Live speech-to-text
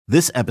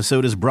This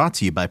episode is brought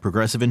to you by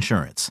Progressive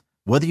Insurance.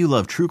 Whether you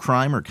love true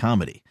crime or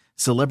comedy,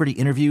 celebrity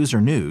interviews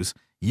or news,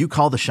 you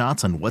call the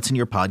shots on what's in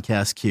your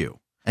podcast queue.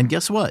 And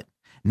guess what?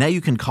 Now you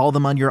can call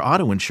them on your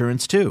auto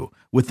insurance too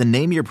with the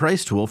Name Your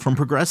Price tool from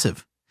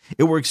Progressive.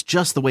 It works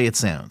just the way it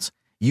sounds.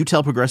 You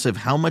tell Progressive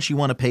how much you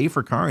want to pay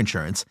for car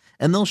insurance,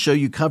 and they'll show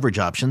you coverage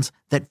options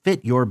that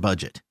fit your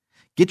budget.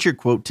 Get your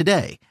quote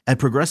today at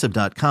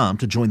Progressive.com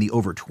to join the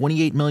over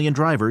 28 million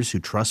drivers who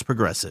trust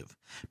Progressive.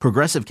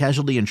 Progressive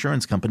Casualty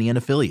Insurance Company and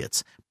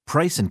Affiliates.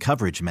 Price and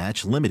coverage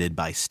match limited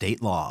by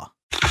state law.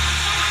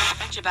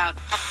 About you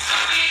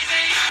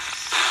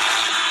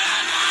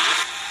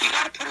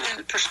gotta put it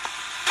in perspective.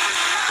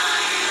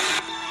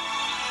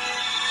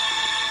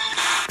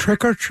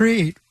 Trick or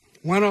Treat,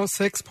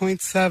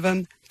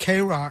 106.7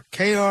 K-Rock,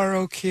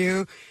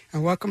 KROQ,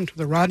 and welcome to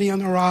the Rodney on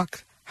the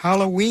Rock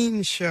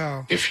Halloween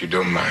show. If you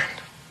don't mind,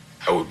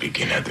 I will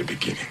begin at the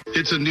beginning.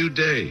 It's a new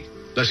day.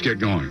 Let's get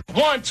going.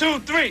 1, 2,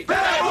 3.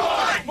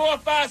 Bad boy. 4,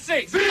 5,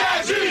 6.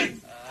 VIG.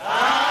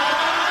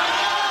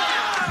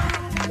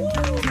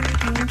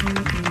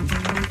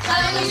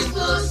 Halloween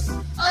spooks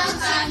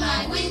outside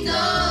my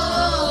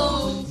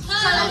window.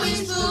 Halloween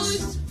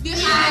spooks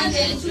behind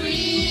the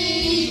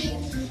tree.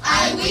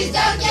 I wish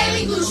that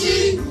Kevin could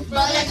see, but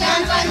I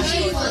can't find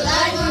him for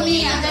life for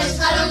me. And there's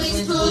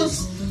Halloween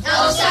spooks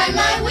outside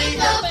my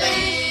window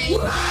pane.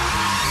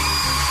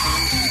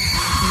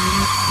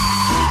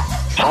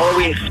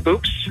 Halloween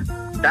spooks?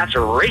 That's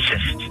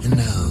racist. And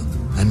now,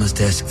 I must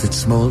ask that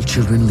small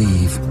children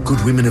leave, good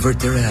women avert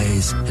their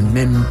eyes, and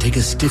men take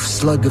a stiff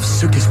slug of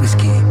circus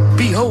whiskey.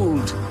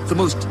 Behold, the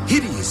most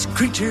hideous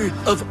creature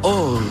of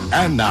all.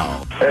 And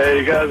now. Hey,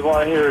 you guys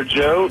want to hear a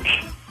joke?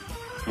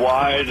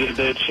 Why did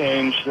they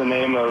change the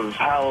name of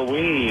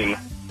Halloween?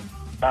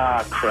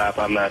 Ah, crap,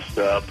 I messed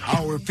up.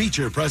 Our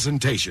feature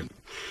presentation.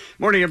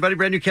 Morning, everybody.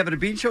 Brand new Kevin and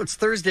Bean Show. It's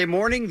Thursday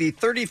morning, the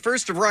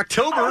 31st of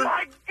October. Oh,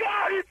 my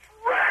God, it's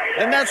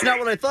raining! And that's not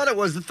what I thought it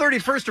was. The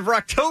 31st of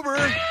October.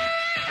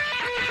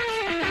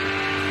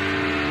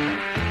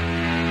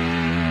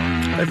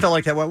 I felt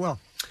like that went well.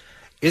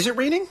 Is it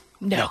raining?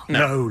 No.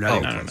 No.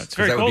 It's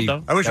very cold,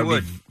 though. I wish it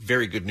would.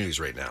 Very good news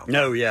right now.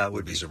 No, yeah. It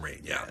would be some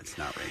rain, yeah. It's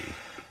not raining.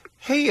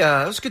 Hey,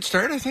 that was a good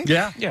start, I think.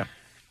 Yeah.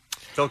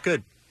 Felt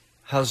good.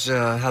 How's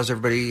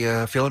everybody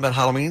feeling about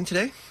Halloween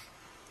today?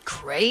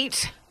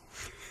 Great.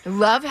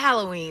 Love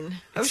Halloween.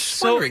 I was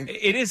just wondering.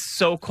 It is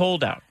so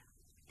cold out,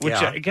 which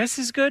I guess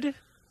is good.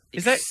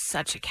 Is that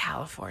such a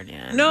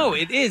Californian? No,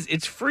 it is.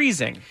 It's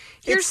freezing.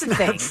 Here's the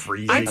thing.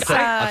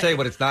 I'll tell you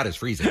what, it's not as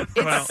freezing.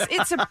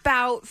 It's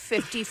about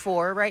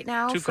 54 right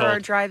now Too for cold. our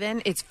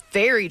drive-in. It's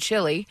very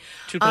chilly.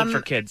 Too cold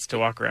for kids to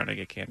walk around and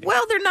get candy.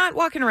 Well, they're not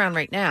walking around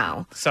right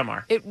now. Some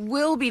are. It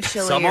will be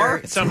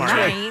chillier Some are.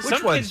 tonight.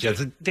 Which ones,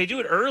 Jensen? They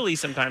do it early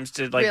sometimes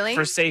to Really?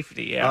 for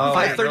safety. Yeah.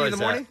 5:30 in the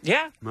morning?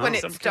 Yeah. When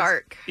it's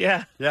dark.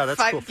 Yeah. Yeah,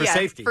 that's cool. For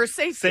safety. For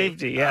safety.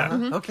 Safety.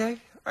 Yeah. Okay. All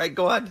right,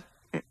 go on.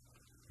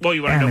 Well,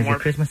 you want to know more?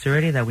 Christmas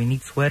already that we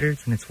need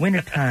sweaters and it's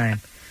winter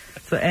time.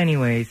 So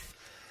anyways.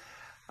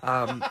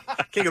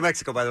 King of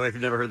Mexico, by the way, if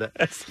you've never heard that.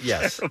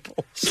 Yes.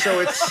 So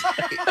it's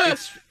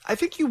I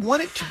think you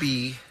want it to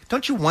be,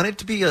 don't you want it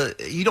to be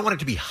you don't want it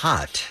to be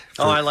hot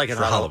for, I like it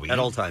for hot Halloween. at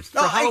all times.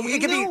 No, For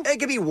Halloween, it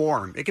could be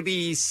warm. It could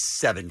be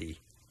 70.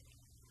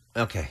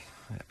 Okay.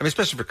 I mean,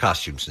 especially for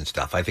costumes and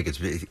stuff. I think it's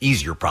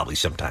easier probably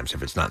sometimes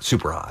if it's not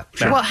super hot.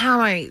 Well, how am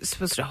I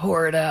supposed to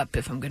whore it up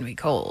if I'm going to be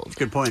cold?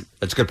 Good point.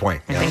 That's a good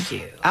point. Yeah. Thank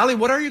you. Allie,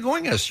 what are you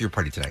going as to your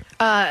party tonight?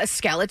 A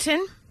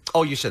skeleton.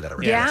 Oh, you said that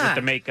already. Yeah. It's with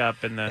the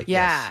makeup and the...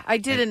 Yeah, I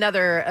did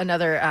another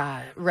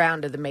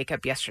round of the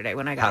makeup yesterday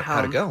when I got home.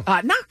 How'd it go?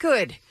 Not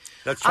good.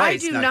 That's right. I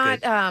do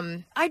not.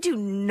 I do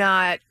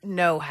not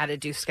know how to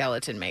do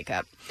skeleton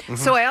makeup.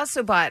 So I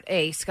also bought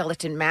a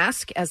skeleton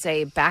mask as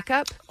a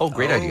backup. Oh,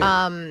 great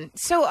idea.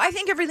 So I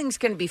think everything's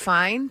going to be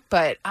fine,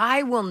 but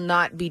I will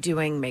not be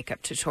doing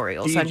makeup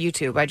tutorials on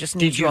YouTube. I just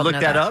need Did you all to look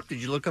know that up?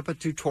 Did you look up a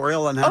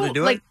tutorial on how to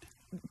do like it?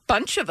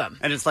 bunch of them.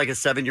 And it's like a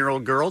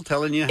 7-year-old girl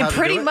telling you how to do it?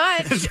 Pretty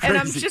much. That's And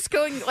I'm crazy. just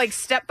going like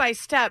step by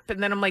step.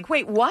 And then I'm like,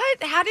 wait,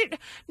 what? How did...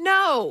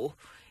 No,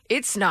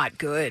 it's not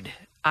good.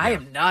 I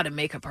am not a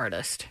makeup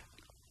artist.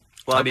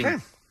 Well,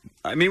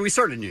 I mean, we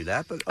sort of knew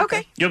that, but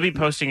okay. You'll be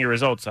posting your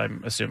results,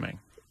 I'm assuming.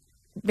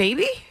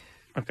 Maybe.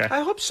 Okay.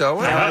 I hope so.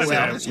 I will.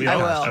 I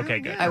will. Okay,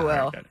 good. I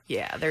will. Good.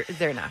 Yeah,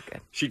 they're not good.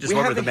 She just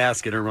went with the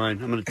mask in her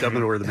mind. I'm going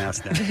to wear the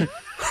mask now.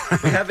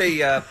 We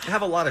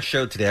have a lot of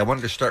show today. I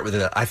wanted to start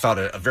with I thought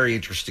a very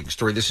interesting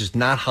story. This is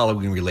not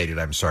Halloween related,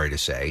 I'm sorry to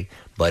say,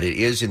 but it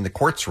is in the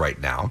courts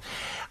right now.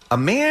 A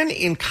man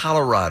in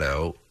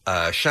Colorado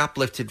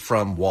shoplifted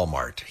from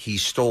Walmart. He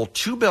stole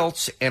 2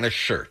 belts and a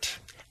shirt.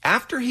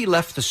 After he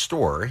left the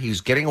store, he was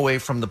getting away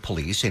from the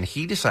police, and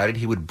he decided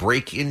he would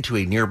break into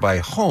a nearby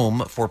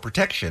home for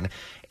protection,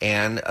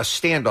 and a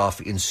standoff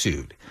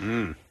ensued.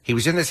 He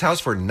was in this house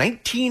for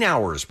 19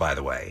 hours, by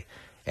the way,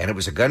 and it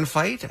was a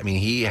gunfight. I mean,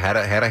 he had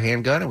a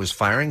handgun and was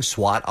firing.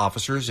 SWAT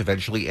officers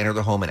eventually entered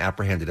the home and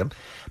apprehended him,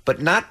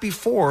 but not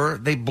before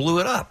they blew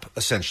it up,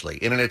 essentially.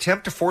 In an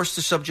attempt to force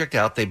the subject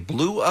out, they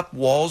blew up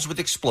walls with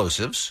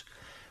explosives,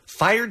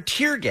 fired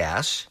tear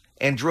gas,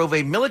 and drove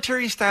a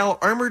military-style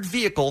armored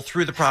vehicle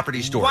through the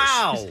property's doors.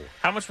 Wow.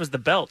 How much was the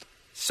belt?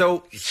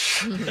 So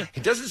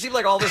it doesn't seem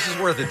like all this is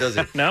worth it, does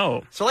it?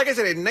 No. So like I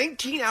said, a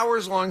 19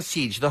 hours long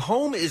siege, the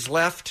home is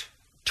left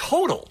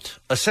totaled,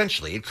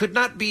 essentially. It could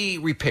not be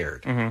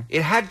repaired.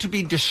 It had to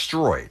be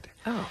destroyed.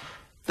 Oh.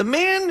 The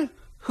man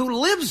who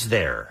lives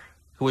there,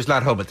 who was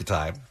not home at the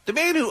time, the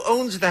man who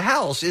owns the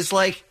house is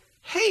like,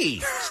 hey,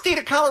 state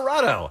of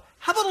Colorado,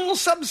 how about a little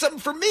something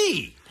for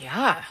me?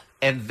 Yeah.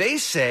 And they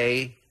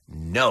say,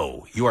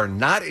 no, you are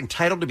not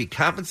entitled to be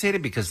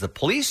compensated because the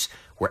police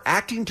were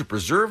acting to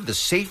preserve the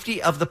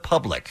safety of the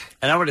public.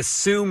 And I would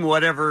assume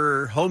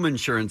whatever home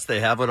insurance they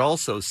have would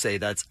also say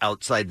that's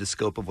outside the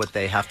scope of what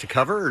they have to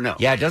cover, or no?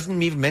 Yeah, it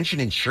doesn't even mention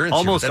insurance.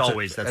 Almost here, but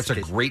always. That's the a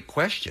case. great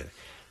question.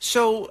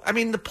 So, I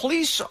mean, the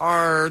police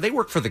they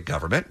work for the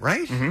government,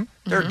 right?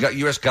 They're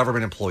U.S.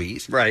 government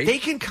employees. Right. They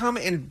can come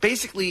and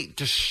basically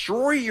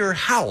destroy your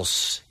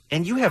house,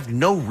 and you have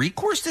no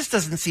recourse? This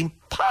doesn't seem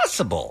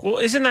possible. Well,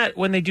 isn't that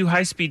when they do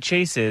high-speed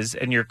chases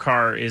and your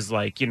car is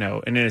like, you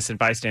know, an innocent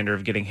bystander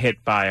of getting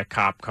hit by a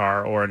cop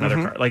car or another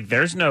car? Like,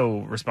 there's no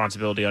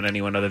responsibility on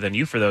anyone other than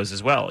you for those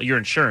as well. Your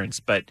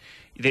insurance, but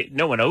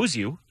no one owes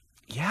you.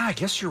 Yeah, I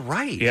guess you're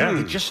right. Yeah.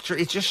 It just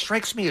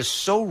strikes me as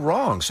so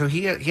wrong. So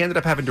he ended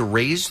up having to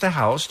raise the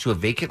house to a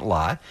vacant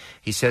lot.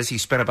 He says he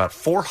spent about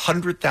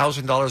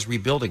 $400,000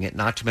 rebuilding it,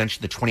 not to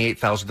mention the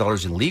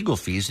 $28,000 in legal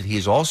fees that he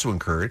has also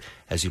incurred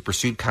as he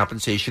pursued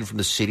compensation from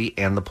the city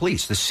and the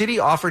police. The city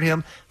offered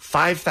him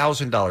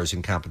 $5,000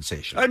 in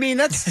compensation. I mean,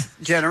 that's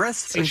generous.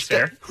 Seems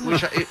fair.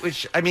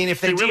 Which I mean,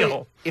 if they It's a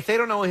deal. if they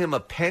don't owe him a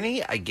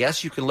penny, I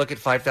guess you can look at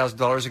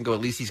 $5,000 and go, at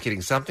least he's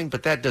getting something.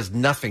 But that does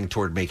nothing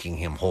toward making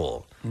him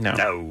whole.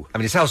 No. I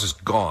mean, his house is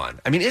gone.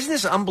 I mean, isn't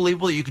this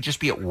unbelievable that you could just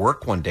be at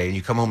work one day and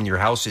you come home and your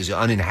house is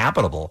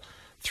uninhabitable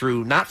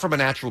through not from a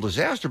natural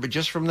disaster, but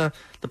just from the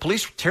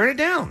police tearing it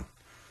down?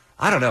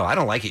 I don't know. I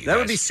don't like it, you That guys.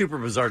 would be super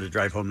bizarre to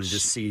drive home and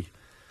just see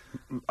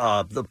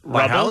my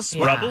Rubble? house.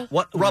 Yeah. Rubble?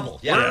 What Rubble?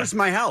 Yeah. Where's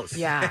my house?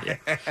 Yeah.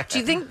 Do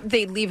you think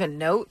they'd leave a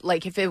note,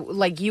 like if it,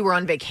 like you were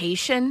on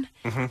vacation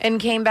and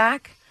came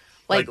back?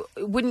 Like,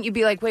 wouldn't you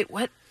be like, wait,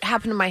 what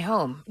happened to my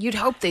home? You'd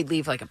hope they'd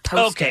leave like a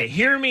post-it. Okay,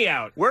 hear me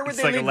out. Where would It's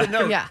they like a leave the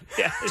letter. note?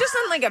 Yeah. Just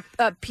on like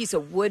a piece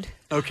of wood.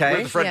 Okay.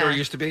 Where the front Yeah. door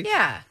used to be?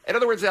 Yeah. In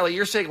other words, Ellie,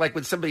 you're saying like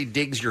when somebody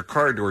digs your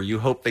car door, you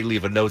hope they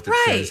leave a note that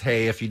Right. says,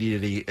 hey, if you need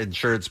any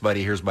insurance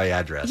money, here's my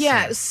address.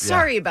 Yeah,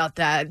 sorry about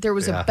that. There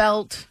was Yeah. a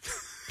belt.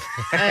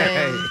 And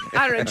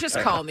I don't know, just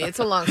call me. It's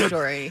a long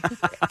story.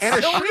 And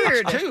a So shirt,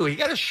 weird. too. He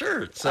got a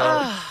shirt.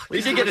 So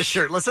We did get a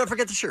shirt. Let's not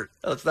forget the shirt.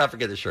 let's not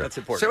forget the shirt. That's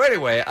important. So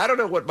anyway, I don't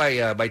know what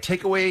my my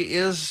takeaway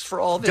is for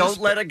all this. Don't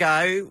let a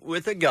guy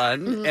with a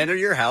gun enter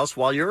your house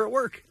while you're at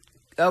work.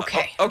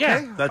 Okay. Okay,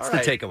 Yeah. That's all the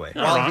right. takeaway.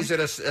 Well, wrong. he's at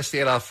a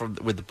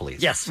standoff with the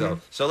police. Yes.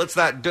 So let's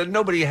not.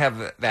 Nobody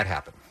have that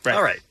happen. Right.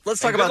 All right.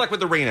 Let's talk And about. good luck with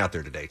the rain out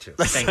there today too.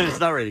 It's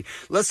not ready.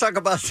 Let's talk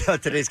about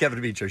today's Kevin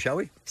and Bean Show, shall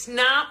we? It's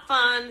not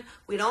fun.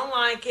 We don't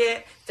like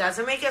it.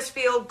 Doesn't make us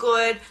feel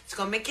good. It's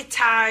going to make you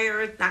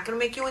tired. Not going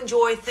to make you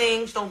enjoy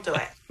things. Don't do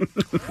it.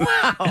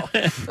 Wow.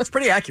 That's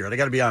pretty accurate. I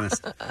got to be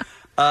honest.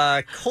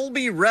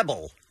 Colby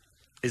Rebel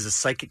is a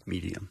psychic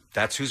medium.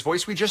 That's whose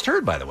voice we just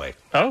heard, by the way.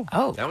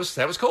 Oh. That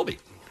was Colby.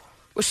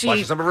 Was she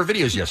Watching some of her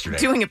videos yesterday.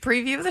 doing a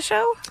preview of the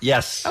show?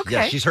 Yes. Okay.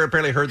 Yes, she's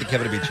apparently heard the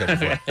Kevin and Bean Show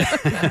before.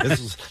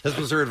 This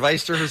was her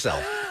advice to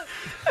herself.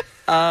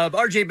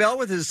 RJ Bell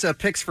with his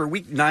picks for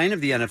Week 9 of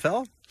the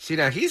NFL. See,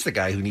 now he's the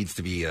guy who needs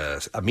to be a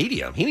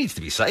medium. He needs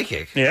to be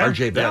psychic. Yeah.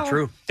 RJ Bell. Yeah,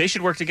 true. They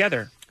should work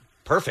together.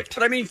 Perfect.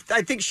 But I mean,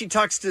 I think she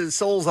talks to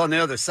souls on the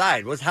other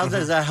side. How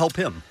does that help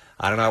him?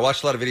 I don't know. I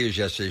watched a lot of videos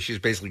yesterday. She was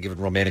basically giving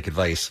romantic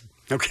advice.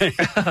 Okay.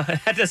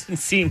 That doesn't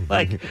seem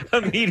like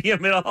a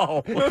medium at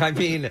all. I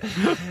mean,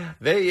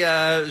 she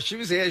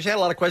had a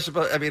lot of questions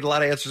about, a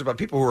lot of answers about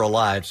people who are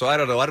alive. So I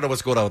don't know. I don't know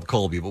what's going on with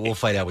Colby, but we'll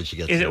find out when she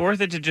gets Is there. it worth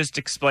it to just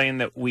explain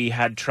that we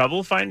had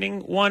trouble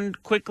finding one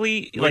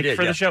quickly, We did,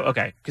 for yeah. the show?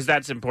 Okay, because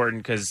that's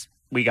important because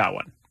we got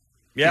one.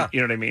 Yeah. You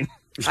know what I mean?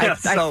 Yeah,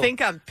 I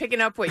think I'm picking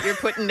up what you're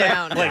putting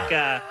down. Like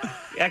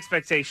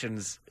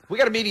expectations. We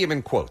got a medium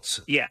in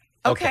quotes. Yeah.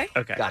 Okay.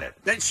 Got it.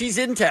 That she's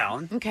in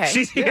town. Okay.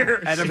 She's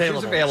here. And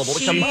available. She's available to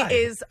She come by.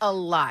 is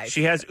alive.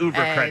 She has Uber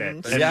And-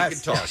 credit. And Yes. you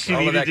can talk. She All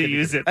of needed that to can be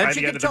use good. it by And the she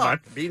end can of the talk.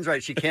 month. Bean's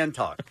right. She can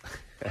talk.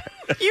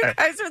 You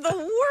guys are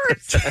the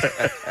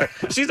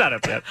worst. She's not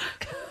up yet.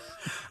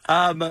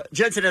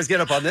 Jensen has get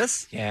up on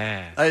this.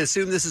 Yeah. I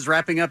assume this is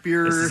wrapping up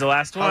your This is the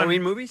last one.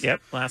 Halloween movies?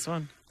 Yep, last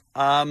one.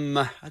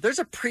 There's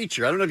a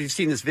preacher, I don't know if you've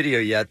seen this video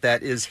yet,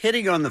 that is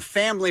hitting on the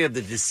family of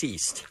the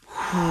deceased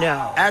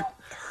No. at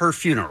her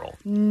funeral.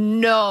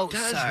 No,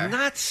 Does sir.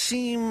 not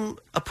seem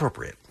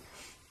appropriate.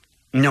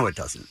 No, it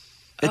doesn't.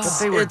 It's,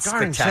 They were it's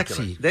darn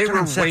spectacular. sexy. They Darn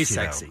were way sexy,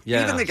 though. sexy.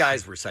 Yeah. Even the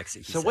guys were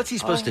sexy. So what's he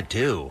supposed to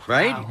do?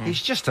 Right? Mm-hmm.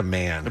 He's just a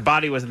man. The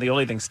body wasn't the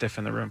only thing stiff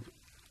in the room.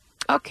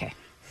 Okay.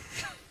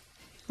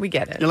 We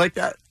get it. You like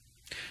that?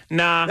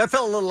 Nah. That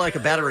felt a little like a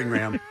battering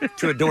ram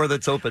to a door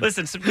that's open.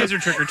 Listen, some kids are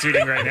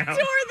trick-or-treating right now.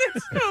 Door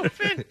that's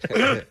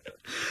open.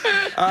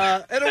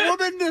 And a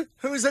woman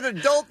who's an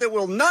adult that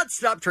will not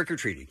stop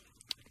trick-or-treating.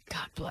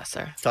 Bless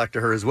her. Talk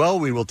to her as well.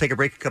 We will take a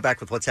break and come back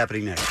with what's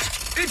happening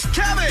next. It's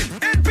Kevin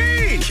and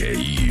Bean.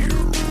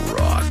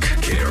 K-Rock.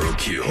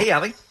 KROQ. Hey,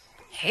 Allie.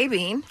 Hey,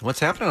 Bean. What's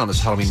happening on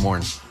this Halloween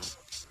morning?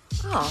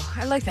 Oh,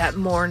 I like that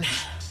morn.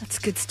 That's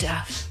good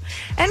stuff.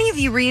 Any of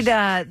you read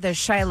the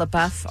Shia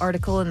LaBeouf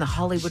article in The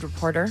Hollywood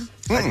Reporter?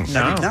 No. I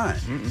did not.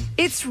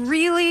 It's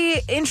really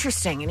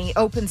interesting, and he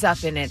opens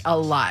up in it a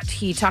lot.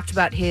 He talked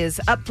about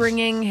his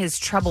upbringing, his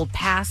troubled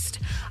past.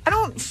 I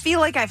don't feel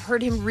like I've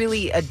heard him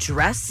really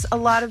address a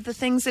lot of the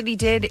things that he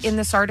did in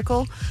this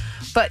article,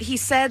 but he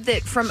said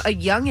that from a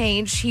young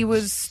age, he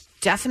was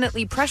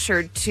definitely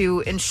pressured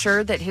to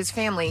ensure that his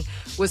family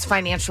was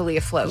financially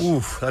afloat.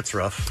 Oof, that's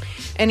rough.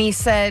 And he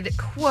said,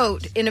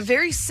 quote, in a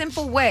very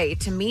simple way,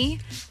 to me,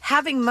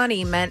 having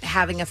money meant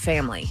having a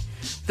family.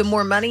 The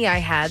more money I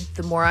had,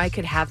 the more I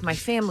could have my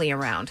family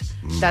around.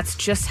 That's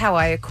just how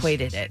I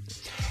equated it.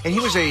 And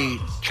he was a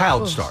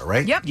child star,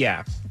 right? Yep.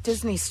 Yeah.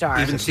 Disney star.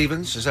 Even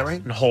Stevens, is that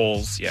right? And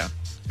Holes, yeah.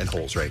 And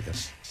Holes, right. Yeah.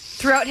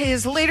 Throughout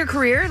his later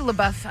career,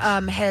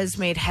 LaBeouf has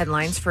made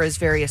headlines for his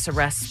various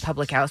arrests,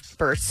 public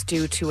outbursts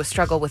due to a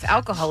struggle with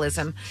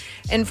alcoholism,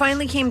 and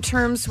finally came to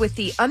terms with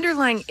the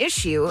underlying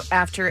issue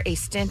after a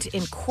stint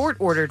in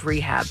court-ordered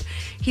rehab.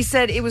 He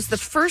said, it was the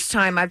first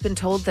time I've been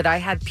told that I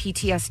had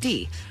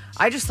PTSD.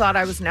 I just thought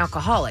I was an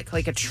alcoholic,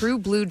 like a true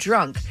blue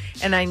drunk,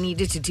 and I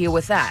needed to deal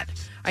with that.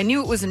 I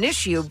knew it was an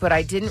issue, but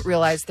I didn't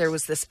realize there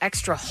was this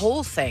extra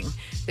whole thing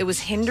that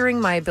was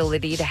hindering my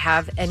ability to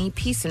have any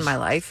peace in my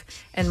life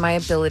and my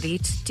ability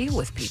to deal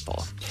with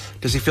people.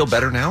 Does he feel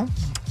better now?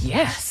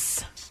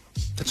 Yes.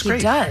 That's great.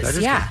 He does, That is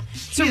yeah. good.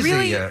 So He is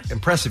really, a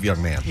impressive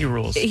young man. He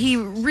rules. he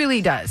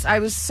really does. I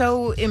was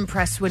so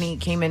impressed when he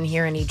came in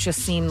here and he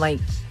just seemed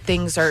like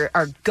things are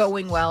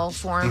going well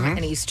for him. Mhm.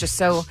 And he's just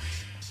so...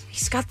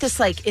 He's got this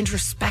like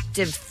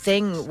introspective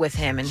thing with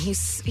him, and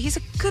he's a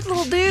good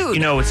little dude. You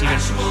know, it's even.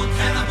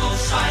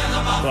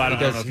 Well, I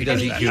don't know if he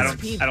does that.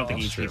 I don't think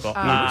he eats people.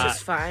 Which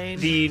is fine.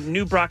 The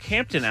new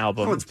Brockhampton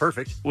album. Oh, it's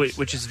perfect.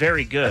 Which is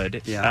very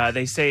good. Yeah.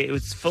 They say it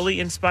was fully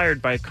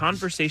inspired by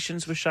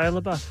conversations with Shia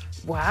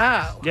LaBeouf.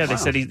 Wow. Yeah, they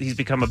said he's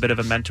become a bit of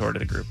a mentor to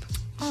the group.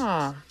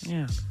 Oh,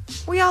 Yeah.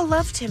 we all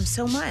loved him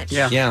so much.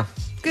 Yeah.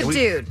 Good And we-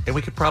 dude. And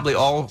we could probably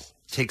all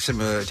take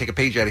a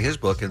page out of his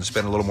book and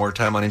spend a little more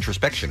time on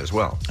introspection as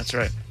well. That's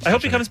right. I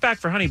hope he comes back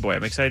for Honey Boy.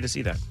 I'm excited to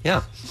see that.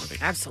 Yeah.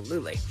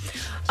 Absolutely.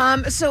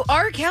 So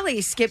R.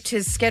 Kelly skipped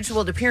his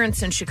scheduled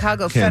appearance in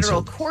Chicago Canceled.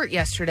 federal court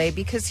yesterday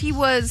because he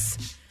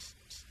was...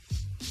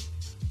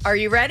 Are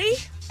you ready?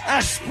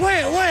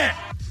 Wait.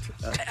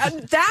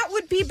 That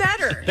would be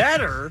better.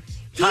 Better?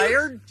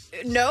 Tired?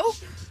 No.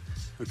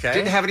 Okay.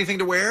 Didn't have anything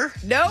to wear?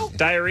 No.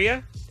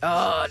 Diarrhea?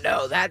 Oh,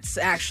 no. That's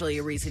actually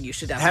a reason you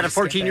should definitely Had a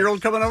skip it.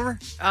 14-year-old coming over?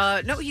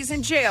 No, he's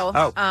in jail.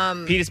 Oh.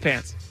 Peed his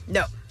pants.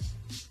 No.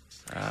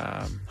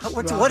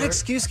 What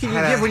excuse can you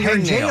Had a give when you're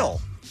in hangnail.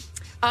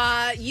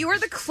 jail? You are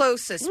the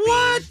closest.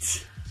 What?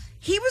 Bean.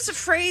 He was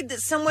afraid that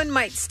someone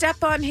might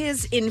step on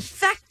his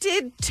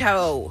infected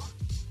toe.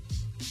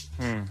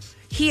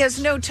 He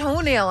has no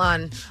toenail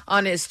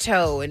on his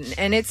toe,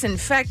 and it's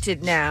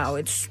infected now.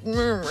 It's...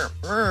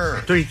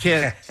 So you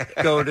can't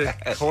go to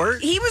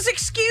court? He was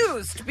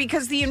excused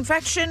because the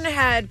infection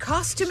had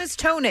cost him his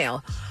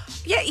toenail.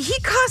 Yeah, he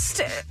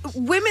cost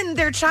women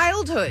their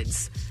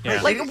childhoods.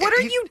 Yeah. Like, They- what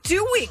are he- you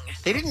doing?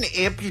 They didn't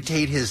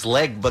amputate his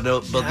leg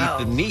beneath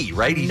the knee,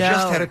 right? He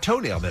just had a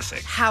toenail missing.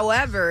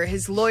 However,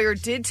 his lawyer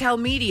did tell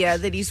media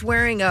that he's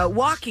wearing a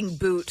walking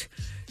boot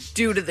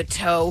due to the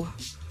toe.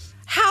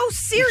 How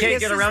serious can't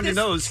get is around this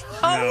your nose.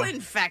 toe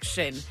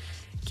infection?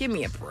 Give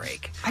me a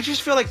break. I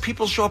just feel like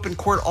people show up in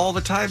court all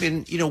the time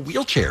in,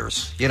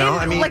 wheelchairs.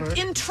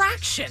 In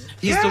traction.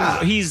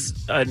 He's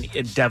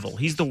a devil.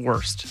 He's the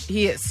worst.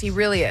 He is. He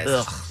really is.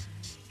 Ugh.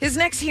 His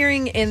next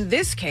hearing in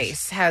this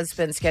case has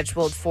been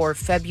scheduled for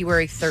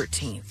February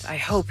 13th. I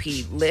hope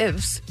he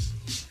lives.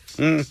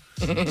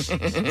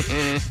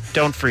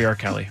 Don't free R.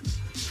 Kelly.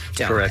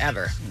 Don't Correct.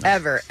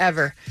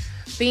 ever.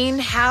 Bean,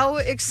 how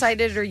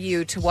excited are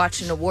you to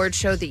watch an award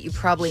show that you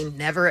probably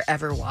never,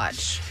 ever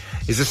watch?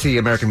 Is this the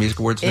American Music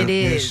Awards? It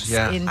news? is,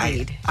 Yeah,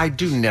 indeed. I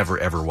do never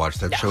ever watch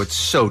that show. It's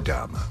so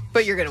dumb.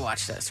 But you're going to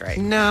watch this, right?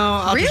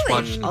 No,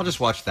 Really? I'll just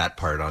watch that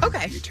part on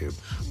Okay. YouTube.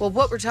 Well,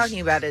 what we're talking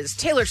about is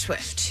Taylor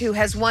Swift, who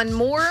has won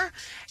more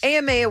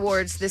AMA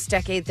awards this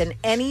decade than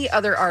any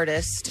other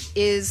artist,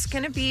 is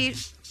going to be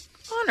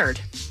honored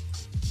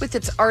with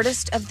its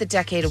Artist of the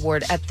Decade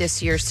award at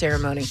this year's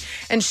ceremony.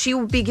 And she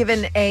will be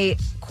given a,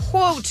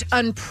 quote,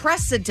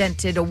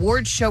 unprecedented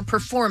award show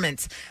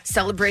performance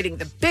celebrating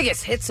the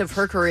biggest hits of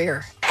her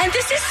career. And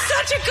this is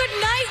such a good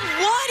night.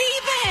 What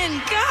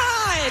even?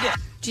 God.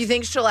 Do you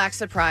think she'll act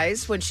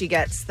surprised when she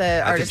gets the I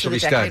think Artist she'll of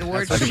the be Decade stunned.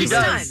 award? I think She'll be she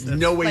does. stunned.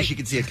 No way Like, she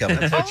can see it coming.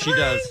 That's what she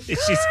does.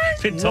 She's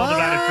been told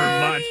about it for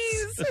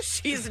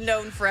months. She's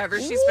known forever.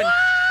 She's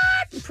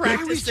been practicing.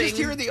 I was just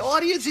here in the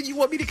audience, and you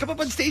want me to come up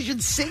on stage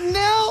and sing now?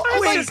 Oh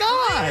Wait, my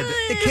God!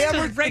 The Just a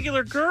camera,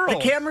 regular girl. the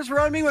cameras were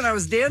on me when I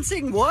was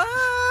dancing? What?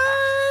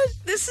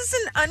 This is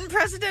an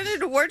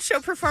unprecedented award show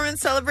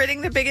performance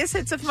celebrating the biggest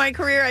hits of my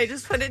career. I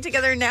just put it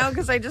together now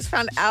because I just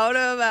found out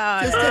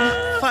about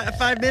Just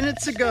 5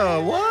 minutes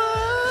ago.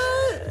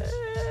 What?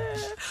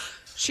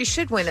 She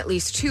should win at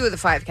least 2 of the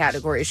 5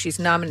 categories she's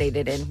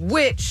nominated in,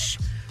 which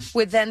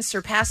would then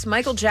surpass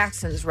Michael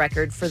Jackson's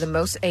record for the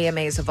most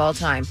AMAs of all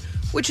time,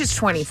 which is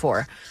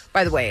 24.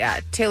 By the way,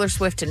 Taylor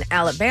Swift in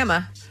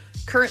Alabama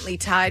currently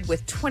tied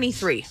with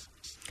 23.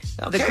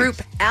 The group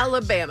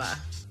Alabama.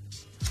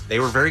 They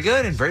were very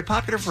good and very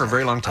popular for a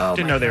very long time.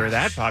 Didn't know they were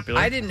that popular.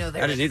 I didn't know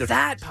they were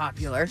that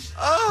popular.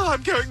 Oh,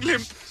 I'm going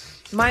limp.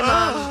 My mom.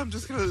 Oh, I'm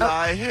just going to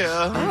lie here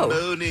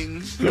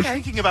moaning,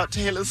 thinking about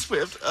Taylor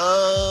Swift.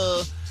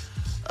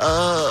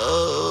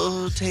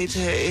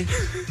 Tay-Tay.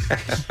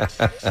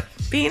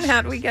 Bean,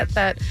 how do we get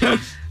that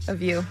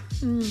of you?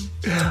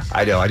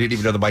 I know. I didn't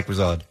even know the mic was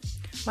on.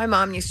 My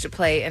mom used to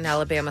play an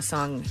Alabama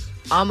song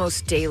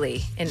almost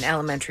daily in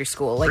elementary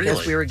school, like Really?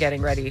 as we were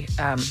getting ready.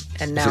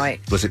 And now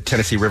Was it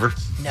Tennessee River?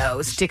 No,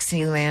 it's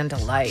Dixieland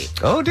Delight.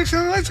 Oh,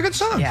 Dixieland Delight's a good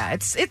song. Yeah,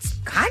 it's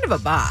kind of a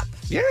bop.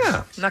 Yeah.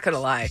 I'm not going to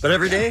lie. But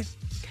every day?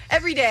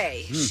 Every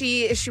day.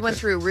 She went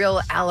through a real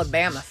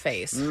Alabama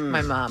phase,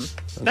 my mom.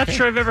 Not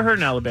sure I've ever heard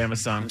an Alabama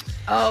song.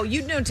 Oh,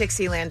 you'd know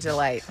Dixieland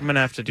Delight. I'm going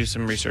to have to do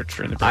some research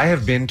during the break. I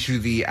have been to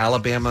the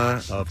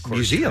Alabama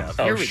Museum.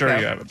 Oh, sure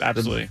you have.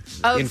 Absolutely.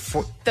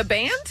 The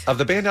band? Of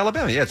the band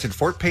Alabama. Yeah, it's in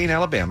Fort Payne,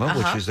 Alabama,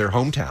 which Uh-huh. is their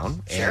hometown.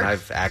 Sure. And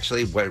I've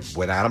actually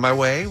went out of my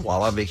way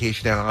while on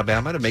vacation in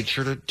Alabama to make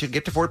sure to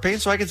get to Fort Payne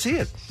so I could see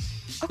it.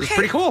 It was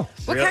pretty cool.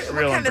 What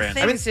kind of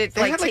things did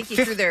they like had take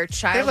you through their They had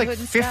childhood like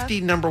and 50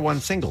 stuff? number one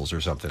singles or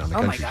something on the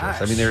Oh, my country charts.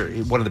 gosh. I mean,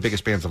 they're one of the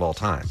biggest bands of all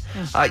time.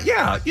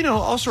 Yeah,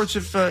 all sorts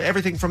of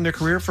everything from their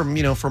career,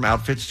 from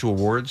outfits to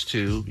awards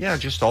to,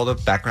 just all the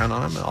background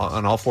on them,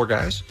 on all 4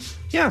 guys.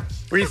 Yeah.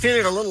 Were you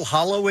feeling a little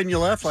hollow when you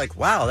left? Like,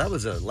 wow, that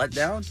was a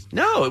letdown?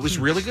 No, it was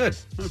really good.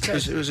 Okay.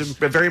 It was a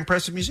very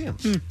impressive museum.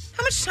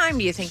 How much time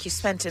do you think you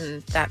spent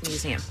in that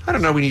museum? I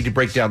don't know. We need to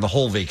break down the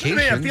whole vacation.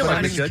 I feel but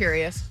I'm think- just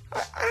curious.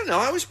 I don't know.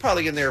 I was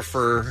probably in there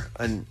for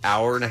an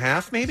hour and a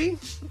half, maybe.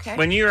 Okay.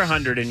 When you're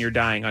 100 and you're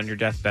dying on your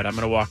deathbed, I'm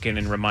going to walk in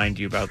and remind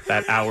you about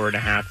that hour and a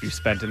half you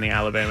spent in the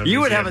Alabama You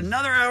would Museum. have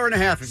another hour and a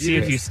half if See you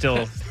if did. you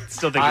still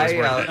think it was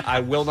worth it.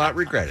 I will not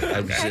regret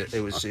it.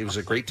 It was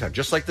a great time.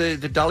 Just like the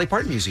Dolly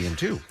Parton Museum,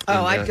 too.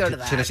 Oh, I'd go to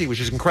that. Tennessee, which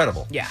is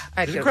incredible. Yeah,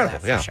 I'd It's go incredible,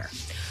 to that for sure.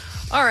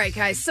 All right,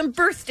 guys, some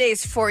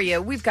birthdays for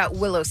you. We've got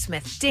Willow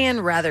Smith,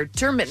 Dan Rather,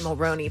 Dermot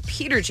Mulroney,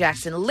 Peter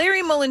Jackson,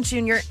 Larry Mullen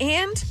Jr.,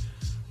 and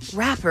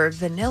rapper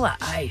Vanilla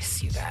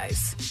Ice, you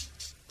guys.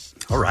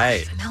 All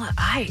right. Vanilla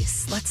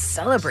Ice. Let's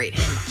celebrate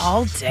him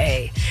all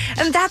day.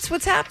 And that's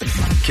what's happening.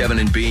 Kevin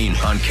and Bean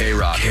on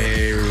K-Rock.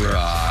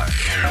 K-Rock.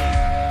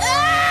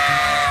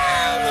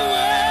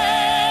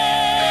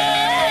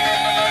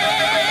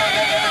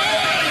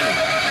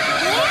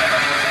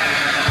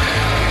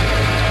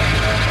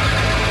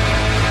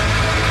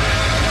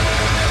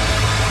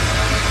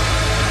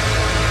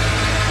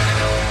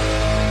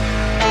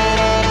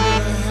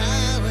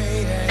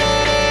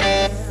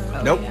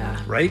 Nope.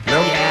 Right?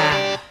 Nope.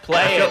 Yeah.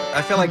 Play it.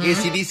 I feel like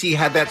AC/DC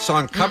had that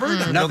song covered.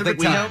 I don't Nothing think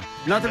but we time.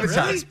 Nothing but Really?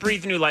 time. Let's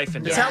breathe new life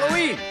into It's it.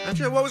 Halloween. I'm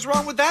sure what was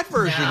wrong with that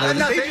version? No, They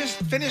nothing. just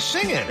finished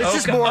singing. It's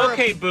just more.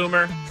 Okay,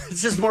 boomer.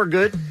 It's just more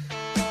good.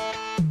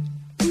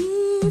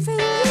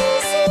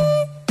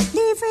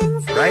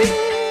 Right?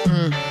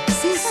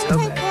 So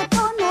good.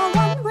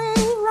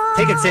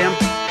 Take it, Sam.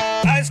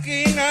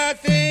 Asking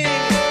nothing,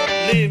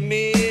 leave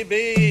me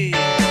be.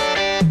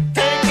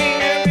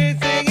 Taking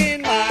everything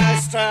in my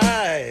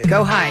stride.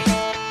 Go high.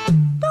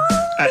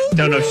 I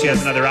don't know if she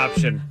has another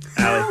option,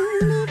 Allie.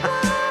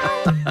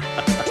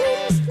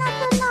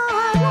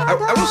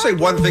 I will say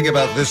one thing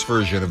about this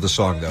version of the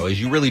song, though, is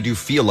you really do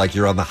feel like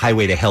you're on the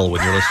highway to hell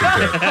when you're listening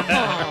to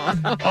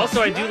it.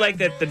 Also, I do like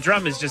that the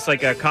drum is just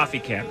like a coffee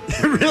can.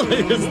 It really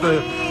is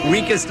the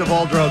weakest of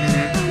all drums.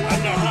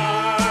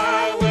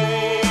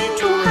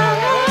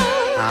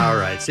 All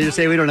right. So you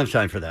say we don't have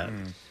time for that.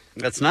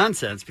 That's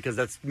nonsense because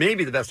that's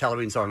maybe the best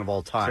Halloween song of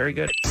all time. Very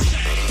good.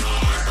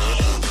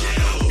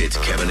 It's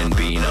Kevin and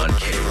Bean on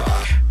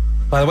K-Rock.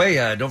 By the way,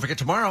 don't forget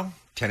tomorrow,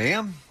 10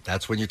 a.m.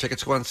 That's when your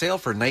tickets go on sale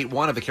for night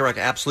 1 of a K-Rock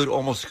Absolute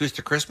Almost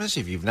Acoustic Christmas.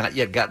 If you've not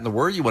yet gotten the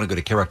word, you want to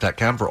go to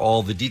KRock.com for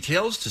all the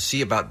details to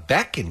see about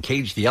Beck and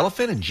Cage the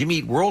Elephant and Jimmy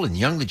Eat World and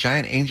Young the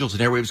Giant, Angels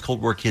and Airwaves,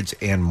 Cold War Kids,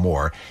 and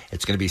more.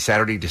 It's going to be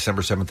Saturday,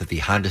 December 7th at the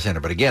Honda Center.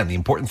 But again, the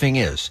important thing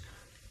is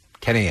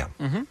 10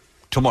 a.m.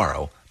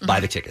 Tomorrow, buy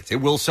the tickets. It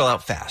will sell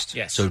out fast.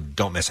 Yes. So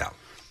don't miss out.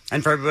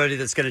 And for everybody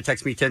that's going to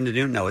text me 10 to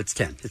noon, no, it's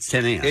 10. It's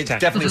 10 a.m. It's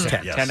definitely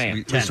 10. Yes. 10 a.m.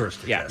 We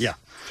sourced it, Yeah. yes.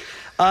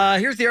 Yeah.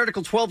 Here's the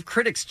article. 12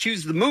 critics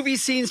choose the movie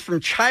scenes from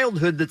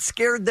childhood that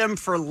scared them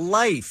for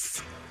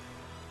life.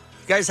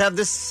 You guys have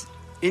this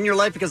in your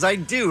life? Because I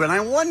do. And I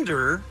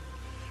wonder,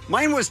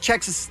 mine was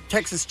Texas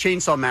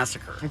Chainsaw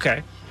Massacre.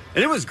 Okay.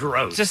 And it was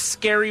gross. It's a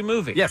scary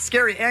movie. Yeah,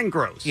 scary and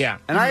gross. Yeah.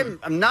 And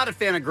I'm not a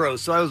fan of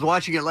gross, so I was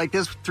watching it like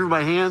this through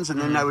my hands, and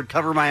then I would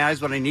cover my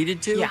eyes when I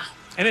needed to. Yeah.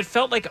 And it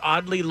felt like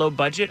oddly low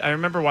budget. I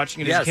remember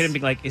watching it as a Yes. kid and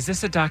being like, is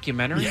this a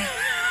documentary?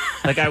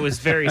 Like, I was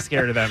very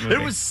scared of that movie.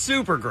 It was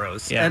super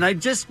gross. Yeah. And I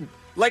just,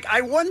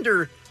 I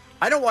wonder,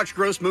 I don't watch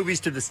gross movies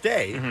to this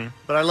day,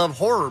 but I love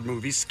horror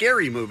movies,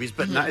 scary movies,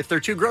 but not, if they're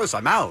too gross,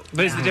 I'm out.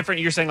 But is it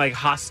different? You're saying like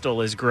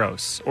Hostel is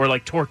gross, or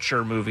like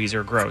torture movies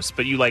are gross,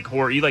 but you like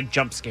horror, you like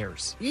jump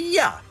scares.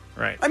 Yeah.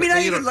 Right. I mean,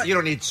 you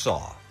don't need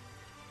Saw.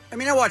 I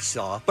mean, I watched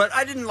Saw, but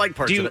I didn't like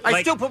parts of it. I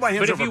like- still put my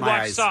hands But if over you my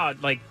watch eyes. Saw,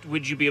 like,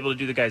 would you be able to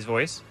do the guy's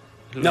voice?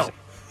 Who No. is it?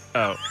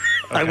 Oh,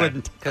 I okay.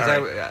 wouldn't.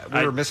 Because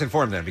we were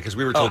misinformed then, because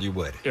we were told you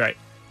would. Right.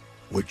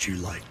 Would you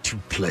like to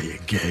play a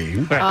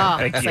game? Oh,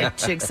 it's like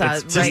Jigsaw.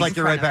 It's just like in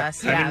you're right front back. of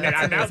us. Yeah, that's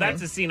now amazing.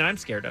 that's a scene I'm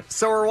scared of.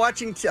 So we're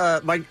watching,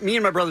 me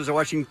and my brothers are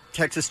watching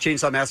Texas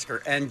Chainsaw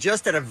Massacre, and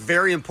just at a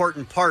very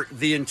important part,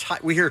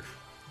 we hear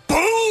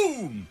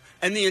boom,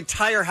 and the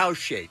entire house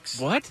shakes.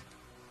 What?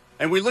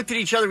 And we looked at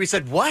each other, we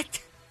said,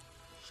 what?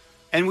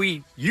 And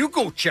you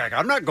go check.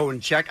 I'm not going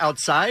to check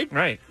outside.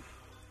 Right.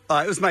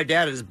 It was my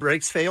dad. His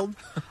brakes failed.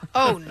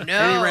 Oh, no. And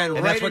he ran And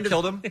right that's what into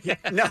killed him?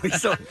 No,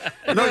 he's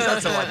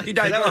not so lucky. He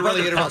died. That would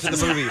really of interrupt the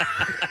causes. movie.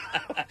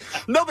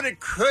 No, but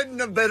it couldn't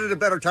have been at a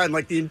better time.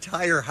 Like the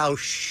entire house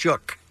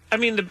shook. I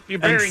mean, you're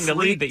And bearing the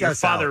lead that freaked your us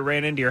father out.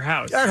 ran into your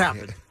house. That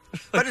happened.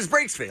 But his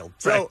brakes failed.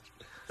 So Right.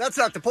 that's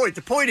not the point.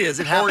 The point is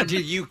it Or happened.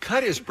 did you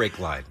cut his brake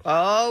line?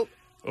 Oh.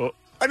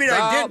 I mean,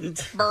 I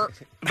didn't. By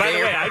the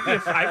way,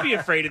 I'd be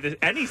afraid of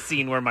any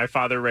scene where my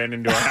father ran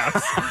into a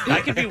house.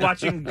 I could be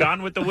watching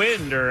Gone with the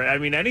Wind or,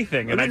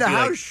 anything. And I mean, I'd the be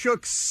house like,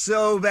 shook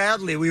so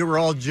badly. We were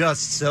all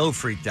just so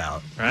freaked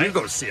out. Right. You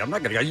go see. I'm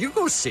not going to go. You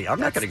go see. I'm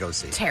not going to go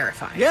see.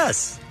 Terrifying.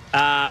 Yes.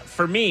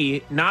 for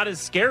me, not as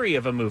scary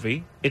of a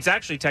movie. It's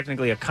actually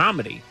technically a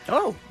comedy.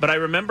 Oh. But I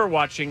remember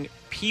watching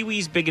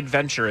Pee-wee's Big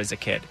Adventure as a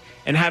kid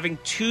and having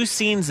two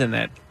scenes in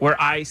it where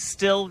I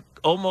still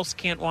almost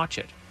can't watch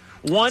it.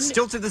 One,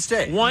 still to this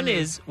day. One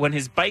is when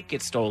his bike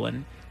gets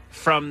stolen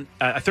from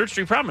a 3rd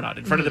Street Promenade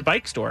in front of the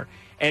bike store.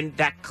 And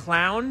that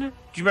clown,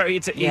 do you remember?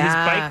 His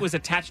bike was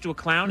attached to a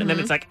clown, and then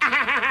it's like,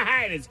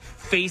 and his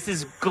face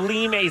is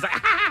gleaming. He's like,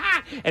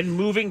 and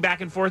moving back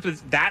and forth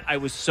with that. I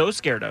was so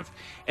scared of.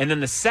 And then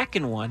the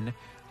second one,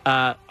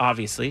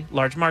 obviously,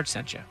 Large Marge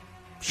sent you.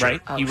 Sure.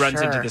 Right? Oh, he runs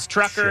sure. into this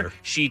trucker. Sure.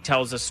 She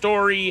tells a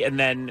story, and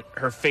then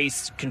her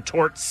face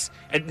contorts.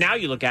 And now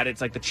you look at it,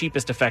 it's like the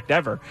cheapest effect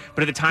ever.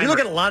 But at the time, You look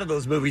at a lot of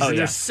those movies, Oh, and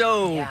yeah. they're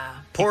so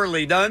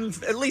poorly done,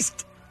 at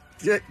least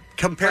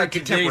compared to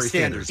today's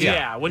standards.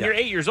 Yeah, when you're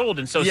 8 years old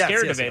and so Yes,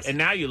 scared yes, of it, yes. and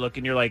now you look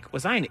and you're like,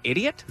 was I an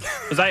idiot?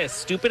 Was I a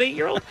stupid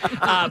 8-year-old?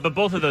 But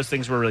both of those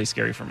things were really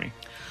scary for me.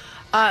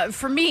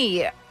 For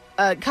me,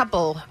 a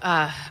couple.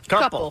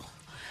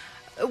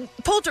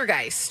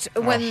 Poltergeist.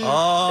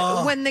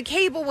 When the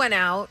cable went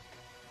out,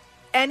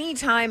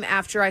 anytime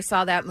after I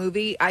saw that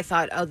movie, I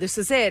thought, oh, this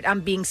is it.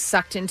 I'm being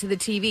sucked into the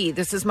TV.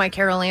 This is my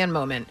Carol Ann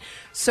moment.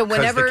 So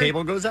whenever the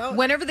cable goes out?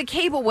 Whenever the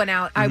cable went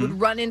out, I would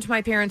run into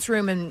my parents'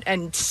 room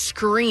and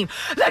scream,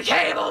 the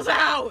cable's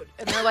out!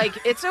 And they're like,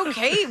 it's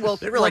okay.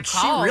 They were like,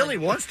 she really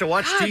wants to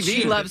watch God, TV.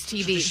 She loves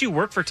TV. Does she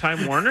work for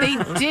Time Warner? They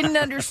didn't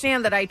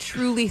understand that I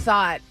truly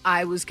thought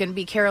I was going to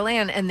be Carol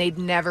Ann and they'd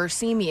never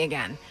see me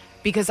again.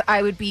 Because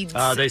I would be...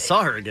 They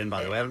saw her again,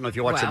 by the way. I don't know if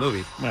you watched the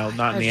movie. Well,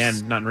 not in the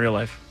end, not in real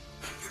life.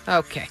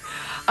 Okay.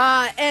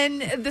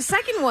 And the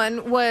second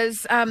one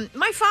was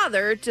my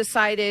father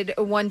decided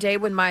one day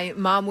when my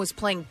mom was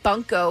playing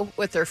bunco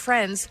with her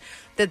friends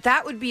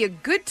that would be a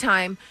good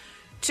time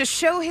to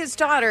show his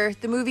daughter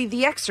the movie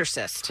The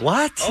Exorcist.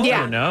 What? Oh,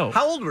 Yeah. no.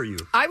 How old were you?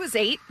 I was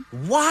 8.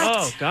 What?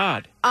 Oh,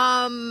 God.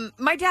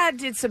 My dad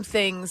did some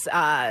things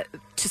to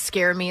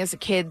scare me as a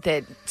kid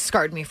that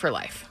scarred me for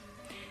life.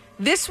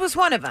 This was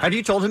one of them. Have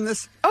you told him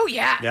this? Oh,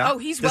 yeah. Yeah? Oh,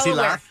 he's Does well he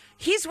aware. laugh?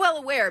 He's well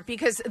aware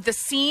because the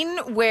scene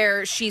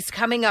where she's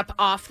coming up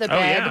off the Oh,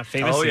 bed. yeah.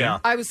 Famous scene.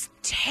 I was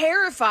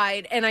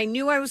terrified and I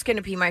knew I was going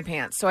to pee my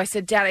pants. So I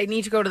said, Dad, I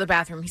need to go to the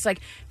bathroom. He's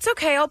like, it's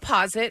okay. I'll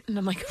pause it. And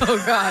I'm like,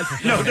 oh, God.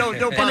 No, don't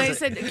pause And I it.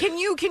 said, can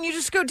you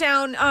just go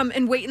down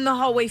and wait in the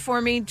hallway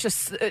for me?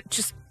 Just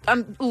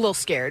I'm a little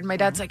scared. My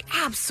dad's like,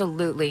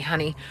 absolutely,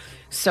 honey.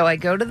 So I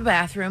go to the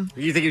bathroom.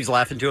 You think he was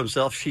laughing to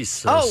himself? She's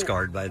so Oh,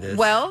 scarred by this.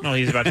 Well, No,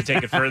 he's about to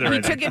take it further. he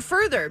I think. took it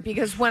further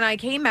because when I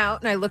came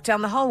out and I looked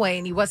down the hallway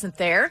and he wasn't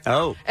there.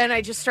 Oh. And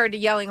I just started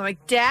yelling. I'm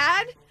like,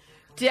 Dad?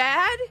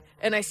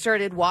 And I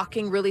started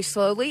walking really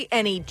slowly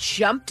and he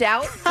jumped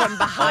out from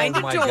behind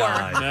a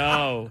door.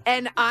 No.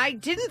 And I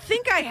didn't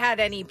think I had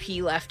any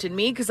pee left in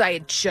me because I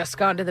had just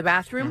gone to the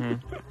bathroom.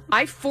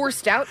 I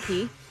forced out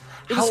pee.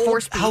 It was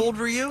forced pee. How old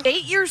were you?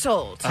 8 years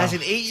old. Has an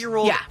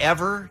 8-year-old Yeah.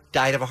 ever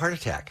died of a heart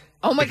attack?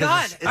 Oh, my Because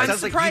God. it I'm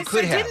sounds like you surprised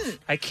could I have. didn't.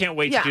 I can't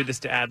wait Yeah. to do this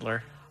to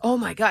Adler. Oh,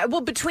 my God.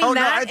 Well, between Oh,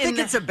 no, that I think and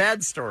it's a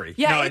bad story.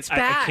 Yeah, No, it's I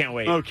bad. can't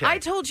wait. Okay. I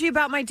told you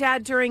about my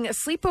dad during a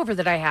sleepover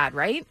that I had,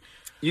 right?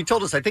 You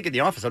told us, I think, in the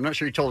office. I'm not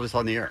sure you told us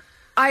on the air.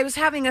 I was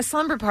having a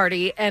slumber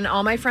party, and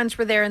all my friends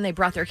were there, and they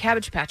brought their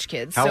Cabbage Patch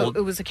Kids. How so old?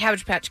 it was a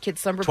Cabbage Patch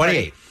Kids slumber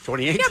 28. party.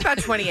 28? Yeah, about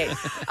 28.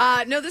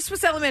 No, this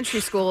was elementary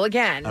school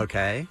again.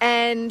 Okay.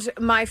 And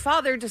my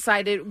father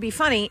decided it would be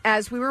funny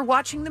as we were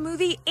watching the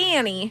movie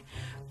Annie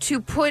to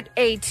put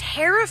a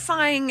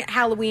terrifying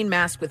Halloween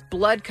mask with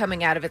blood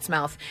coming out of its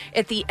mouth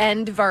at the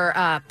end of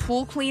our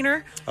pool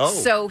cleaner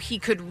so he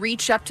could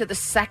reach up to the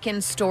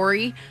second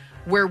story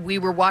where we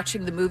were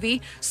watching the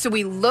movie. So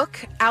we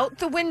look out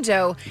the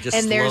window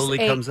and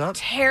there's a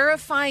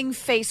terrifying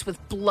face with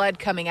blood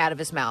coming out of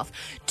his mouth.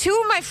 Two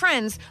of my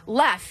friends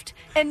left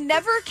and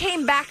never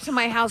came back to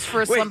my house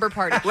for a slumber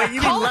party. Wait, you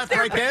mean left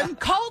right then?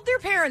 Called their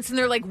parents and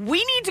they're like,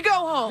 we need to go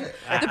home.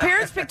 The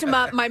parents picked him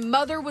up. My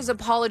mother was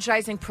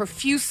apologizing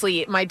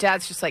profusely. My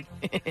dad's just like...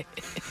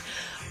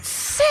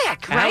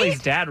 Sick, right?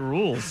 Allie's dad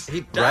rules.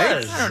 He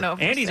does. I don't know.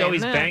 And he's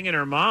always banging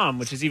her mom,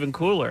 which is even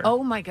cooler.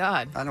 Oh my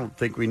God. I don't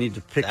think we need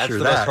to picture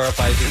the that. most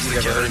horrifying thing It's the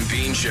you've ever Kevin heard. and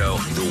Bean Show,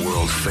 the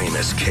world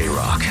famous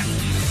K-Rock.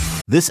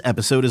 This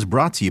episode is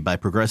brought to you by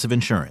Progressive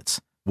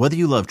Insurance. Whether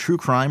you love true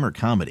crime or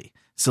comedy,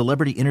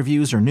 celebrity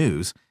interviews or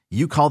news,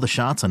 you call the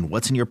shots on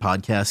what's in your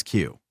podcast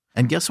queue.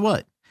 And guess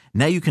what?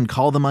 Now you can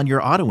call them on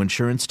your auto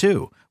insurance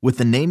too with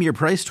the Name Your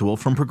Price tool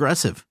from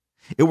Progressive.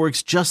 It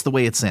works just the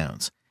way it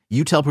sounds.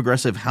 You tell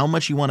Progressive how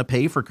much you want to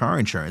pay for car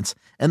insurance,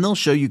 and they'll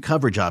show you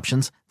coverage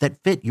options that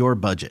fit your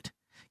budget.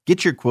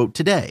 Get your quote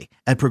today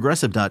at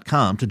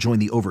Progressive.com to join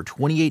the over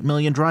 28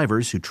 million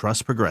drivers who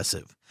trust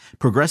Progressive.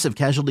 Progressive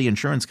Casualty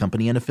Insurance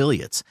Company and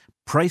Affiliates.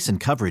 Price and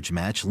coverage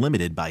match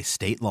limited by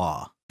state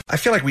law. I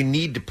feel like we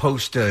need to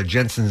post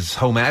Jensen's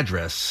home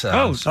address.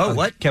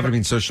 What? Kevin and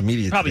Bean social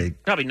media today.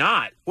 Probably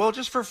not. Well,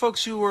 just for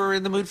folks who are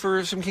in the mood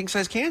for some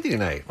king-size candy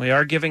tonight. We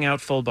are giving out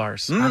full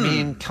bars. I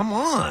mean, come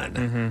on.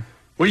 Mm-hmm.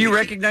 Will you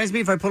recognize me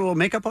if I put a little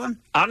makeup on?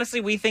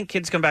 Honestly, we think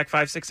kids come back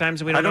 5-6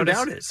 times and we don't notice.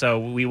 doubt it. So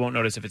we won't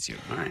notice if it's you.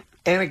 All right.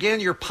 And again,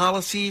 your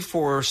policy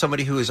for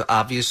somebody who is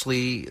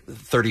obviously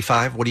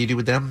 35, what do you do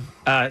with them?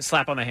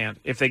 Slap on the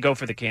hand if they go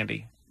for the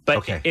candy.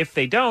 But if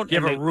they don't...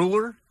 You have a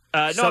ruler?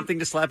 Something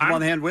to slap them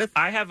on the hand with?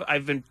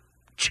 I've been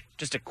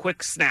just a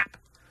quick snap.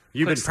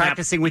 You've been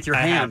practicing with your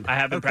hand. I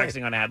have been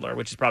practicing on Adler,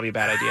 which is probably a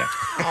bad idea.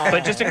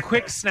 But just a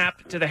quick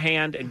snap to the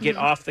hand and get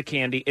off the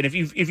candy. And if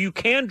you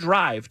can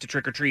drive to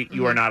trick or treat,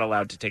 you are not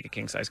allowed to take a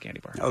king size candy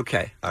bar.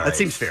 Okay, All that right.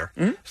 seems fair.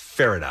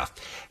 Fair enough.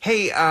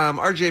 Hey,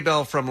 RJ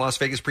Bell from Las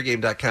Vegas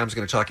Pregame.com is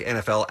going to talk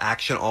NFL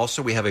action.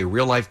 Also, we have a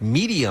real life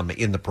medium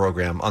in the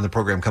program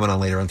coming on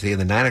later on today in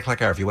the 9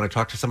 o'clock hour. If you want to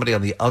talk to somebody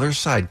on the other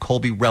side,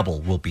 Colby Rebel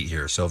will be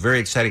here. So very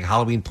exciting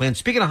Halloween plans.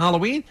 Speaking of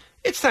Halloween,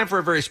 it's time for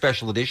a very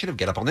special edition of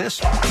Get Up on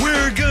This.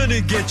 We're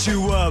gonna get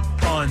you up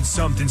on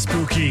something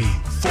spooky.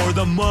 For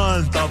the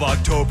month of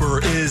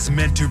October is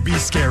meant to be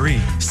scary.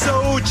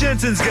 So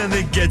Jensen's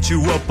gonna get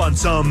you up on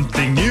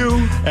something new.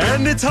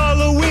 And it's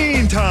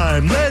Halloween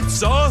time.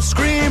 Let's all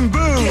scream boo.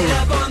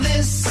 Get up on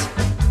this.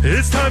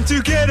 It's time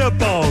to get up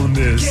on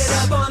this.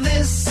 Get up on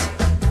this.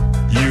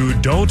 You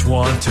don't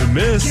want to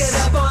miss.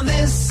 Get up on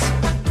this.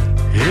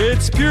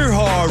 It's pure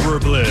horror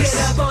bliss.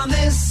 Get up on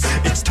this.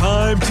 It's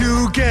time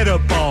to get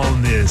up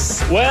on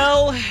this.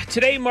 Well,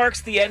 today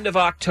marks the end of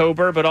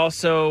October, but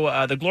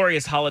also the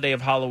glorious holiday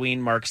of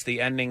Halloween marks the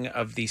ending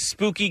of the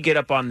spooky Get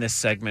Up on This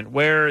segment,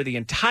 where the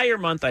entire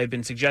month I've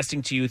been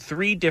suggesting to you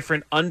 3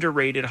 different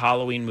underrated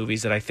Halloween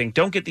movies that I think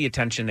don't get the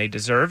attention they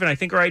deserve and I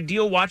think are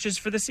ideal watches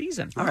for the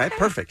season. All right,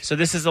 perfect. So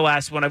this is the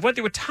last one. I've went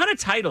through a ton of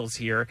titles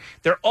here.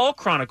 They're all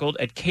chronicled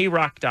at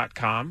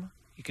krock.com.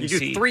 You do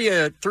see three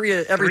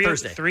every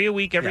Thursday. 3 a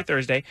week every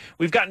Thursday.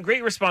 We've gotten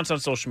great response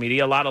on social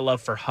media. A lot of love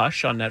for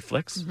Hush on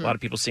Netflix. A lot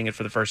of people seeing it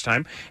for the first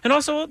time. And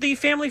also the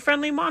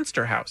family-friendly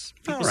Monster House.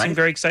 People seem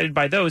very excited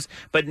by those.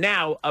 But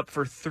now up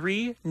for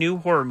 3 new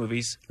horror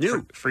movies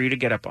for you to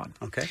get up on.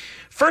 Okay.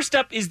 First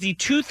up is the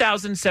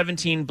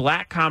 2017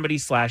 black comedy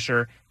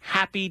slasher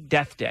Happy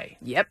Death Day.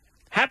 Yep.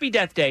 Happy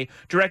Death Day,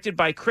 directed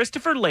by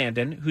Christopher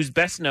Landon, who's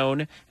best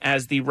known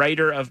as the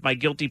writer of my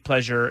guilty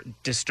pleasure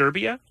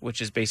Disturbia, which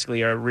is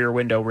basically a Rear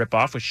Window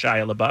ripoff with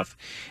Shia LaBeouf.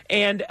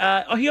 And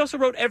he also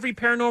wrote every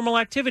Paranormal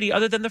Activity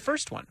other than the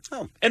first one.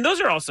 Oh. And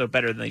those are also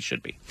better than they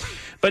should be.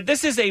 But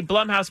this is a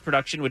Blumhouse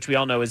production, which we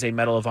all know is a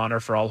Medal of Honor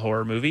for all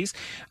horror movies.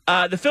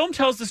 The film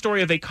tells the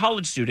story of a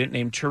college student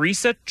named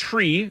Teresa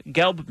Tree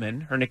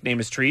Gelbman. Her nickname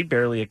is Tree,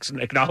 barely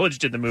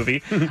acknowledged in the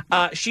movie.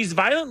 She's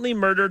violently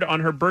murdered on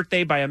her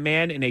birthday by a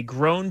man in a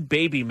grown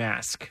baby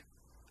mask.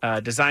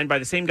 Designed by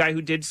the same guy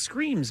who did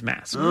Scream's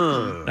mask.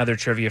 Another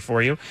trivia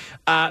for you.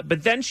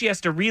 But then she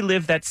has to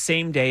relive that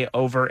same day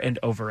over and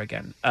over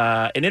again.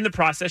 And in the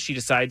process, she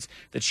decides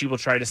that she will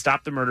try to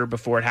stop the murder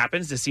before it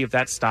happens to see if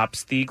that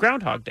stops the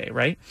Groundhog Day,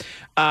 right?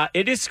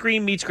 It is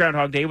Scream meets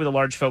Groundhog Day with a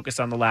large focus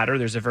on the latter.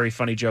 There's a very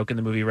funny joke in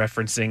the movie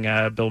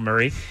referencing Bill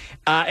Murray.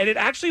 And it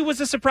actually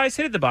was a surprise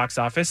hit at the box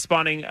office,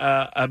 spawning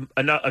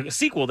a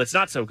sequel that's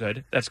not so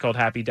good. That's called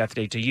Happy Death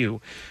Day to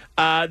You.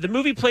 The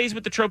movie plays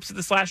with the tropes of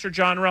the slasher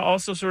genre,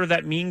 also sort of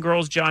that Mean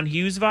Girls John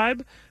Hughes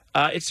vibe.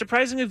 It's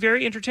surprisingly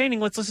very entertaining.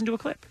 Let's listen to a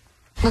clip.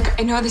 Look,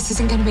 I know this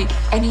isn't going to make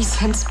any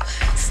sense.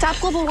 Stop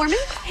global warming?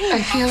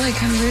 I feel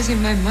like I'm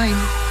losing my mind.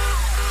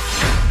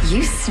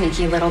 You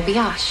sneaky little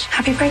biatch.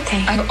 Happy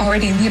birthday. I've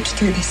already lived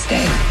through this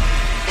day.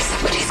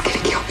 Somebody's going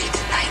to kill me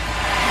tonight.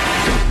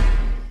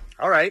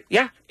 All right.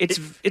 Yeah, it's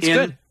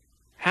good.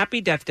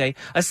 Happy Death Day.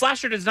 A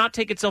slasher does not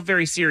take itself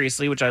very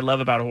seriously, which I love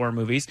about horror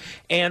movies.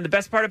 And the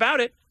best part about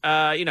it,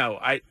 an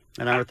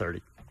hour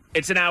 30.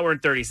 It's an hour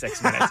and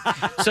 36 minutes.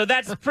 So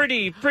that's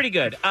pretty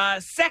good.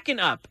 Second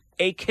up,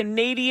 a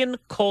Canadian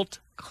cult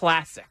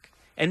classic.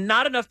 And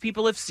not enough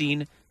people have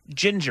seen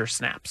Ginger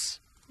Snaps.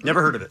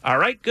 Never heard of it. All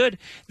right, good.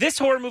 This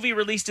horror movie,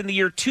 released in the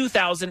year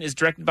 2000, is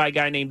directed by a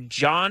guy named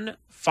John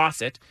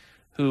Fawcett,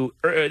 who,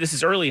 this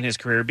is early in his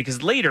career,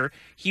 because later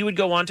he would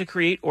go on to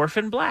create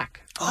Orphan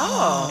Black.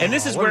 Oh, and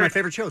this is one where of my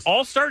favorite shows.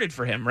 All started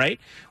for him, right?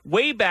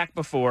 Way back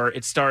before,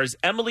 it stars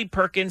Emily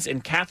Perkins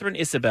and Catherine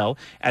Isabelle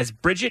as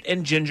Bridget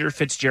and Ginger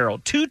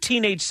Fitzgerald, two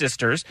teenage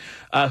sisters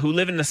who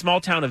live in the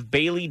small town of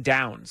Bailey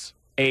Downs.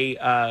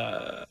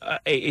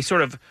 A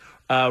sort of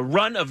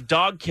run of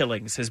dog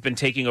killings has been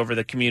taking over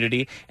the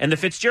community, and the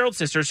Fitzgerald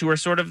sisters, who are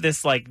sort of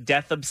this like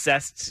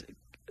death-obsessed,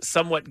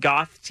 somewhat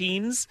goth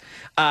teens,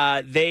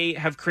 they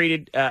have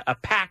created a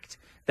pact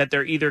that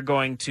they're either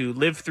going to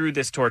live through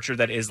this torture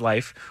that is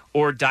life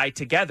or die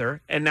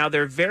together. And now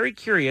they're very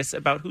curious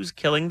about who's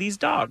killing these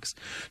dogs.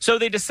 So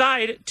they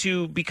decide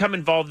to become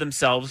involved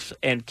themselves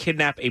and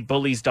kidnap a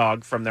bully's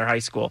dog from their high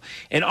school.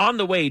 And on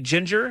the way,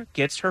 Ginger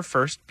gets her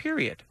first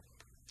period.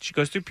 She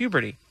goes through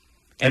puberty.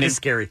 And it's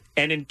scary.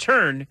 And in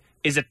turn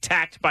is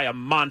attacked by a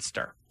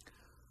monster.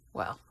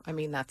 Well, I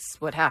mean,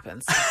 that's what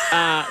happens.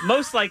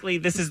 Most likely,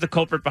 this is the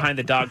culprit behind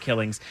the dog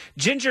killings.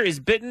 Ginger is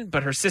bitten,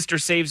 but her sister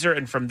saves her,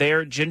 and from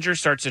there, Ginger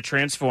starts to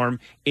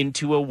transform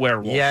into a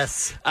werewolf.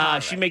 Yes.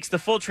 She makes the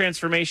full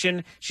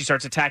transformation. She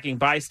starts attacking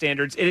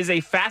bystanders. It is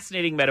a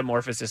fascinating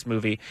metamorphosis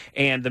movie,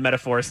 and the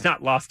metaphor is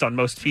not lost on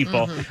most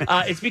people.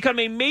 It's become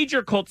a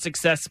major cult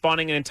success,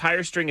 spawning an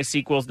entire string of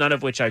sequels, none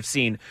of which I've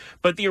seen.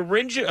 But the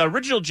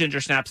original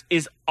Ginger Snaps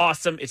is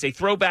awesome. It's a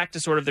throwback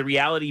to sort of the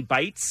Reality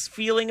Bites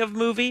feeling of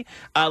movie.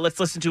 Let's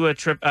listen to a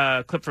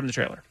clip from the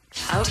trailer.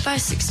 Out by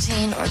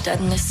 16 or dead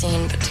in the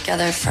scene, but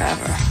together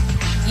forever.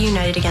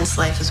 United against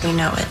life as we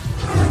know it.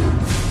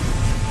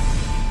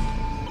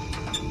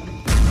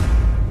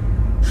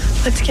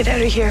 Let's get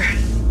out of here.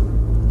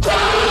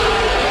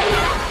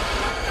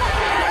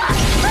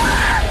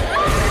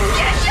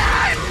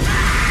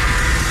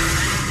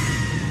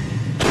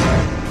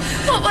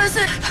 What was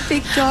it? A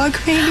big dog,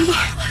 maybe?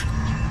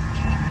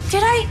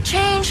 Did I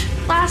change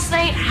last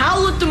night?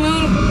 Howl at the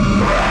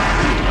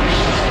moon.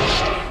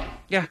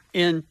 Yeah,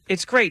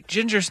 it's great.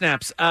 Ginger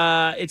Snaps.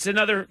 It's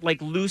another like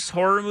loose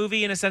horror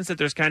movie in a sense that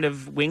there's kind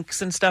of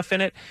winks and stuff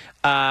in it.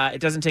 It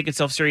doesn't take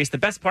itself serious. The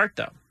best part,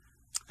 though,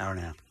 hour and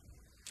a half.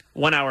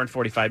 1 hour and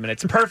 45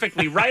 minutes.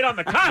 Perfectly right on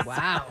the cusp.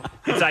 Wow.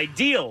 It's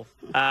ideal.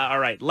 All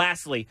right.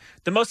 Lastly,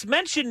 the most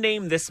mentioned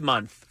name this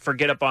month for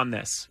Get Up On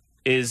This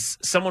is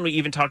someone we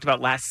even talked about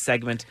last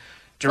segment.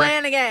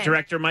 Flanagan.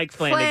 Director Mike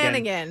Flanagan.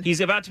 Flanagan.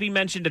 He's about to be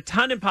mentioned a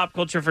ton in pop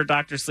culture for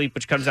Dr. Sleep,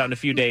 which comes out in a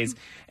few days,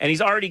 and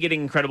he's already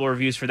getting incredible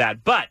reviews for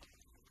that. But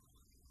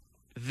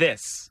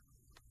this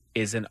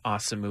is an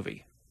awesome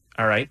movie,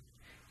 all right?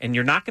 And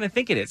you're not going to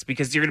think it is,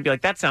 because you're going to be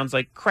like, that sounds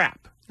like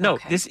crap. No,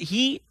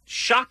 he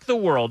shocked the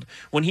world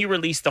when he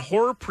released the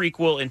horror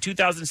prequel in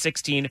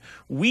 2016,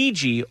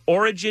 Ouija,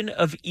 Origin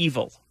of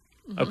Evil.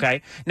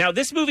 Okay. Now,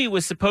 this movie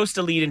was supposed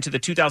to lead into the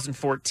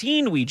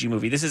 2014 Ouija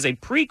movie. This is a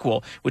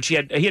prequel, which he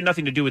had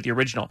nothing to do with the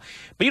original.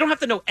 But you don't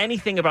have to know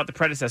anything about the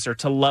predecessor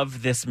to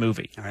love this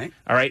movie. All right.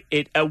 All right.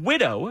 A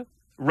widow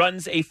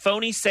runs a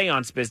phony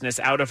seance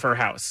business out of her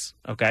house,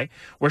 okay,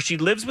 where she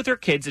lives with her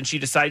kids, and she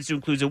decides to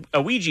include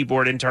a Ouija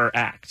board into her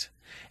act.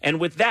 And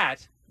with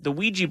that, the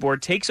Ouija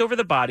board takes over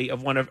the body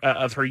of one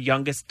of her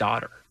youngest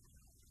daughter.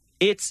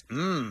 It's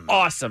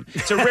awesome.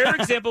 It's a rare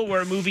example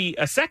where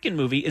a second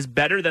movie is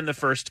better than the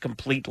first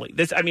completely.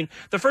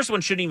 The first one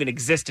shouldn't even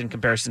exist in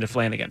comparison to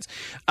Flanagan's.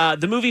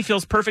 The movie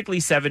feels perfectly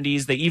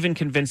 70s. They even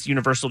convinced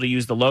Universal to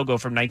use the logo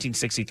from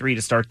 1963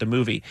 to start the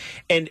movie.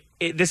 And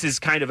this is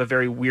kind of a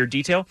very weird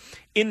detail.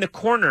 In the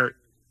corner,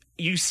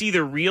 you see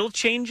the reel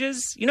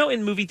changes. You know,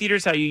 in movie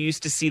theaters, how you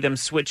used to see them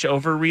switch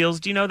over reels.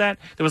 Do you know that?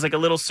 There was like a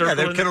little circle.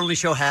 Yeah, they could only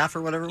show half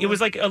or whatever. It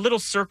was like a little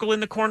circle in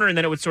the corner, and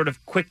then it would sort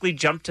of quickly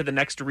jump to the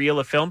next reel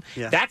of film.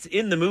 Yeah. That's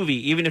in the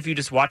movie, even if you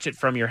just watch it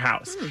from your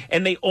house.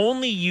 And they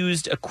only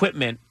used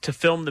equipment to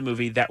film the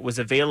movie that was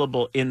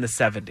available in the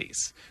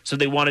 70s. So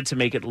they wanted to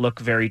make it look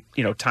very,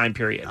 time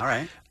period. All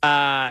right.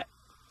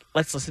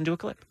 Let's listen to a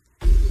clip.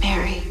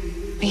 Mary,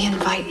 we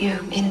invite you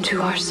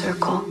into our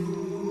circle.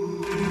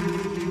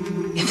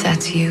 If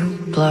that's you,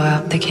 blow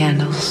out the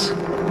candles.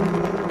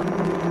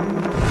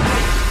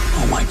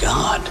 Oh my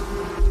God.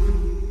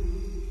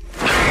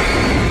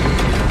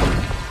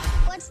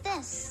 What's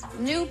this?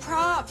 New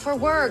prop for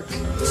work.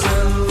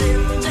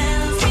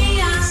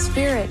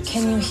 Spirit,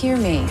 can you hear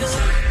me?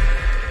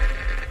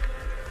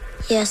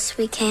 Yes,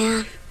 we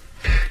can.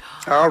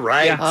 All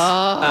right.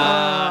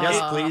 Yeah.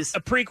 Yes, please. A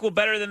prequel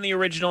better than the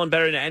original and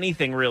better than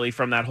anything, really,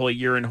 from that whole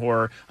year in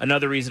horror.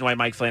 Another reason why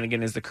Mike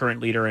Flanagan is the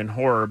current leader in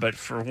horror, but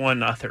for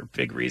one other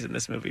big reason,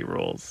 this movie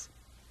rules.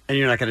 And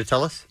you're not going to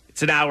tell us? It's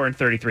It's an hour and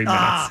 33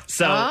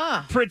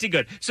 minutes. Pretty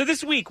good. So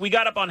this week, we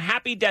got up on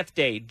Happy Death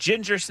Day,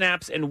 Ginger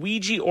Snaps, and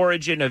Ouija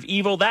Origin of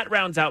Evil. That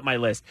rounds out my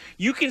list.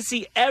 You can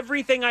see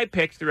everything I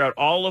picked throughout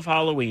all of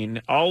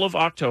Halloween, all of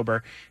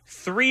October,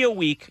 3 a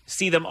week.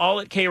 See them all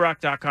at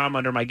krock.com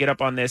under my Get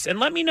Up on This. And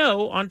let me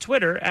know on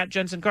Twitter, at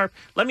Jensen Karp.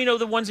 Let me know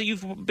the ones that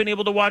you've been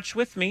able to watch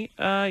with me.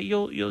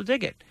 You'll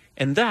dig it.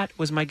 And that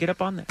was my Get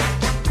Up on This.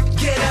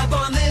 Get up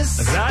on this.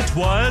 That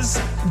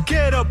was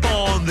Get Up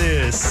on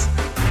This.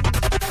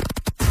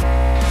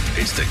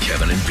 It's the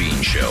Kevin and Bean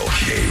Show.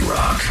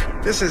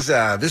 K-Rock. This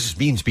is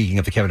Bean speaking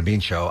of the Kevin and Bean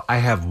Show. I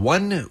have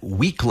 1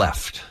 week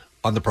left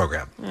on the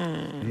program.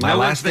 My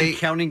last day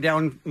counting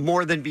down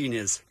more than Bean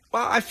is.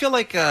 Well, I feel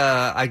like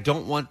I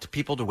don't want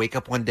people to wake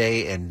up one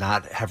day and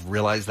not have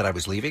realized that I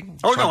was leaving.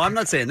 Oh, no, I'm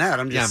not saying that.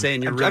 I'm just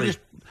saying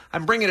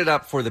I'm bringing it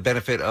up for the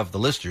benefit of the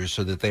listeners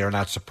so that they are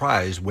not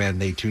surprised when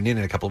they tune in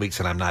a couple of weeks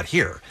and I'm not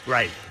here.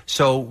 Right.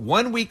 So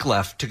 1 week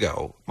left to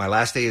go. My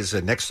last day is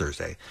next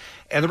Thursday.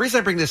 And the reason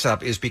I bring this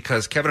up is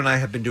because Kevin and I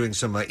have been doing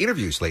some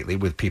interviews lately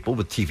with people,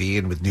 with TV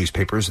and with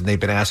newspapers, and they've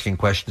been asking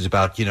questions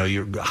about,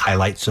 your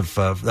highlights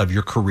of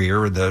your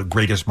career and the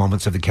greatest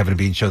moments of the Kevin and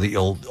Bean Show that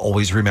you'll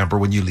always remember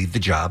when you leave the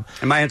job.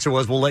 And my answer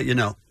was, we'll let you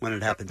know when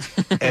it happens.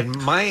 And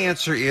my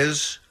answer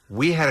is,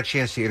 we had a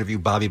chance to interview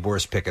Bobby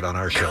Boris Pickett on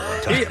our show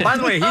one time. By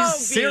the way,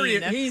 he's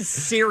serious. He's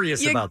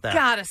serious about that. You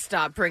gotta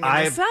stop bringing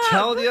this up. I'm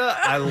telling you,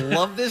 I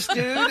love this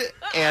dude,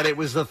 and it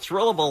was the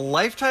thrill of a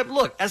lifetime.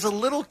 Look, as a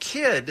little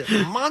kid,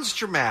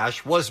 Monster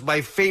Mash was my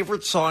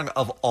favorite song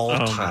of all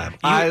time.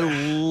 I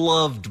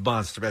loved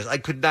Monster Mash. I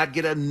could not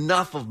get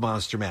enough of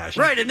Monster Mash.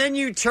 Right, and then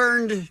you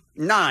turned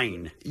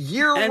 9.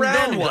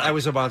 Year-round, I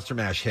was a Monster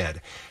Mash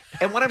head.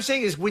 And what I'm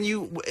saying is,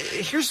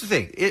 here's the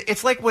thing.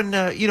 It's like when,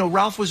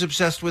 Ralph was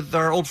obsessed with,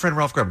 our old friend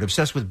Ralph Garman,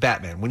 obsessed with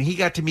Batman. When he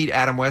got to meet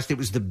Adam West, it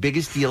was the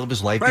biggest deal of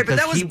his life. Right, but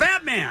that was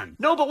Batman.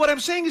 No, but what I'm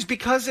saying is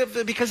because of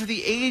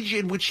the age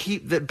in which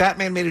that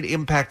Batman made an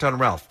impact on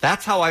Ralph.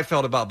 That's how I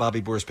felt about Bobby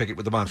Boris Pickett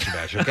with the Monster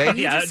Mash, okay?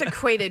 You just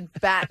equated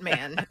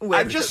Batman with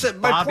I'm just saying,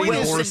 my point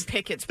is, Wilson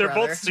Pickett's they're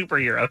brother. both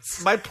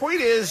superheroes. My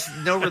point is,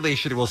 no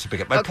relation to Wilson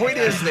Pickett. My point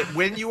is that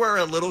when you are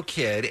a little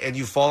kid and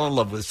you fall in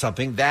love with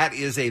something, that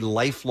is a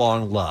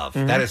lifelong love.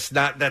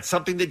 Mm-hmm. That's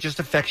something that just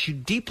affects you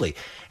deeply.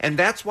 And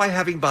that's why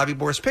having Bobby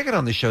Boris Pickett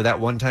on the show that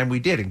one time we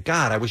did, and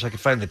God, I wish I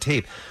could find the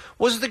tape,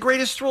 was the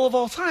greatest thrill of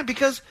all time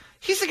because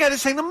he's the guy that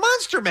sang the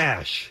Monster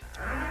Mash.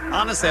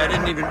 Honestly,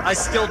 I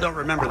still don't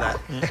remember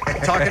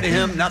that. Talking to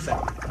him, nothing.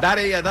 Not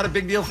a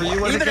big deal for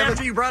you, was Even it, Kevin?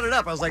 after you brought it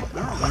up, I was like,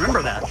 I don't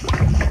remember that.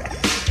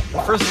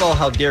 Well, first of all,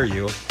 how dare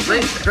you?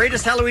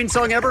 Greatest Halloween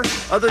song ever,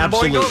 other than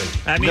Absolutely.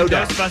 Boingo? I mean, No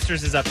doubt.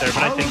 Ghostbusters is up there,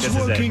 but I think this is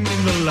was working it.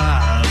 in the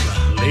lab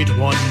late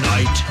one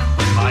night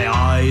when my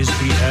eyes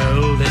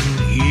beheld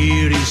an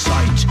eerie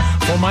sight.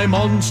 For my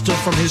monster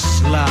from his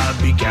slab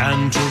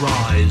began to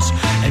rise,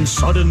 and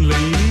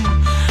suddenly,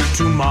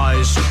 to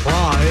my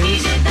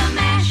surprise, He did the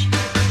mash.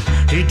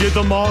 he did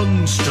the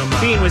Monster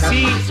Mash.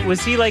 Bean,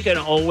 was he like an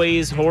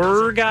always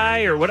horror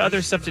guy, or what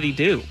other stuff did he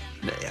do?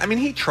 I mean,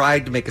 he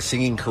tried to make a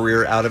singing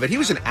career out of it. He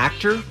was an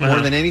actor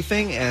more than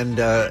anything,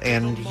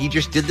 and he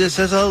just did this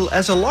as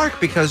a lark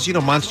because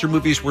monster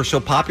movies were so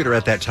popular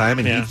at that time,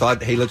 and he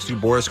thought, hey, let's do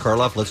Boris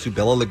Karloff, let's do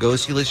Bela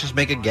Lugosi, let's just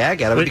make a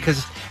gag out of it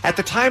because at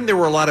the time there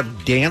were a lot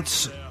of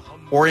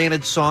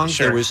dance-oriented songs.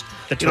 Sure. There was,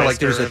 like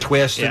there's a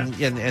twist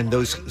and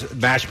those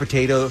mashed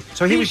potato.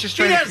 So he was just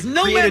trying He to has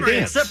no create a memory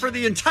dance. except for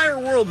the entire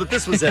world that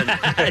this was in.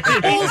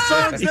 All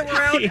songs that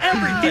were out,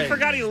 everything. He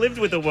forgot he lived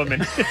with a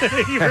woman.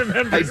 He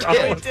remembers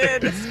all of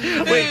it.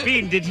 Wait,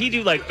 Bean, did he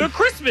do like the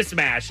Christmas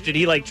Mash? Did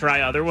he like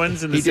try other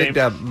ones in the He same?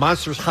 did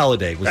Monsters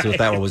Holiday was what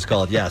that one was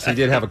called. Yes, he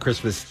did have a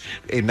Christmas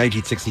in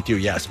 1962.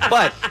 Yes,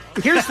 but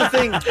here's the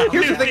thing.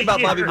 Here's the thing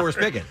about Bobby Boris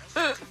Pickett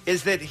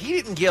is that he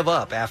didn't give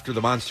up after the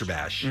Monster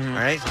Mash. All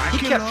right, he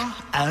kept.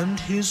 And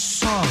his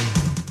song.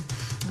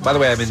 By the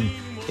way, I'm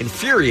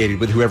infuriated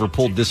with whoever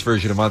pulled this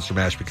version of Monster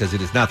Mash because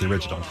it is not the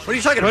original. What are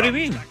you talking What about? do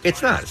you mean?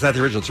 It's not. It's not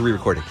the original. It's a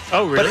re-recording.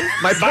 Oh, really?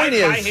 But my point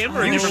by is, him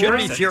or a You different should be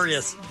person?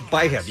 furious.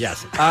 by him.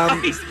 Yes.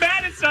 He's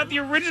mad it's not the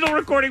original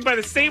recording by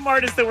the same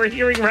artist that we're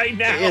hearing right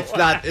now. It's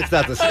not the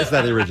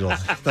original.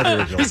 It's not the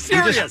original. He's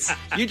serious.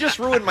 You just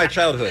ruined my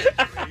childhood.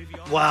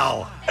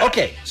 Wow.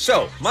 Okay,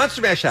 so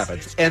Monster Mash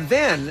happens, and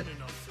then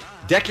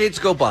decades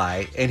go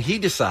by, and he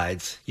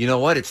decides, you know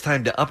what? It's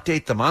time to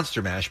update the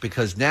Monster Mash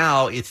because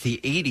now it's the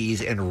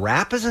 80s and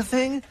rap is a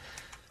thing.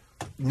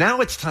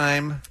 Now it's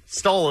time.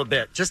 Stall a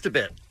bit, just a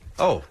bit.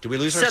 Oh, did we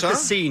lose our Set song? the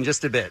scene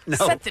just a bit. No.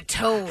 Set the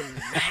tone,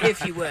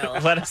 if you will.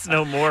 Let us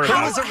know more. Who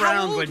about was it. around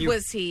How old when you?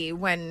 was he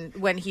when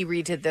he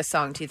redid this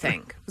song? Do you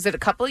think was it a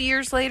couple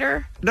years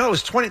later? No, it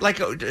was 20, a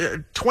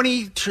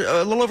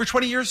little over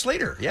 20 years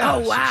later. Yeah. Oh,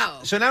 wow.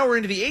 So now we're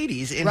into the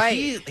 80s, and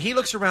Right. he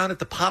looks around at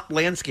the pop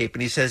landscape,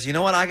 and he says, you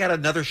know what? I got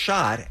another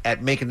shot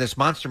at making this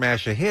Monster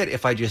Mash a hit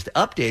if I just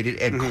update it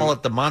and call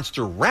it the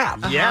Monster Rap.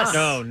 Yes.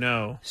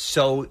 No.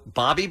 So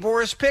Bobby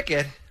Boris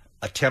Pickett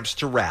attempts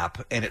to rap,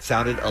 and it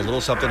sounded a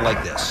little something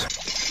like this.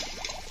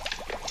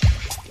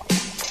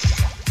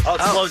 Oh,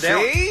 slow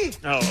down. See?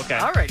 Oh, okay.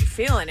 Already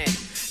feeling it.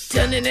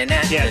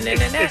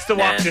 It's the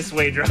Walk This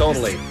Way drums.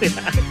 Totally.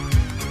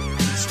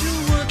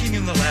 Still working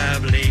in the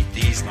lab late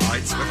these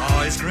nights with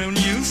eyes grown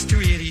used to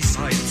eerie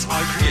sights.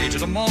 I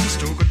created a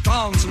monster who could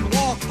dance and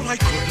walk, but I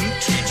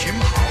couldn't teach him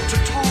how to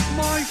talk.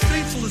 My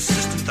faithful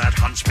assistant, that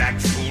hunchback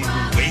fool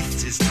who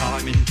wastes his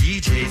time in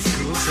DJ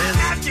school, says,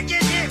 "Have to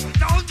get here,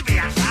 don't be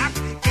a sap.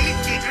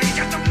 Keep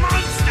just a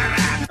monster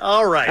rap."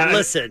 All right,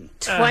 listen.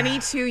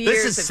 22 This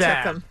years is it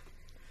sad. took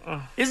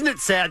him. Isn't it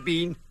sad,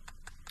 Bean?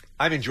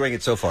 I'm enjoying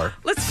it so far.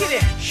 Let's get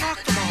in.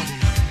 Shock the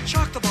body,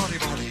 shock the body,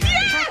 body.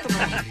 Shock the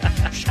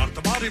body, shock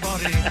the body,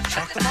 body.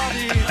 Shock the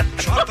body,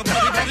 shock the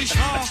body, body,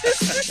 shock.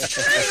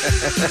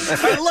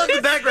 I love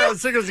the background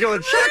singers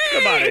going, shock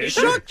the body,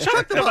 shock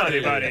the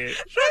body.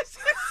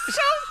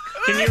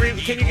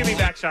 Can you give me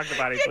back Shock the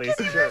Body, please?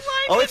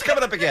 Oh, it's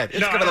coming up again.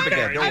 It's coming up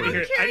again. Don't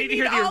worry. I need to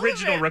hear the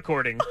original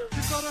recording.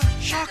 You gotta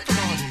shock the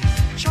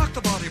body, shock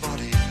the body,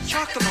 body.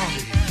 Shock the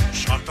body,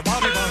 shock the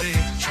body, body.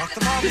 Shock the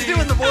body. He's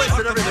doing the voice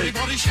and everything.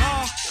 Body,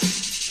 shock.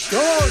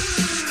 Go.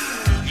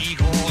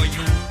 Igor,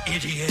 you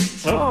idiot.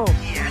 Oh.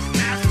 Yes,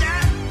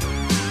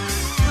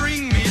 master.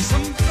 Bring me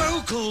some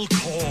vocal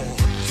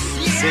cords.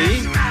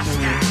 See?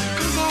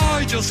 Cause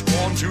I just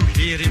want to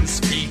hear him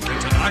speak.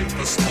 And tonight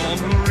the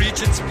storm will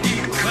reach its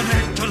peak.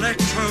 Connect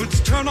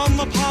electrodes, turn on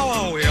the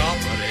power. We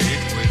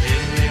operate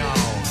within the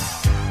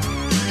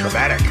hour.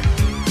 Dramatic.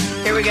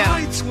 Here we go.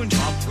 Lights went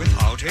up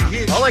without a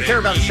hitch. All I care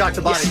about is shock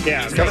the body.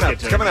 Yeah, It's coming up.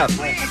 It's coming up.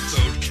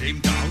 Electrode came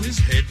down, his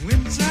head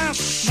went zap.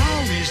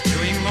 Now he's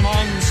doing the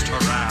monster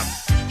rap.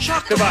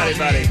 Shock The body,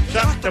 buddy.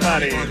 Shock the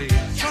body.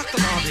 Shock the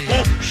body.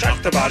 Oh,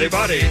 shock the body,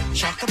 body.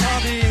 Shock the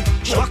body.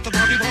 Shock the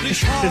body, body,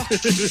 shock.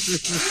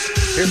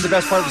 Here's the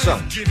best part of the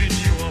song. Giving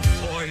you a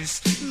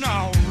voice.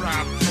 Now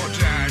rap for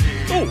daddy.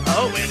 Oh,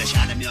 well, I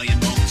shot a million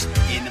volts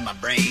into my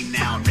brain.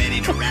 Now I'm ready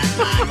to rap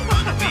like a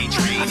runaway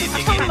train. If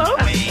you get in the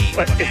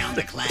way, go down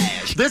the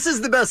clash. This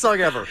is the best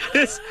song ever.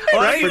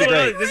 Right? Pretty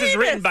great. This is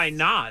written by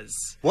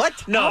Nas.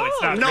 What? No,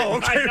 it's not. No,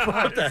 written by okay, Nas.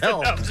 what the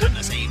hell? I'm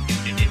the same dude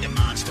that did the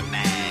Monster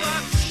Mash.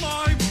 That's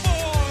my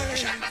boy.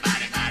 Shot my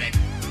body, body.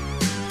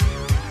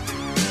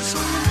 So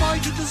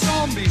invited the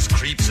zombies,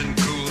 creeps and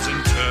ghouls,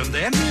 and turned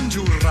them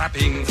into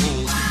rapping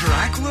fools.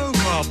 Drac woke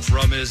up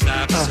from his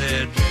nap,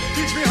 said,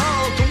 "Teach me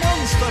how to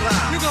monster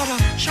rap. You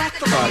gotta shock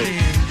the body,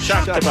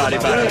 Shock the body,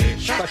 body.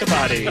 Shock the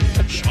body.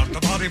 shock the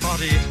body,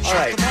 body, All shock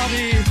right. the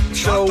body."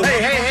 So,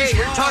 Hey,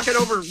 you're talking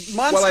over Monsters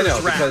well, I know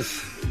rap.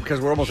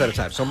 because we're almost out of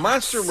time. So,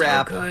 Monster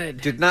Rap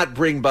good. did not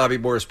bring Bobby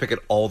Morris Pickett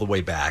all the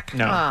way back.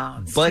 No.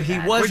 Oh, it's But too he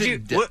bad.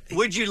 wasn't.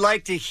 Would you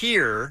like to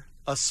hear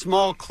a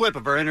small clip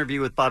of our interview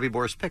with Bobby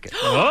Boris Pickett?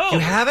 Oh. You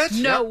have it?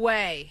 No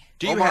way.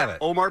 Do you Omar, have it?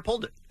 Omar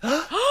pulled it.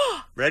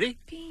 Ready?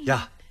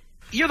 Yeah.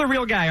 You're the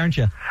real guy, aren't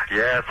you?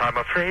 Yes, I'm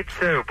afraid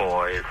so,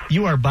 boys.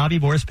 You are Bobby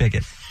Boris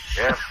Pickett.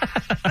 Yes,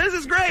 This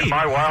is great.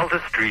 my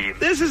wildest dream.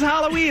 This is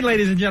Halloween,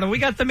 ladies and gentlemen. We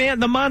got the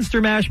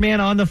Monster Mash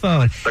man on the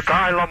phone. The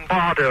Guy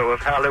Lombardo of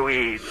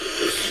Halloween.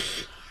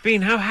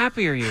 Bean, how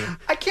happy are you?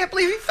 I can't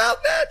believe he found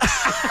that.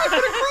 I'm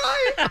going to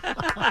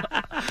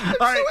cry. I'm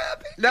All right, so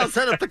happy. now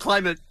set up the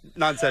climate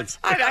nonsense.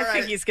 I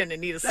think he's going to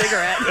need a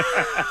cigarette.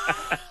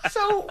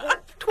 So,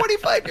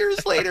 25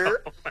 years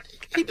later,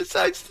 he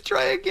decides to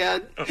try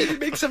again, and he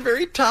makes a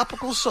very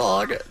topical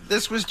song.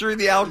 This was during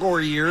the Al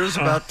Gore years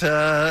about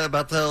the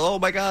oh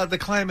my God, the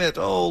climate.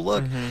 Oh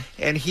look,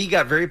 and he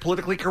got very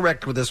politically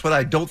correct with this one.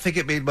 I don't think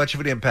it made much of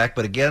an impact,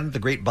 but again, the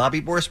great Bobby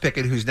Boris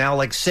Pickett, who's now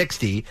like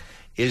 60,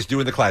 is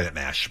doing the climate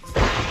mash.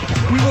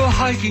 We were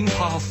hiking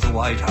past the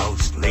White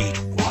House late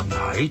one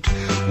night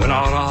when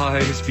our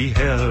eyes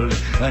beheld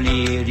an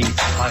eerie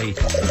sight.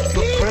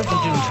 The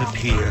president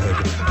appeared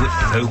with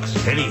folks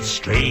very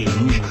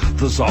strange,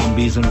 the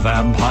zombies and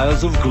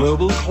vampires of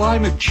global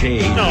climate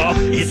change.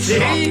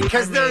 See,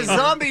 because there's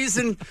zombies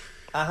and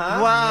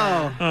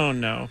wow. Oh,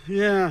 no.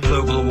 Yeah.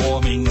 Global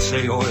warming,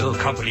 say oil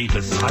company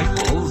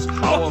disciples.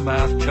 Our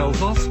math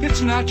tells us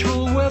it's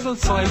natural weather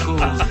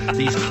cycles.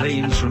 These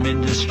claims from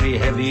industry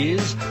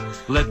heavies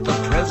let the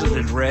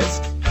president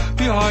rest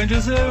behind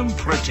his own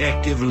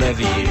protective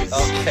levees.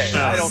 Okay,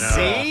 I don't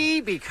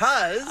See,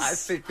 because I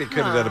think they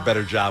could have done a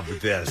better job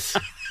with this.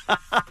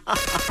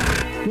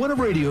 One of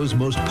radio's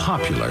most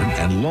popular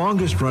and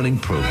longest-running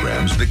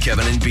programs, The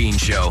Kevin and Bean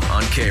Show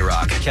on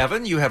K-Rock.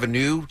 Kevin, you have a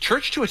new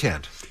church to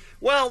attend.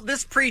 Well,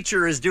 this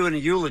preacher is doing a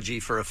eulogy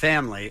for a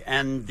family,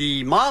 and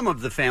the mom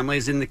of the family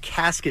is in the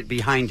casket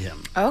behind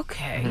him.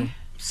 Okay.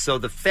 So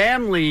the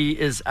family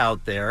is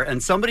out there,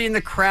 and somebody in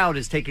the crowd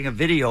is taking a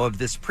video of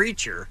this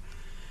preacher.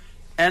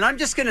 And I'm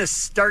just going to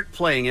start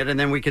playing it, and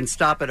then we can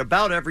stop it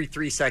about every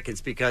 3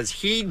 seconds because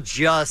he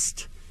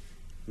just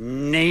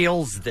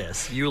nails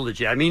this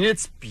eulogy. I mean,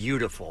 it's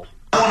beautiful.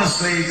 I want to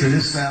say to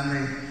this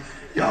family,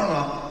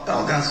 y'all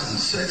got some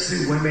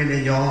sexy women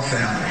in y'all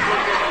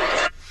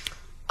family.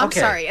 I'm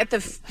sorry.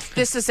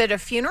 This is at a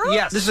funeral?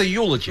 Yes. This is a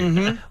eulogy.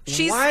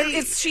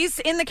 She's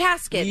in the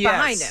casket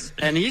behind him.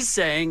 And he's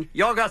saying,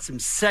 y'all got some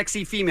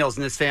sexy females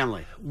in this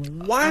family.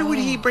 Why would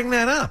he bring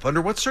that up?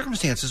 Under what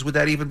circumstances would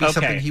that even be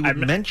something he would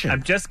mention?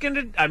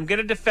 I'm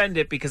gonna defend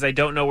it because I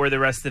don't know where the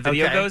rest of the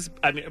video goes.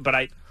 But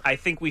I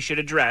think we should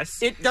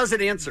address. It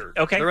doesn't answer.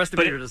 Okay. The rest of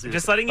the video doesn't answer.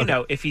 Just letting you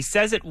know, if he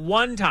says it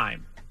one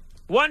time,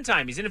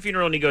 he's in a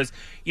funeral and he goes,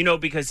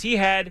 because he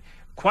had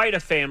quite a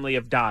family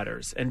of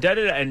daughters and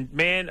and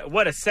man,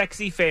 what a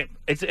sexy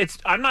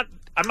I'm not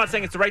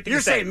saying it's the right thing You're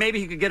to say. saying maybe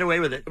he could get away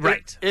with it,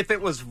 right? If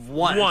it was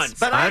once.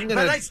 But I'm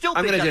going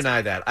to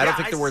deny that. I don't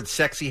think the word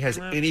sexy has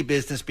any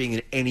business being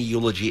in any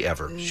eulogy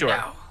ever. Sure.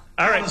 No.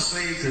 All right. I want to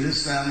say to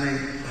this family,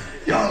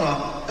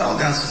 y'all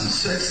got some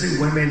sexy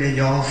women in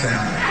y'all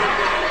family.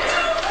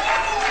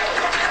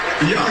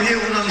 Y'all hear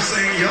what I'm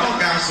saying? Y'all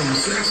got some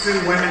sexy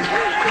women.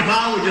 If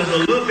I was just a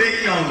little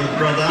bit younger,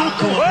 brother, I'd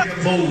come up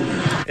here bold.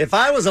 If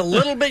I was a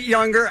little bit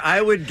younger, I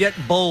would get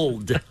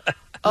bold.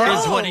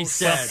 Is what he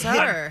said.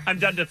 Sir. I'm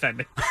done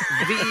defending.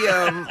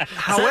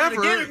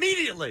 However, again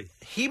immediately.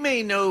 He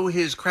may know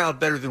his crowd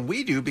better than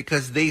we do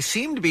because they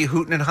seem to be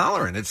hooting and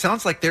hollering. It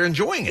sounds like they're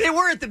enjoying it. They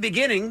were at the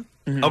beginning.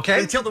 Mm-hmm. Okay.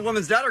 Until the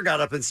woman's daughter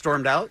got up and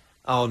stormed out.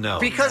 Oh, no.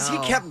 Because he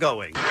kept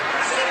going.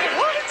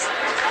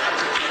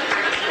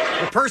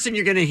 The person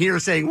you're going to hear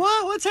saying,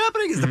 what's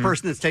happening, is the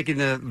person that's taking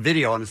the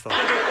video on his phone. I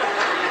mean,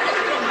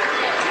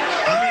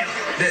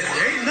 there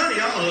ain't none of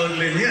y'all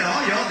ugly in here.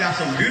 All y'all got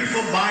some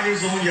beautiful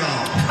bodies on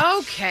y'all.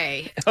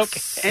 Okay.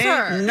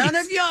 Sir. Ain't none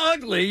of y'all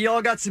ugly.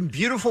 Y'all got some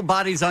beautiful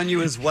bodies on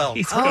you as well.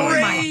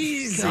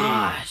 Crazy. My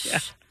gosh. Yeah.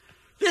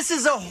 This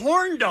is a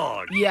horn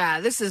dog. Yeah,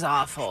 this is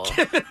awful.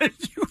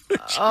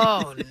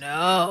 Oh,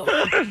 no. What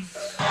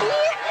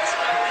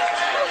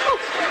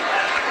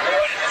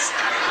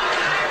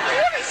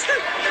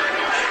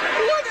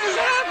is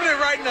happening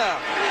right now?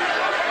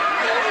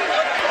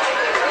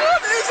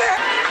 What is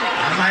happening?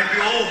 I might be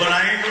old, but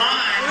I ain't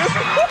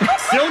blind.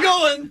 Still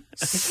going.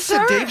 Is this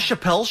a Dave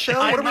Chappelle show?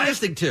 What am I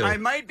listening to? I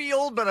might be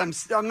old, but I'm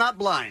not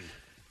blind.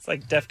 It's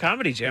like Def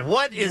Comedy Jam.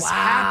 What is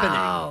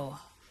happening?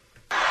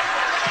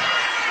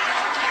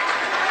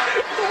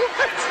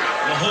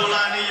 A whole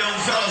lot of young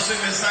fellas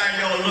sitting inside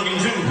y'all looking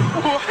too.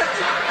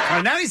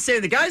 Now he's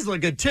saying the guys look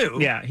good too.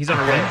 Yeah, he's on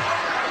a roll.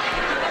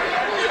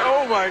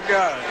 Oh my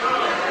God.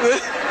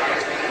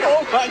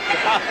 Oh my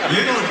God.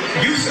 You know,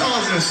 you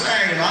fellas in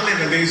Saginaw, I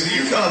live in D.C.,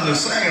 you fellas in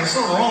Saginaw,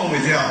 something wrong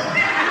with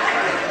y'all.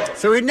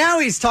 So now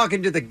he's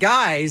talking to the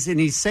guys and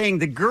he's saying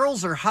the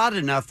girls are hot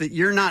enough that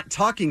you're not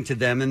talking to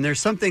them and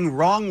there's something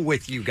wrong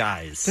with you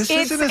guys. This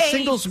isn't a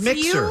singles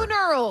mixer.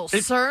 Funeral,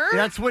 sir.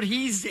 That's what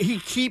he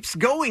keeps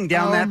going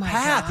down that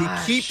path.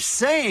 Gosh. He keeps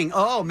saying,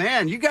 "Oh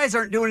man, you guys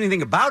aren't doing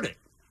anything about it."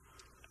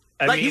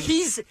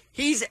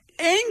 He's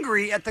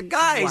angry at the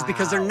guys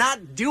because they're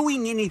not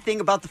doing anything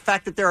about the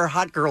fact that there are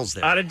hot girls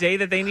there. On a day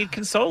that they need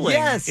consoling.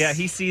 Yes. Yeah,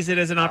 he sees it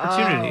as an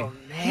opportunity. Oh,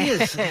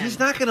 He's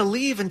not going to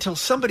leave until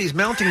somebody's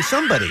mounting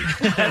somebody.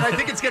 And I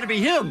think it's going to be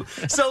him.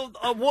 So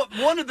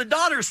one of the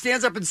daughters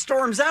stands up and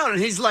storms out, and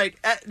he's like,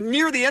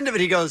 near the end of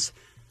it, he goes,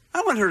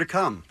 "I want her to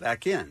come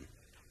back in."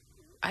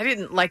 I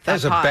didn't like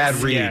that. That's a bad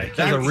read. Yeah,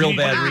 that's a real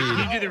bad read.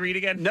 Can you do the read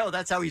again? No,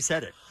 that's how he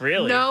said it.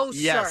 Really? No,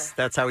 Yes, sir.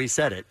 that's how he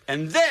said it.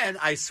 And then,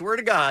 I swear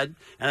to God,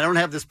 and I don't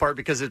have this part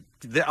because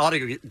the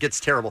audio gets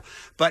terrible,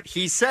 but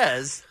he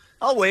says,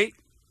 "I'll wait."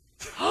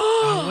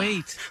 I'll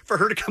wait. For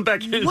her to come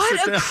back in.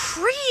 What a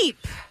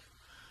creep.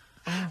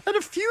 At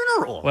a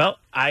funeral. Well,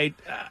 I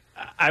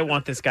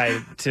want this guy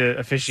to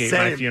officiate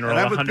my funeral. And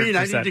I'm with 100%. Bean.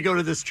 I need to go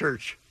to this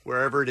church,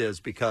 wherever it is,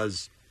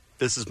 because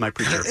this is my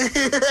preacher.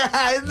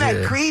 Isn't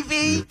that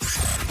creepy?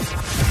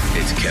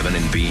 It's Kevin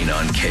and Bean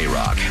on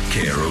K-Rock,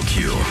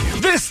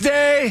 KROQ. This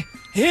day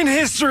in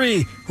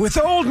history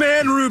with Old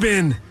Man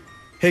Ruben.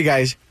 Hey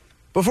guys,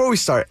 before we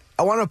start,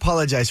 I want to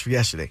apologize for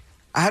yesterday.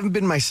 I haven't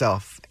been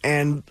myself,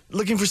 and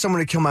looking for someone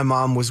to kill my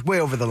mom was way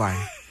over the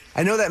line.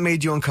 I know that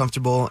made you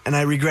uncomfortable, and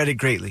I regret it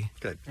greatly.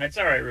 Good. That's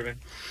all right, Ruben.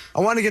 I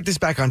want to get this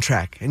back on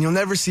track, and you'll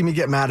never see me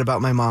get mad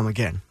about my mom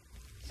again.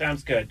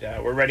 Sounds good.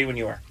 We're ready when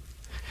you are.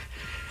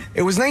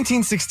 It was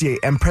 1968,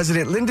 and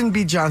President Lyndon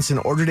B. Johnson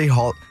ordered a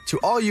halt to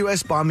all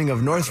U.S. bombing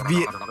of North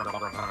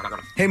Vietnam.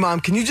 Hey, Mom,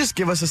 can you just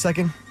give us a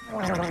second?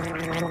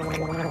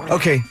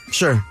 Okay,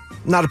 sure.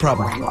 Not a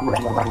problem.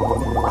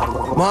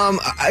 Mom,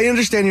 I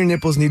understand your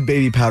nipples need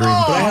baby powdering,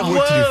 but I have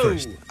work to do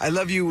first. I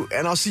love you,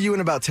 and I'll see you in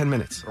about 10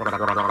 minutes.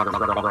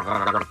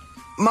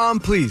 Mom,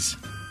 please.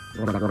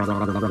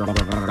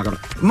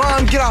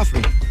 Mom, get off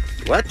me.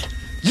 What?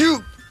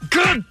 You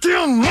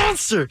goddamn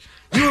monster!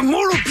 You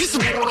immortal piece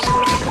of...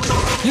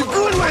 You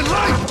ruined my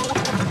life!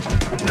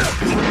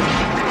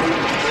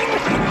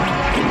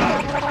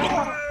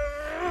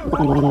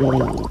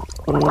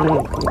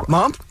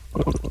 Mom?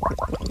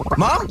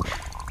 Mom?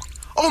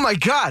 Oh my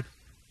God!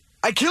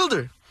 I killed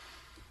her!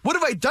 What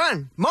have I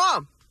done?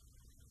 Mom!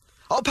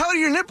 I'll powder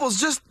your nipples,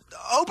 just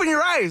open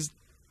your eyes.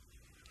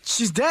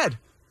 She's dead.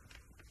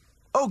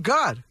 Oh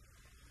God.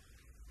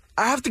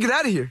 I have to get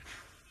out of here.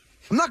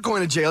 I'm not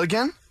going to jail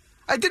again.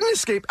 I didn't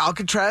escape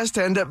Alcatraz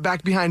to end up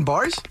back behind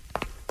bars.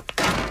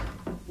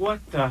 What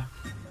the?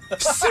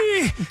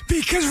 See,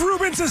 because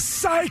Ruben's a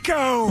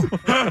psycho.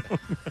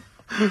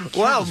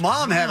 Wow,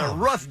 Mom had a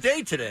rough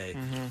day today.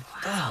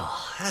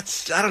 Oh, I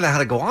don't know how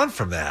to go on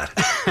from that.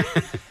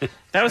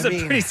 That was a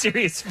pretty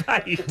serious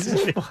fight.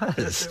 It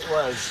was. It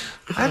was.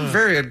 I'm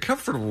very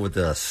uncomfortable with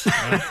this.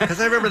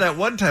 Because I remember that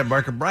one time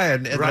Mark and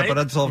Brian ended up on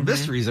Unsolved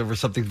Mysteries over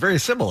something very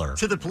similar.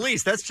 To the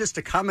police, that's just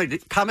a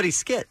comedy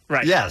skit.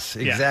 Right. Yes,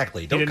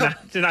 exactly. He Don't did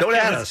not don't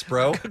get at his us,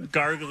 bro.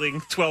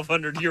 Gargling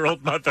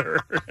 1,200-year-old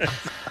mother.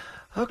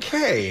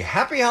 Okay,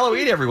 happy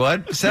Halloween,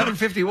 everyone.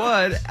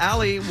 7:51.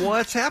 Allie,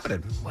 what's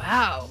happening?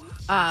 Wow.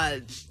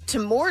 To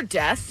more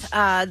death,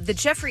 the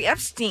Jeffrey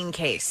Epstein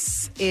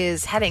case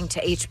is heading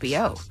to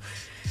HBO.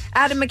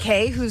 Adam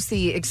McKay, who's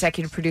the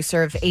executive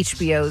producer of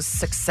HBO's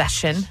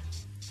Succession.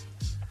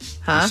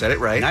 You said it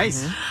right.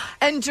 Nice.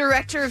 And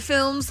director of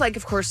films like,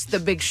 of course, The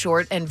Big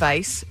Short and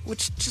Vice,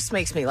 which just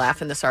makes me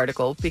laugh in this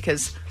article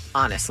because,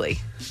 honestly,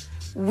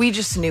 we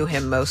just knew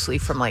him mostly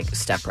from like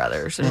Step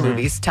Brothers and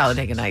movies,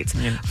 Talladega Nights.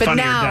 But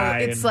Funny or now Die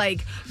it's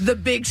like The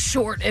Big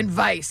Short and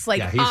Vice,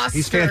 like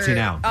he's fancy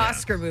now.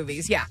 Oscar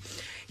movies. Yeah.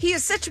 He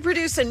is set to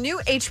produce a new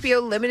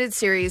HBO limited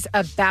series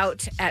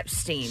about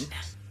Epstein.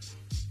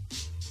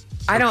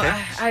 Here's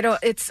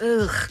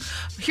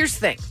the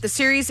thing. The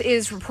series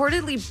is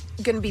reportedly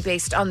going to be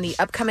based on the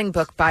upcoming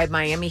book by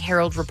Miami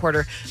Herald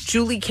reporter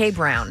Julie K.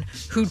 Brown,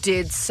 who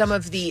did some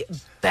of the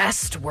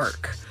best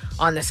work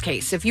on this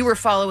case. If you were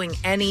following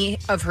any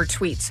of her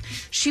tweets,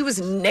 she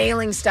was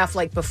nailing stuff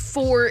like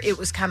before it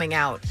was coming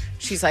out.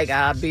 She's like,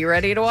 be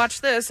ready to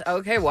watch this.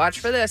 Okay, watch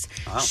for this.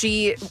 Wow.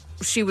 She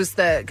was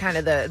the kind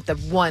of the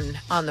one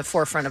on the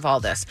forefront of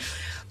all this.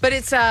 But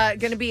it's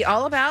going to be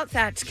all about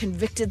that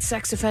convicted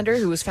sex offender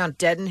who was found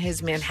dead in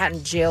his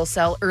Manhattan jail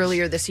cell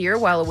earlier this year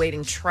while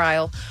awaiting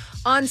trial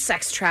on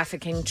sex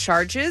trafficking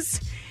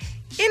charges.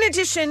 In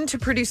addition to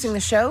producing the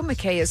show,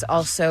 McKay is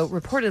also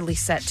reportedly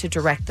set to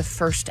direct the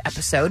first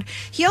episode.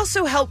 He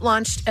also helped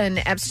launch an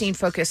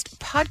Epstein-focused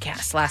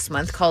podcast last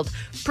month called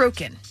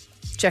Broken.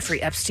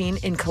 Jeffrey Epstein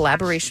in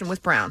collaboration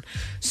with Brown.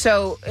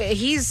 So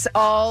he's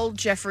all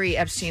Jeffrey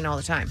Epstein all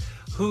the time.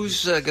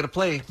 Who's going to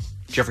play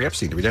Jeffrey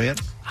Epstein? Do we know yet?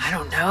 I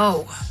don't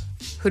know.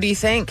 Who do you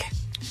think?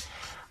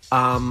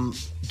 John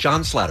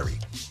Slattery.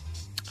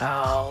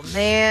 Oh,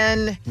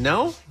 man.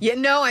 No? Yeah,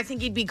 no, I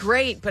think he'd be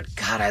great, but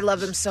God, I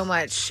love him so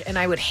much, and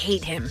I would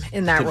hate him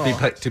in that role.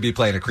 To be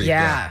playing a creep.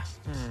 Yeah.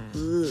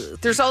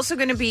 There's also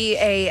going to be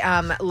a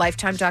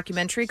Lifetime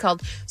documentary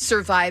called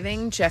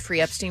Surviving Jeffrey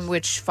Epstein,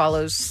 which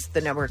follows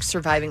the network's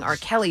Surviving R.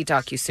 Kelly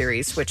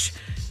docuseries, which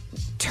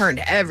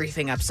turned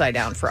everything upside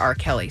down for R.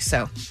 Kelly.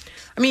 So,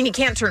 I mean, he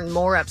can't turn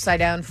more upside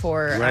down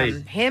for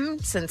him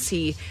since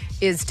he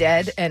is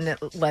dead and,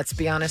 let's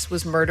be honest,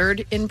 was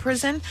murdered in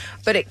prison.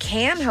 But it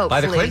can hopefully...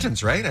 By the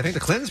Clintons, right? I think the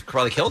Clintons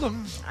probably killed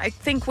him. I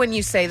think when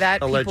you say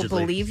that, Allegedly. people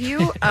believe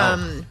you.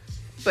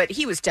 But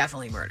he was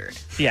definitely murdered.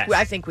 Yes.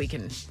 I think we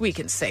can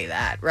say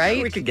that,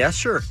 right? We could guess,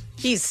 sure.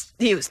 He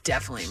was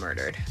definitely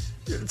murdered.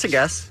 It's a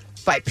guess.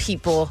 By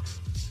people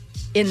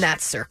in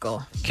that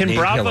circle. Can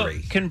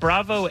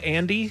Bravo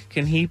Andy,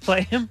 can he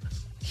play him?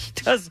 He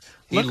does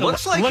He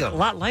looks like him. a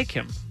lot like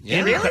him.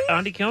 Yeah.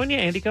 Andy Cohen? Yeah,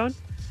 Andy Cohen.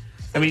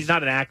 I mean, he's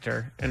not an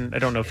actor, and I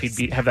don't know if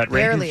he'd have that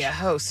range. Barely a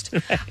host.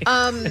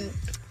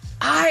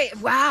 I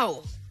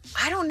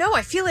don't know.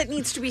 I feel it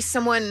needs to be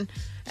someone,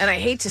 and I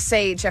hate to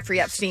say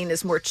Jeffrey Epstein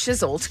is more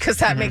chiseled because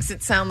that makes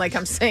it sound like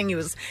I'm saying he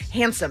was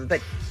handsome,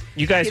 but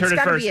you guys heard it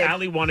gotta first. be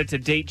Allie wanted to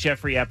date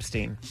Jeffrey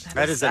Epstein.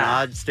 That is an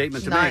odd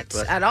statement to not make.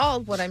 But... at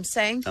all what I'm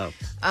saying. Oh.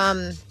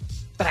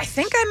 But I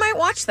think I might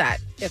watch that,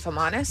 if I'm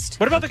honest.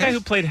 What about the guy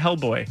who played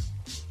Hellboy?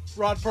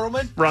 Ron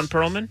Perlman? Ron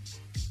Perlman?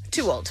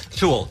 Too old.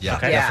 Too old, yeah.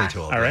 Okay. Definitely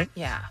too old. All right.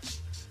 Yeah.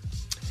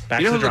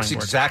 Back you know to who the looks drawing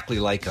board. exactly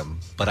like him,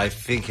 but I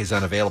think is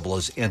unavailable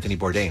is Anthony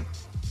Bourdain.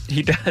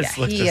 He does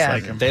look just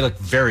like him. They look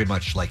very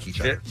much like each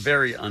other.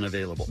 Very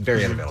unavailable.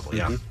 Very unavailable,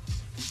 yeah.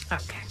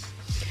 Okay.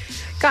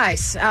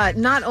 Guys,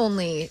 not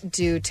only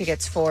do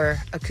tickets for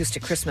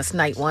Acoustic Christmas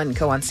Night 1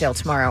 go on sale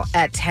tomorrow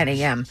at 10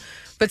 a.m.,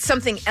 but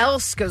something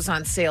else goes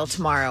on sale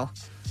tomorrow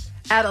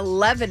at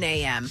 11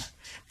 a.m.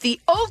 The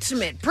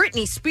ultimate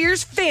Britney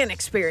Spears fan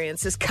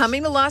experience is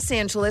coming to Los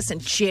Angeles in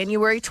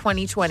January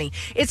 2020.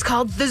 It's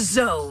called The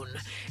Zone.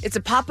 It's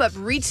a pop-up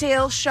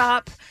retail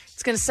shop.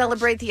 It's going to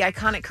celebrate the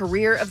iconic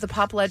career of the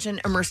pop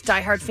legend, immerse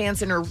diehard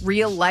fans in her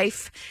real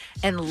life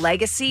and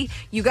legacy.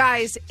 You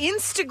guys,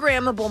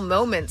 Instagrammable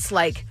moments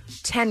like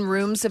 10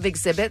 rooms of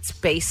exhibits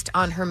based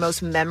on her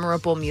most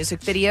memorable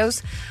music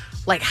videos.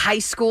 Like high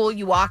school,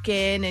 you walk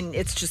in and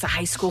it's just a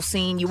high school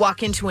scene. You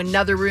walk into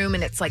another room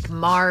and it's like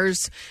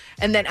Mars.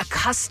 And then a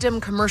custom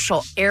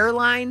commercial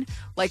airline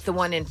like the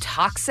one in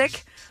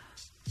Toxic.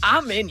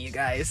 I'm in, you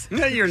guys.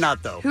 No, you're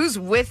not, though. Who's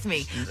with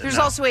me? There's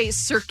also a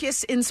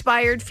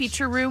circus-inspired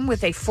feature room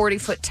with a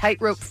 40-foot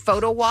tightrope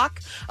photo walk,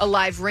 a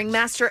live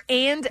ringmaster,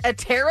 and a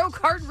tarot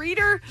card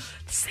reader.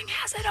 This thing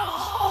has it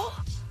all.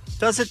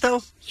 Does it,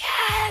 though?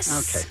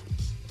 Yes. Okay.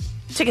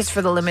 Tickets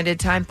for the limited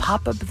time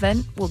pop-up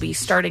event will be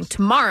starting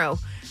tomorrow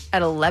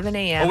at 11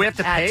 a.m. Oh, we have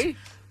to pay?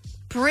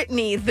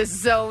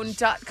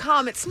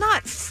 BritneyTheZone.com. It's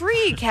not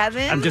free,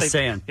 Kevin. I'm just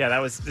saying. Yeah,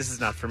 this is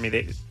not for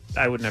me.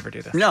 I would never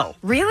do that. No.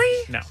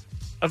 Really? No.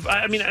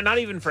 I mean, not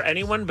even for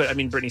anyone, but I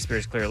mean, Britney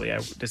Spears, clearly,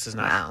 this is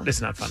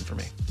not fun for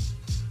me.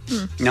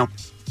 No,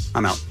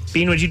 I'm out.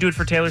 Bean, would you do it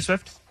for Taylor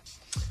Swift?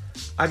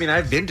 I mean,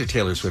 I've been to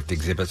Taylor Swift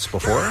exhibits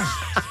before.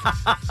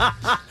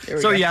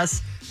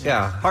 Yes.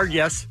 Yeah. Hard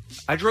yes.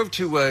 I drove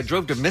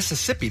to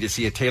Mississippi to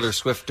see a Taylor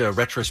Swift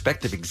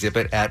retrospective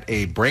exhibit at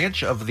a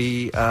branch of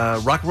the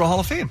Rock and Roll Hall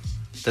of Fame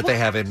that they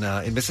have in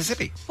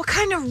Mississippi. What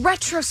kind of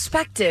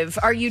retrospective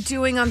are you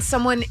doing on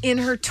someone in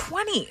her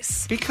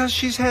 20s? Because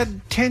she's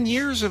had 10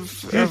 years of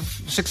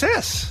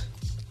success.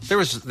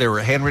 There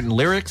were handwritten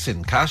lyrics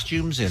and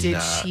costumes and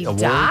Did she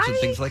awards die? and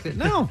things like that.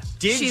 No.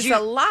 She's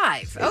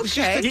alive.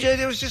 Okay.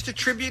 It was just a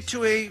tribute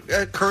to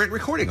a current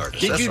recording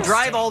artist. Did you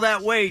drive all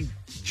that way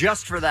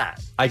just for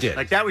that? I did.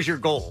 Like, that was your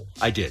goal?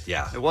 I did,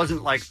 yeah. It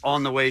wasn't like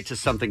on the way to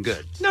something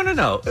good?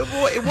 No.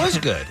 It was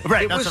good.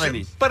 Right, that's what I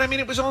mean. But, I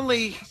mean, it was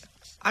only...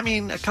 I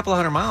mean, a couple of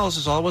 100 miles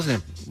is all. It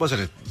wasn't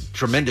a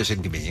tremendous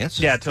inconvenience.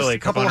 Yeah, totally.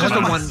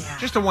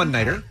 Just a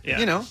one-nighter,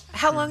 you know.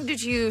 How long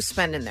did you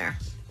spend in there?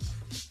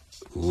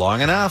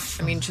 Long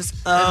enough. I mean, just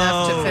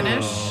enough to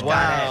finish?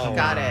 Wow.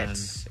 Got it.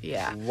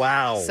 Yeah.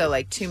 Wow. So,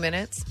 like 2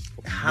 minutes?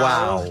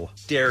 How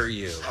dare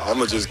you? I'm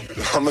gonna just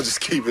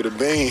keep it a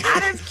bean.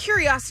 Out of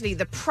curiosity,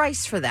 the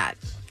price for that?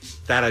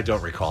 That I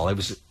don't recall. It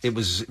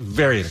was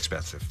very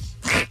inexpensive.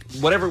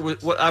 Whatever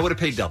I would have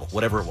paid double.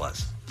 Whatever it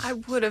was. I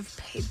would have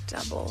paid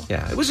double.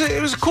 Yeah, it was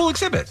a cool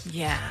exhibit.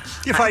 Yeah.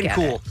 You find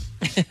cool.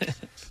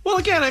 Well,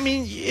 again, I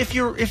mean, if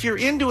you're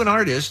into an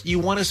artist, you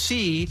want to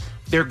see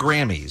their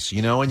Grammys,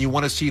 you know, and you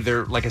want to see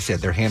their, like I said,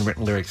 their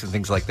handwritten lyrics and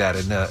things like that,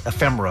 and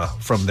ephemera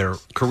from their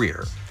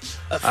career.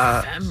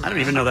 I don't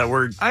even know that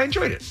word. I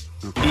enjoyed it.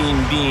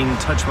 Bean,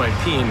 touch my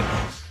peen.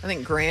 I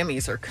think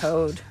Grammys are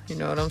code. You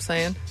know what I'm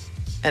saying?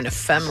 And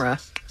ephemera.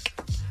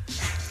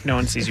 No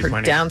one sees you Her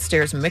pointing.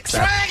 downstairs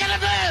mix-up. Swing and a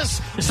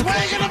miss! Swing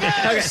and a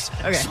miss!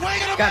 Okay.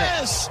 Swing and a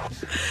Got miss!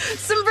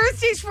 Some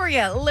birthdays for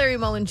you. Larry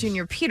Mullen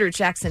Jr., Peter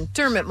Jackson,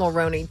 Dermot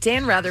Mulroney,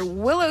 Dan Rather,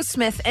 Willow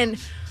Smith, and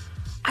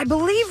I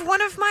believe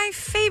one of my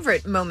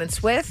favorite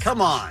moments with...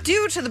 Come on.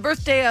 Due to the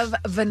birthday of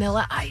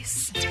Vanilla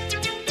Ice.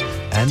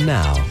 And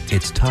now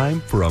it's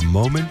time for a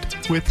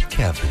moment with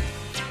Kevin.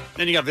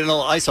 Then you got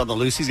Vanilla Ice on the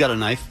loose. He's got a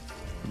knife.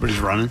 Everybody's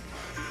running.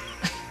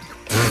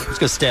 He's going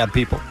to stab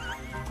people.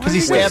 Because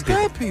he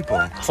stabbed people.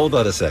 Hold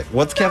on a sec.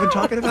 What's Kevin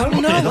talking about? No,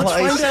 Vanilla let's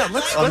Ice find out.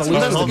 Let's on the loose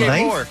with a investigate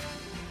knife? more.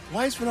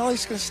 Why is Vanilla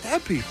Ice going to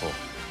stab people?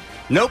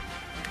 Nope.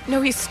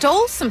 No, he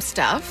stole some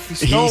stuff. He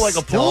stole like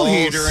a pool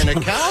heater and a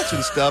couch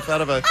and stuff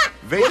out of a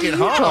vacant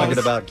house. Talking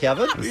about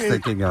Kevin? I was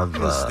thinking of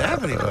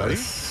stab anybody.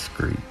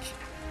 Screech.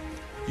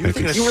 You were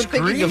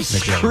thinking of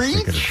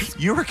Screech?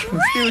 You were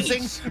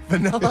confusing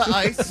Vanilla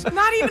Ice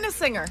Not even a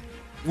singer.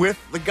 with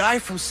the guy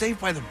from Saved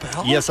by the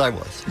Bell? Yes, I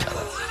was.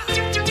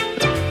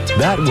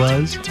 That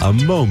was a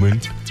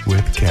moment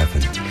with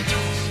Kevin.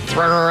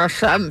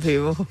 Some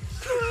people.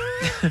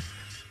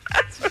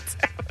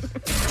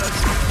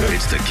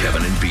 It's the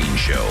Kevin and Bean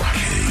Show.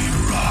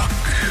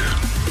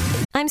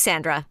 I'm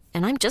Sandra,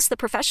 and I'm just the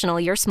professional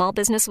your small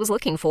business was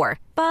looking for.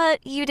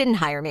 But you didn't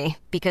hire me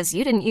because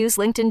you didn't use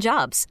LinkedIn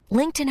Jobs.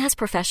 LinkedIn has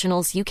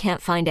professionals you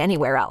can't find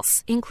anywhere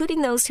else,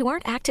 including those who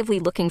aren't actively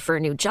looking for a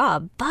new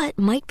job, but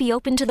might be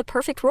open to the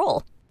perfect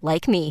role,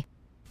 like me.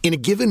 In a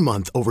given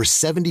month, over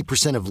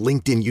 70% of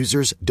LinkedIn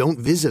users don't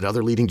visit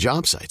other leading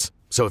job sites.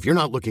 So if you're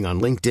not looking on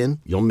LinkedIn,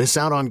 you'll miss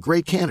out on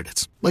great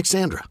candidates like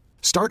Sandra.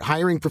 Start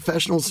hiring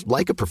professionals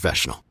like a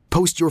professional.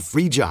 Post your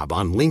free job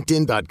on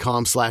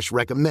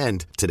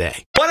linkedin.com/recommend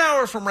today. 1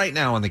 hour from right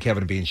now on the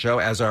Kevin and Bean Show,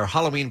 as our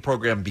Halloween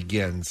program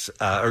continues,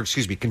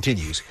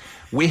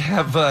 we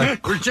have...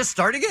 We're just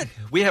starting it?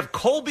 We have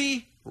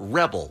Colby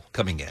Rebel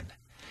coming in.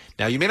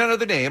 Now, you may not know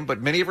the name,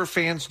 but many of her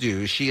fans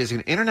do. She is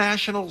an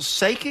international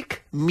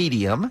psychic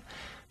medium.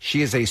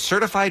 She is a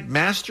certified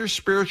master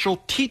spiritual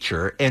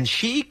teacher, and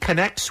she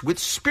connects with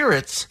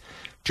spirits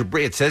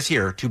it says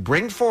here, to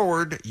bring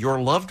forward your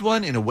loved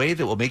one in a way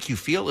that will make you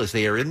feel as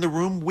they are in the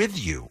room with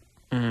you.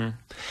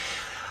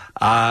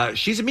 Mm-hmm.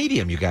 She's a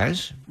medium, you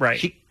guys.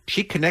 Right.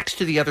 She connects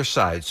to the other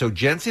side. So,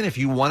 Jensen, if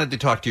you wanted to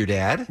talk to your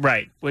dad,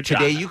 right, which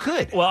today you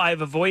could. Well,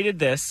 I've avoided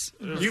this.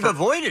 You've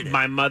avoided it.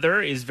 My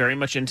mother is very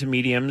much into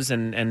mediums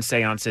and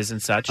seances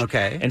and such.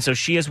 Okay. And so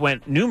she has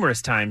went numerous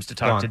times to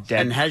talk to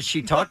dead. And has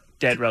she talked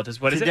dead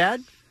relatives? What to is it?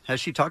 Dad? Has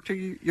she talked to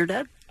your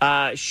dad?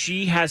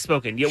 She has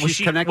spoken. Yeah, She's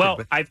connected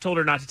with... I've told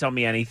her not to tell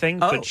me anything,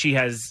 but she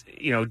has,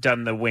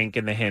 done the wink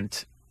and the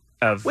hint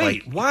of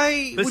why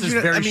this would is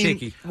you very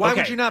shaky. Why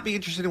would you not be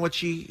interested in what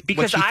she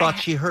thought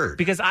she heard?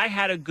 Because I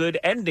had a good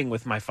ending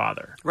with my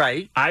father.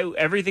 Right.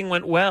 Everything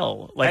went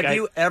well. Have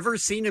you ever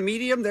seen a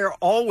medium? They're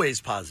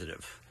always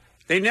positive.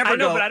 They never I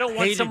know, go, but I don't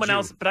want "Hated someone you."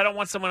 else. But I don't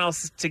want someone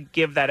else to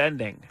give that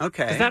ending.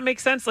 Okay. Does that make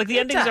sense? Like the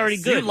It ending's does. already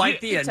good. You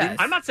like the ending.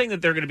 I'm not saying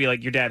that they're going to be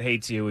like your dad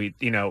hates you.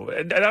 You know,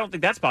 I don't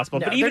think that's possible.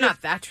 No, but even they're if,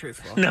 not that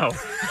truthful. No.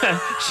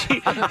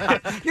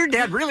 Your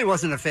dad really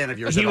wasn't a fan of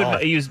yours He at would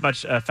all. use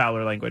much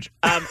fouler language.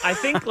 I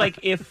think like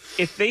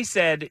if they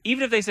said,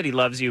 even if they said he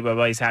loves you,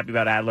 but he's happy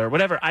about Adler or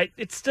whatever, I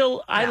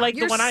like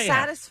You're the one I had.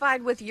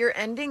 satisfied with your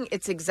ending.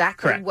 It's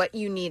exactly Correct. what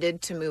you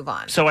needed to move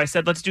on. So I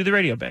said, let's do the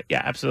radio bit.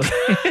 Yeah, absolutely.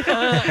 But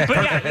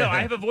yeah, no,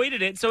 I have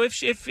avoided it. So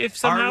if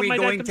somehow Are we my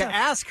dad going comes to up-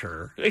 ask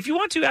her if you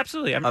want to,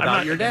 absolutely. I'm about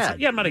not your against dad?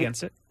 it. Yeah, I'm not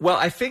against it. Well,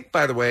 I think,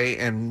 by the way,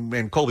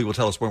 and Colby will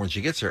tell us more when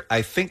she gets here,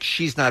 I think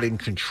she's not in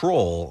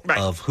control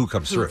of who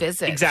comes Who through.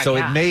 visits. Exactly, So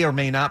yeah. it may or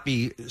may not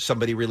be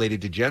somebody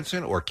related to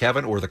Jensen or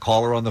Kevin or the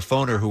caller on the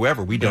phone or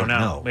whoever. We don't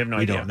know. We have no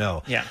We idea. don't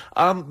know. Yeah.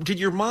 Did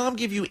your mom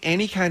give you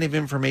any kind of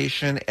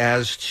information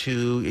as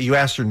to, you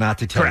asked her not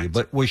to tell you,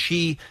 but was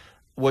she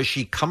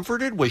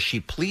comforted? Was she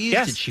pleased?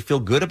 Yes. Did she feel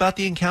good about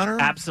the encounter?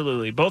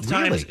 Absolutely. Both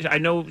times. Really? I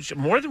know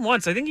more than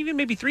once. I think even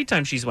maybe 3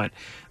 times she's went.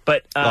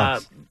 But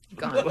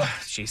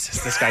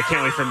Jesus, this guy,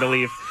 can't wait for him to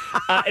leave.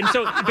 And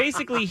so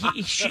basically,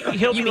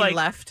 he'll be like,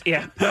 left?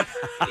 Yeah.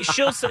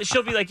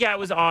 She'll be like, yeah, it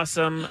was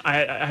awesome. I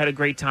had a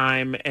great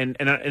time, and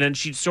then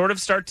she'd sort of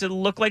start to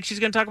look like she's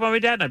going to talk about my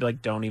dad, and I'd be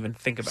like, don't even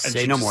think about it.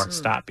 Say no more.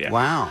 Stop. Yeah.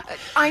 Wow.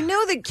 I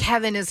know that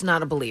Kevin is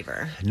not a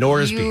believer.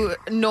 Nor is you.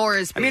 Nor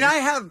is I mean,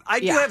 I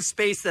do Yeah. have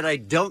space that I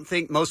don't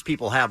think most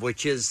people have,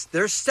 which is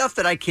there's stuff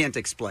that I can't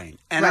explain,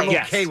 and I'm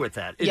Right. okay with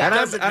that. It And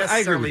doesn't I agree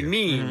necessarily with you.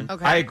 mean.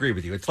 Okay. I agree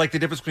with you. It's like the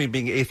difference between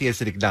being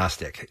atheist and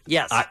agnostic.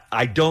 Yes.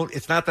 I don't,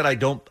 it's not that I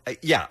don't,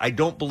 I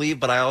don't believe,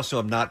 but I also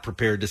am not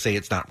prepared to say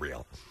it's not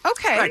real.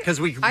 Okay. Right, 'cause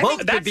we I both think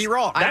could that's- be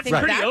wrong. I That's think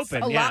pretty that's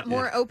open, a yeah. lot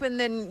more open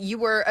than you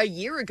were a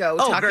year ago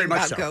Oh, talking very much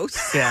about so.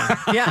 ghosts. Yeah.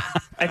 Yeah.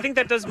 I think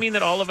that does mean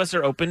that all of us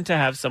are open to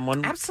have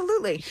someone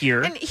Absolutely.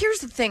 here. And here's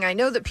the thing. I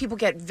know that people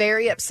get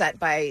very upset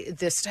by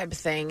this type of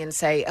thing and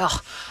say,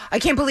 oh, I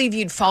can't believe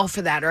you'd fall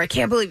for that, or I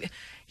can't believe.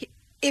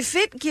 If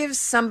it gives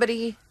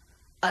somebody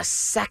a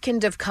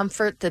second of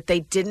comfort that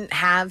they didn't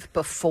have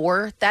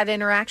before that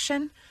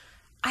interaction,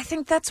 I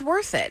think that's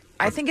worth it.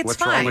 I think it's What's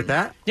fine. wrong with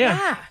that?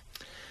 Yeah.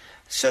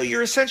 So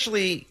you're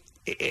essentially,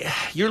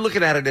 you're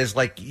looking at it as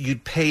like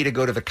you'd pay to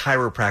go to the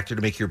chiropractor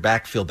to make your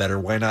back feel better.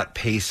 Why not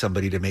pay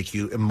somebody to make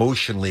you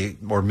emotionally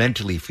or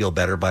mentally feel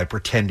better by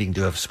pretending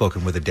to have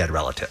spoken with a dead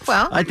relative?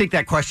 Well, I think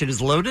that question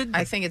is loaded.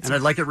 I think it's. and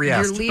I'd like it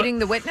re-asked. You're leading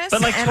the witness,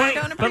 But like and 20, I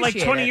don't but like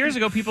appreciate 20 it. years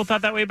ago, people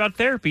thought that way about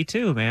therapy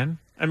too, man.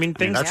 I mean,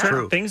 things that's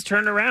true. things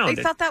turned around.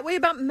 They thought that way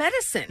about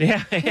medicine.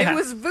 Yeah, yeah. It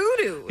was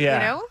voodoo, Yeah. you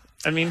know?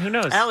 I mean, who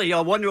knows? Allie,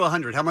 1 to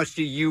 100, how much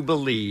do you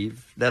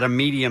believe that a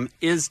medium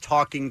is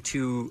talking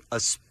to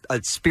a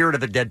spirit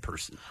of a dead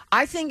person?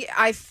 I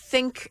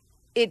think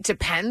it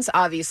depends,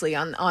 obviously,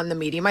 on the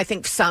medium. I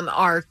think some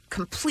are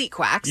complete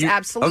quacks,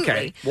 absolutely.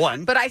 Okay,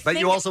 one. But I think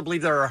you also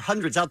believe there are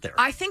hundreds out there.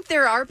 I think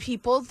there are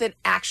people that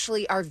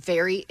actually are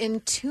very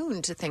in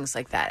tune to things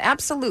like that.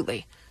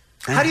 Absolutely.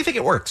 How do you think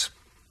it works?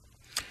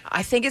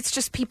 I think it's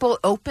just people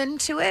open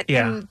to it,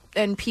 Yeah.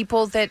 and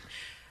people that.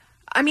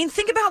 I mean,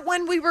 think about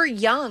when we were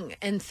young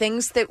and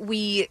things that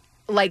we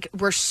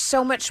were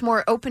so much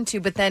more open to,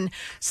 but then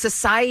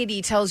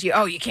society tells you,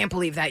 oh, you can't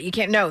believe that. You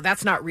can't. No,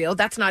 that's not real.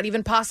 That's not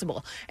even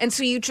possible. And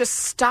so you just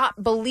stop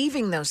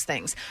believing those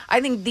things.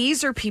 I think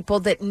these are people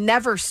that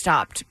never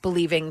stopped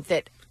believing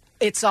that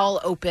it's all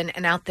open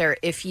and out there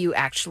if you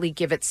actually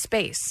give it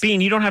space.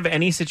 Bean, you don't have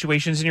any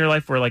situations in your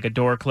life where like a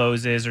door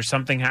closes or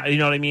something, you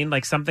know what I mean?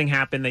 Like something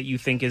happened that you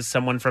think is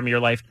someone from your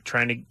life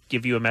trying to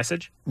give you a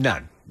message?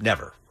 None.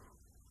 Never.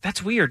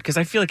 That's weird because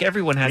I feel like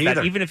everyone has Me that,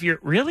 either. even if you're...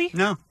 Really?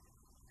 No.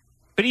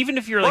 But even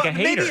if you're like a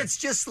hater... Maybe it's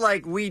just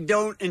like we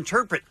don't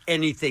interpret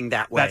anything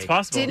that way. That's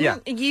possible.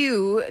 Didn't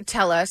you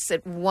tell us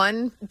at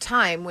one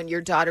time when your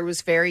daughter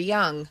was very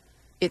young,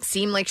 it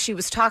seemed like she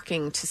was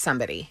talking to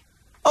somebody?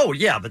 Oh,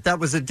 yeah, but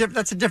that's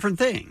a different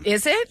thing.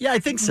 Is it? Yeah, I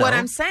think so. What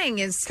I'm saying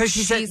is... Because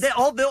she said,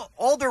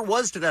 all there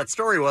was to that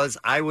story was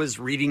I was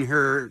reading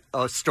her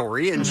a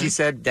story, and she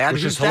said, Dad,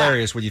 Which who's is that?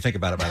 hilarious when you think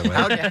about it, by the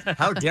way.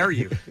 How dare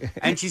you?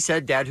 And she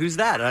said, Dad, who's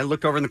that? And I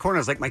looked over in the corner. I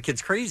was like, my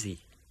kid's crazy.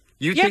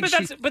 You Yeah,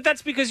 think but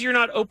that's because you're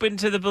not open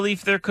to the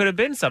belief there could have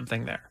been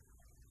something there.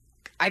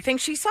 I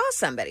think she saw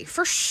somebody.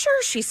 For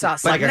sure she saw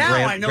somebody. Like a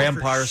now I know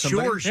grandpa for or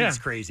somebody? sure she's Yeah.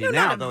 crazy. No,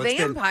 now, not a though,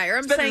 vampire.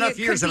 It's been I'm saying enough it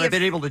years could that be I've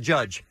been able to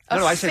judge.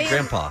 No, I said fan-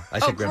 grandpa. I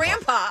said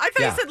grandpa. I thought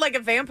Yeah. you said like a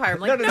vampire. I'm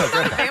like, No, no, not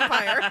grandpa. a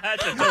vampire.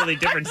 That's a totally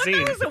different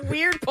scene. That was a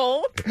weird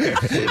pull. No,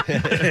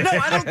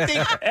 I don't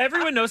think.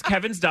 Everyone knows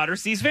Kevin's daughter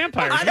sees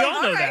vampires. We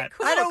all know All right, that.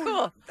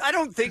 Cool, I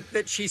don't think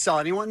that she saw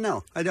anyone.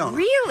 No, I don't.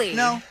 Really?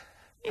 No.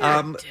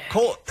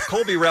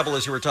 Colby Rebel,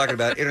 as you were talking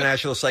about,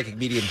 international psychic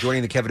medium,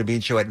 joining the Kevin and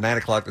Bean Show at 9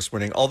 o'clock this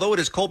morning. Although it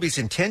is Colby's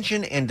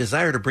intention and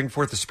desire to bring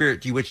forth the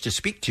spirit you wish to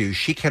speak to,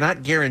 she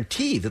cannot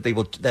guarantee that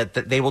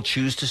they will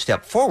choose to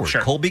step forward.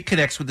 Sure. Colby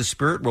connects with the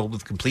spirit world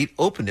with complete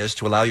openness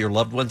to allow your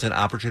loved ones an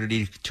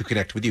opportunity to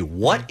connect with you.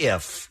 What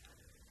if,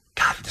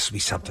 God, this would be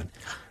something.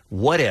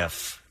 What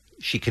if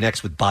she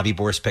connects with Bobby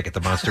Borspick at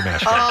the Monster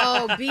Mash.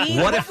 Oh, B.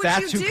 What What if would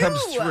that's you who do?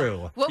 comes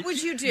through? What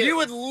would you do? You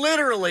would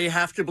literally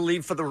have to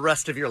believe for the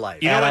rest of your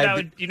life. You know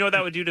what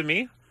that would do to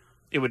me?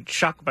 It would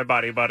shock my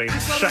body. Shock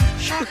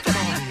the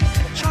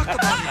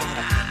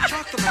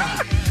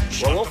body.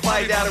 Well, we'll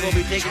find out, and we'll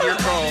be taking your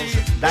calls.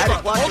 9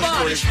 o'clock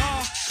this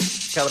morning.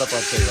 Coming up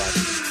on K-Rock.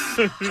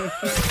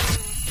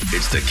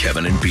 It's the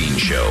Kevin and Bean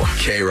Show.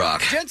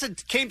 K-Rock. Jensen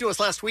came to us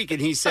last week,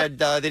 and he said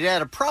that he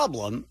had a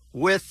problem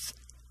with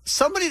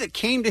somebody that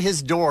came to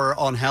his door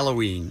on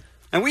Halloween.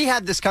 And we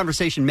had this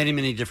conversation many,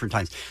 many different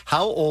times.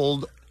 How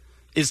old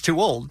is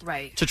too old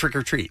to trick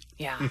or treat?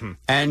 Yeah. Mm-hmm.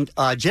 And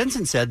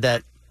Jensen said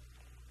that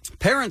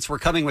parents were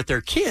coming with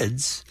their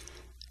kids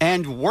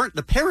and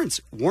the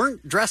parents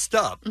weren't dressed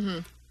up,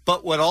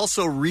 but would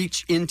also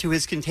reach into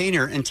his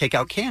container and take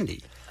out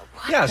candy.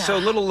 Yeah, so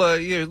little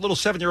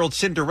 7-year-old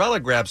Cinderella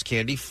grabs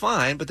candy,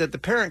 fine, but then the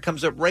parent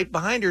comes up right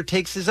behind her,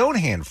 takes his own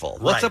handful.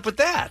 What's up with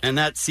that? And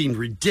that seemed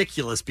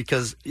ridiculous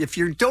because if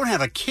you don't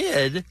have a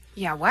kid,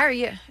 Yeah, why are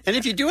you? and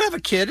if you do have a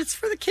kid, it's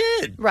for the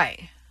kid.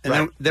 Right.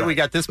 And then we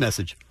got this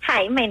message.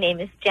 Hi, my name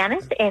is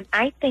Janice, and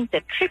I think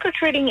that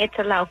trick-or-treating is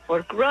allowed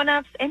for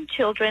grown-ups and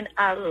children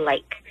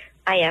alike.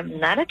 I am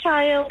not a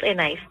child,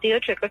 and I still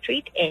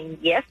trick-or-treat, and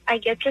yes, I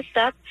get dressed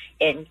up,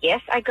 and yes,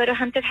 I go to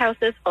haunted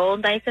houses all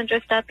nice and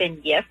dressed up,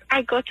 and yes,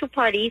 I go to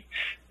parties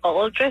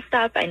all dressed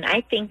up, and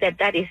I think that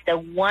that is the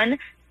one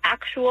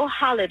actual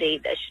holiday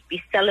that should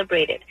be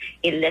celebrated.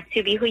 It lets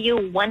you be who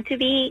you want to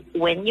be,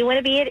 when you want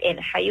to be it, and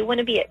how you want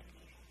to be it.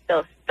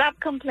 So stop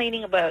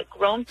complaining about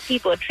grown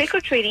people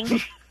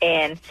trick-or-treating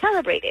and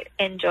celebrate it.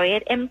 Enjoy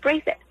it.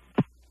 Embrace it.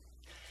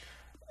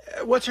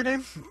 What's her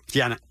name?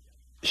 Janet.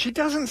 She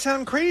doesn't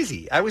sound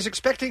crazy. I was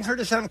expecting her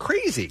to sound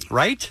crazy.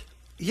 Right?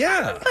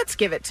 Yeah. Let's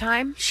give it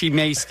time. She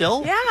may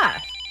still. Yeah.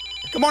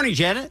 Good morning,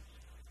 Janet.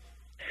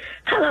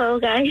 Hello,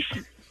 guys.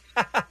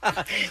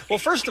 Well,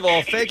 first of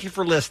all, thank you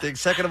for listening.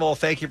 Second of all,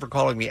 thank you for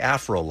calling me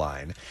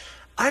Afroline.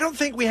 I don't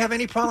think we have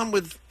any problem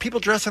with people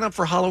dressing up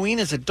for Halloween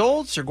as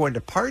adults or going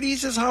to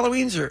parties as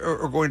Halloweens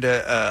or going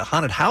to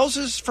haunted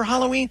houses for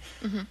Halloween.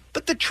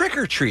 But the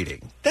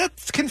trick-or-treating, that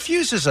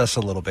confuses us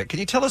a little bit. Can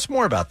you tell us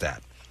more about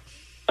that?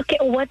 Okay,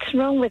 what's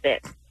wrong with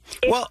it?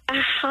 It's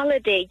a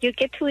holiday. You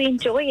get to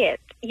enjoy it.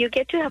 You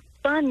get to have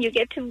fun. You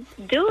get to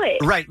do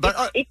it. Right,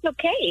 but it's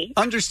okay.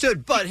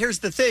 Understood. But here's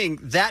the thing.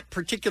 That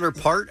particular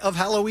part of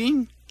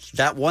Halloween,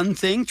 that one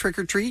thing,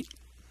 trick-or-treat,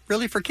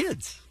 really for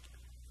kids.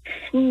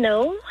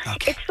 No,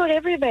 it's for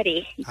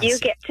everybody. You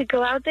get to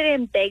go out there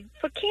and beg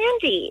for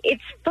candy.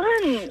 It's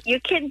fun. You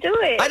can do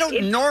it. I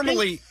don't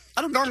normally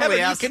Kevin,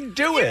 ask. you can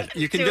do it.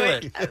 You can do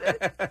it.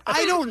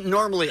 I don't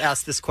normally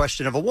ask this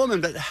question of a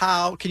woman, but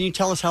how can you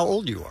tell us how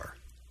old you are?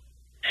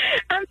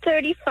 I'm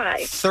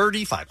 35.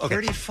 35. Okay.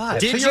 35.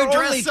 Did So you you're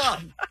dress only- up?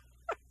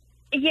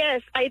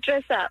 Yes, I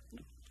dress up.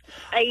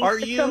 Are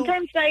you-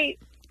 Sometimes I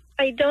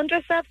don't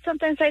dress up.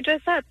 Sometimes I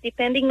dress up,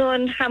 depending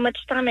on how much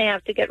time I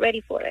have to get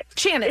ready for it.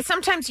 Janet,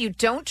 sometimes you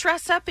don't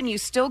dress up and you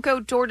still go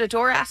door to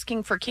door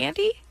asking for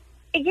candy?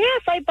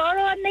 Yes, I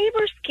borrow a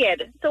neighbor's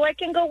kid so I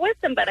can go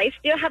with them, but I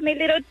still have my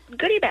little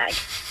goodie bag.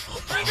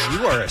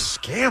 You are a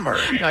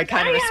scammer. No, I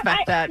kind of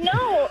respect that.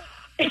 No.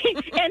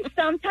 And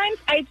sometimes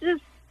I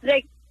just,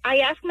 I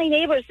ask my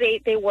neighbors,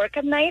 they work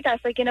at night. I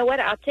was like, you know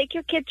what, I'll take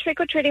your kid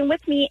trick-or-treating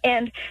with me,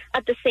 and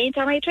at the same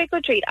time I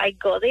trick-or-treat. I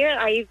go there,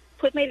 I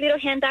put my little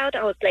hand out,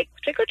 I was like,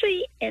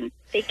 trick-or-treat, and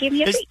they give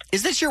me a treat.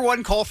 Is this your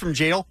one call from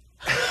jail?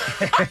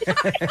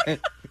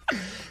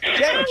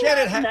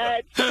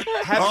 Janet,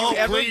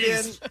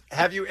 Please.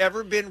 have you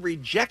ever been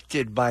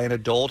rejected by an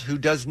adult who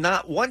does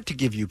not want to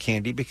give you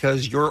candy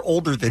because you're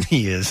older than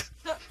he is?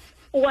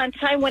 One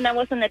time when I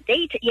was on a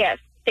date, yes,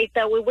 they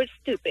thought we were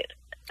stupid.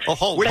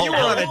 When you were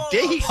on a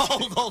date?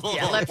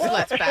 Yeah,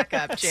 let's back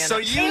up,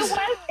 Janet.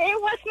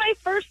 It was my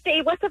first date.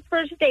 It was a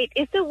first date.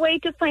 It's a way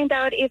to find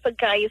out if a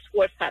guy is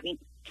worth having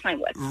time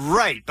with.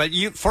 Right, but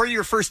for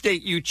your first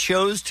date, you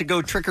chose to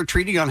go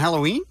trick-or-treating on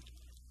Halloween?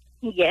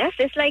 Yes,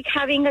 it's like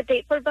having a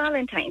date for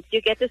Valentine's.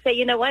 You get to say,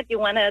 you know what, you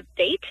want a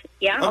date?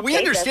 Yeah, We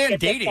understand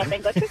dating.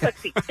 And go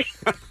trick-or-treat.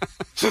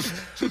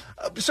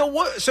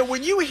 So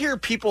when you hear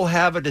people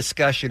have a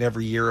discussion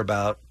every year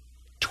about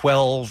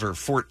 12 or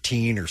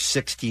 14 or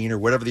 16 or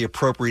whatever the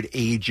appropriate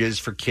age is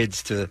for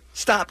kids to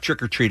stop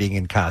trick-or-treating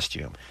in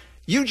costume,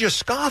 you just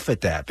scoff at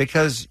that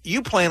because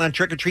you plan on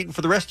trick-or-treating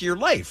for the rest of your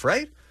life,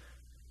 right?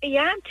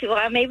 Yeah,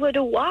 I'm able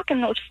to walk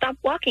and stop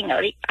walking.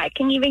 I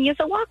can even use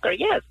a walker,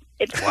 yes.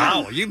 It's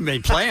Wow, fun. you've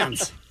made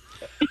plans.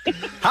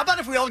 How about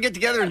if we all get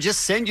together and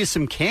just send you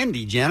some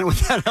candy, Janet? Would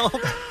that help?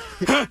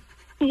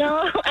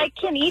 No, I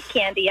can't eat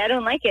candy. I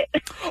don't like it.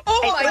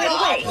 Oh, I throw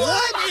it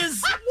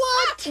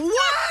away.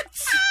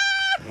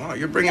 What? Wow,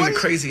 you're bringing the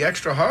crazy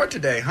extra hard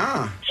today,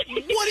 huh?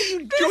 What are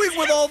you doing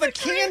with all the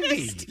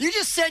candy? You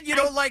just said you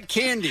don't like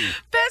candy.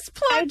 Best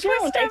plot I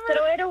don't. I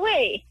throw it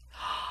away.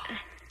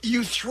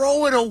 You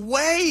throw it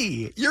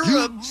away. You're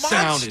You a monster.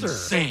 sound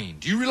insane.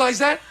 Do you realize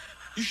that?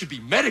 You should be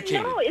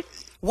medicated. No,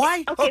 it's...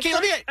 Why? Okay,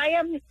 let me... I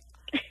am...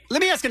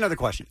 Let me ask another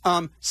question.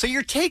 So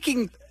you're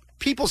taking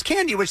people's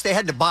candy, which they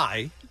had to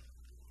buy,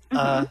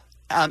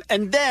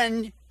 And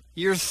then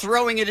you're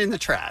throwing it in the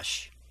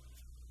trash.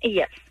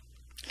 Yes.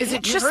 Is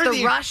it You've just heard the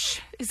the-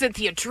 rush? Is it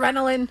the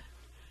adrenaline?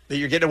 That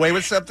you're getting away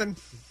with something?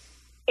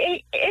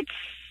 It's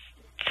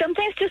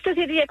sometimes just to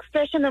see the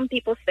expression on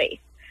people's face.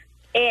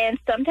 And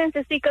sometimes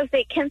it's because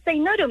they can't say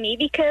no to me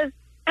because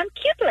I'm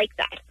cute like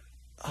that.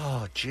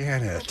 Oh,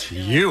 Janet.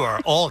 You are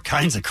all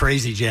kinds of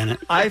crazy, Janet.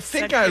 I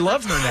think I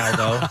love her now,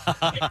 though.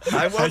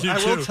 I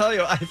will tell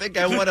you, I think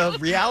I want a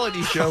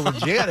reality show with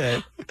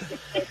Janet.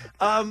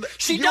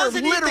 She you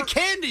doesn't are eat the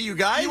candy, you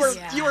guys.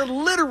 You are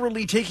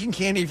literally taking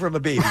candy from a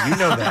baby. You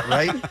know that,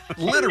 right?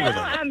 Literally.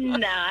 No, I'm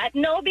not.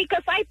 No,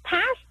 because I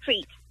pass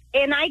treats.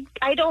 And I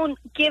don't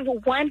give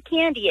one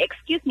candy.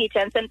 Excuse me,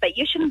 Jensen, but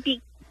you shouldn't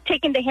be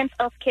taking the hands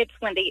off kids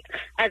when they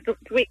are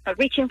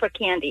reaching for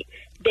candy.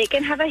 They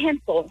can have a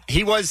handful.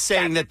 He was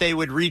saying that they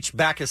would reach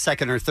back a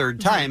second or third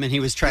time, and he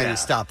was trying to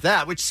stop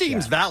that, which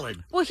seems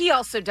valid. Well, he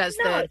also does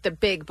the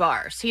big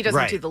bars. He doesn't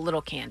Right. do the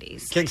little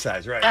candies. King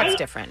size, right. That's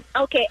different.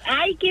 Okay,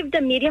 I give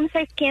the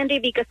medium-sized candy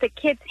because the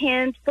kids'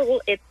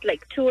 handful, it's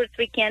like 2 or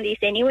 3 candies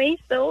anyway,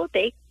 so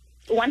they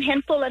one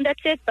handful and that's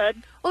it, bud.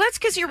 Well, that's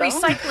because you're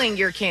recycling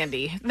your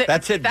candy.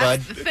 That's it, bud.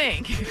 That's the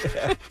thing.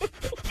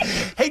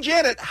 Hey,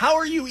 Janet, how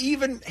are you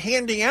even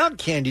handing out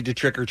candy to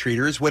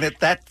trick-or-treaters when at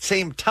that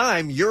same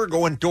time you're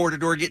going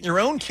door-to-door getting your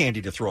own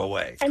candy to throw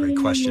away? Great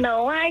question.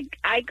 No, I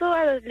go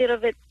at a little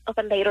bit of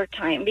a later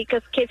time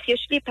because kids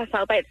usually pass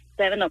out by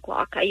 7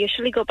 o'clock. I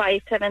usually go by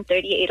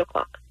 7:30, 8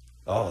 o'clock.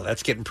 Oh,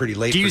 that's getting pretty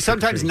late. Do you for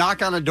sometimes trick-or-treaters.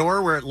 knock on a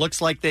door where it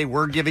looks like they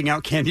were giving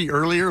out candy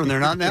earlier and they're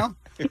not now?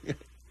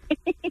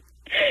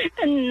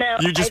 No.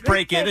 You just I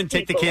break in respect and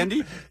take the people.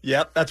 candy?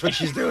 Yep, that's what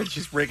she's doing.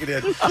 She's breaking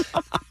in.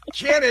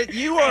 Janet,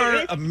 you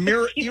are a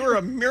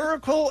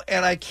miracle,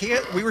 and I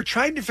can't. We were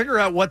trying to figure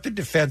out what the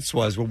defense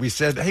was when we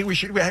said, "Hey, we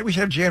should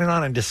have Janet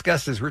on and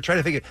discuss this." We were trying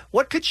to think,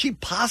 what could she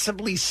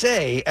possibly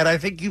say? And I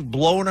think you've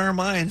blown our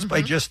minds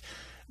by just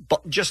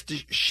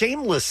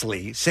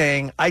shamelessly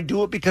saying, "I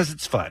do it because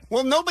it's fun."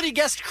 Well, nobody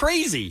guessed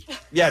crazy.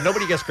 Yeah,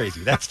 nobody guessed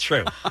crazy. That's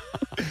true.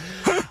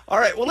 All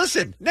right. Well,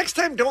 listen. Next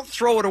time, don't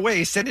throw it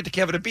away. Send it to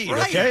Kevin and Bean.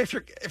 Right. Okay. If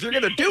you're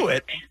going to do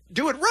it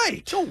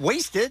right. Don't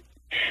waste it.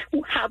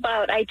 How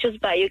about I just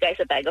buy you guys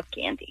a bag of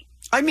candy?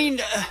 I mean,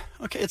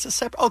 okay, it's a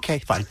separate. Okay,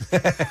 fine.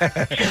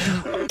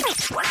 The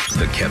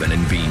Kevin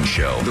and Bean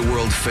Show, the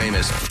world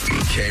famous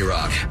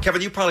K-Rock.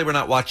 Kevin, you probably were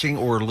not watching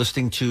or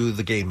listening to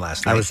the game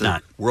last night. I was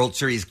not. World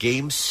Series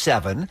Game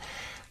 7.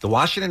 The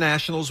Washington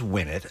Nationals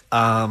win it.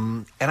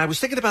 And I was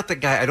thinking about the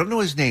guy, I don't know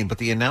his name, but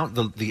the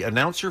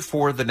announcer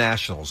for the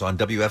Nationals on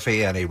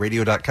WFAN, a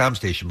radio.com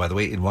station, by the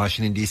way, in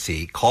Washington,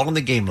 D.C., called on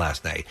the game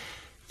last night.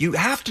 You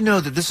have to know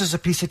that this is a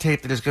piece of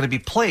tape that is going to be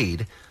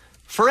played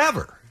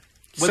forever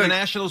when So- the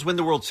Nationals win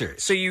the World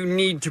Series. So you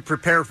need to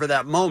prepare for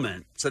that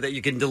moment so that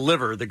you can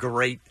deliver the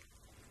great,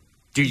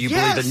 do you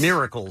Yes. believe in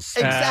miracles?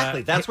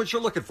 Exactly. That's what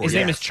you're looking for. His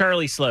name Yes. is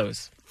Charlie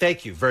Slows.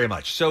 Thank you very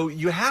much. So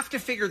you have to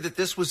figure that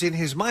this was in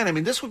his mind. I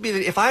mean, this would be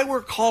if I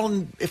were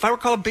calling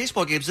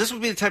baseball games, this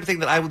would be the type of thing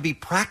that I would be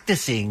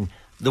practicing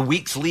the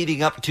weeks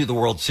leading up to the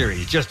World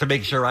Series just to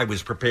make sure I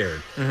was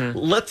prepared.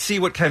 Let's see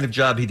what kind of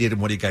job he did and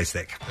what do you guys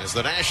think? As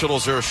the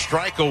Nationals are a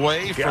strike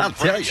away Yeah, I'll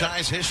from tell you.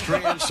 franchise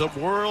history and some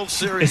World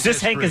Series Is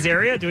this Hank history.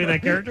 Azaria doing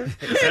that character?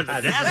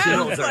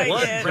 Nationals are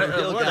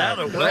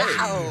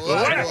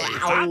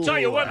I'll tell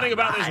you one thing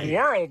about this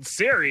World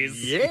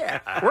Series. Yeah.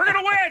 We're going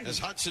to win. As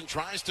Hudson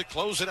tries to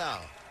close it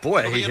out. Boy, I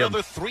It'll be hate him.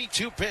 another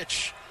 3-2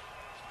 pitch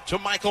to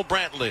Michael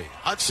Brantley.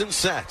 Hudson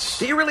sets.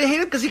 Do you really hate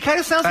him? Because he kind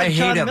of sounds I like hate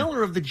John him.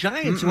 Miller of the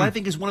Giants, who I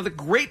think is one of the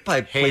great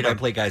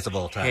play-by-play guys of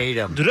all time. Hate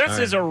him. This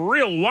is a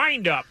real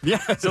wind-up.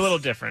 Yes. It's a little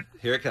different.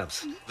 Here it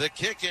comes. The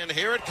kick in,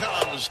 here it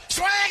comes.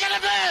 Swing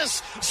and a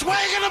miss! Swing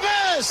and a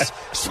miss!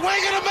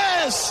 Swing and a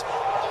miss!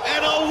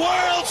 And a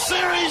World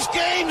Series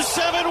Game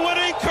 7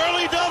 winning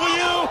Curly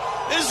W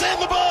is in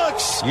the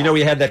books! You know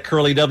he had that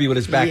curly W in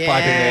his back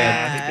pocket,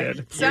 man. He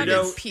did. Sounded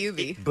You know,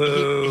 puby.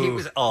 He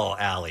was,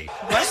 Allie.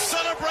 The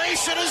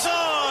celebration is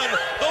on!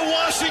 The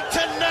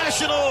Washington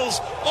Nationals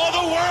are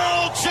the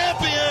world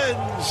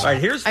champions! All right,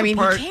 here's the I mean,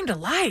 part. he came to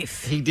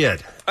life. He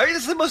did. I mean,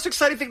 this is the most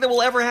exciting thing that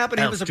will ever happen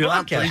to him as a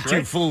broadcaster,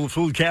 right? full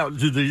count.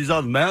 He's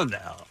on the mound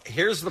now.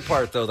 Here's the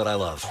part, though, that I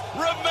love.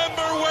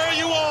 Remember where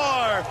you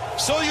are,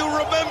 so you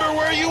remember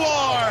where you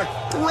are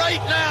right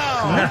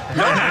now!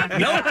 Not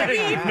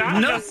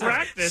enough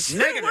practice.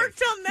 Negative.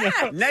 Worked on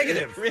that.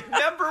 Negative.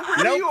 Remember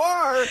where you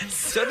are,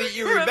 so that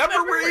you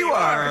remember where you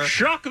are.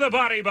 Shock the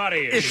body,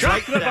 buddy.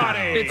 Shock the body.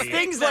 It's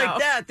things like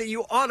that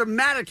you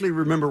automatically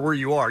remember where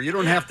you are. You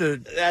don't have to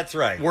That's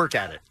right. work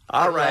at it.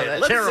 All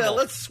right, Terrible.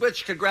 let's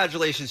switch.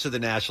 Congratulations to the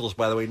Nationals,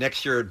 by the way.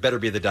 Next year, it better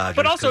be the Dodgers.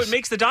 But also, 'cause- it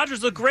makes the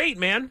Dodgers look great,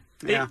 man.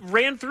 They Yeah.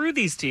 ran through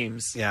these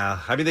teams. Yeah,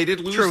 I mean, they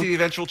did lose True. the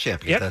eventual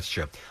champions. Yep. That's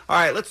true. All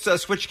right, let's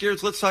switch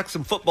gears. Let's talk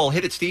some football.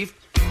 Hit it, Steve.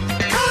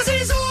 Cause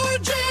he's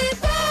RJ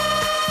Bell.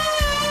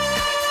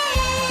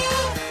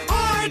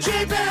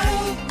 RJ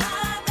Bell.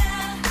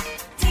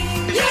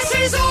 Yes,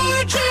 he's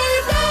RJ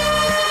Bell.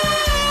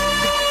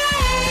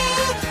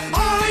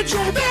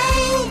 RJ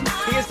Bell.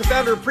 He is the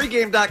founder of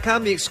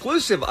pregame.com, the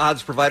exclusive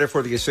odds provider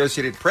for the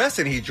Associated Press,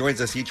 and he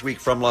joins us each week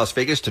from Las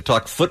Vegas to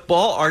talk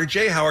football.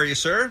 RJ, how are you,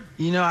 sir?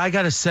 You know, I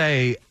got to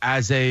say,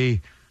 as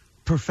a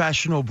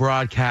professional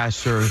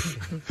broadcaster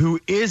who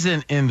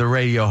isn't in the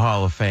Radio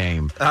Hall of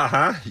Fame,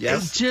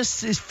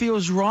 yes, it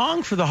feels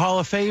wrong for the Hall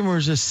of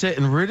Famers to sit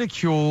and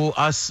ridicule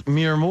us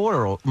mere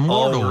mortals.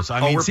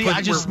 I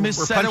just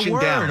missaid a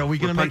word. Are we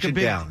going to make a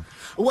big down?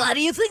 Why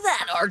do you think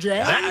that, RJ?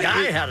 That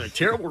guy had a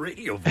terrible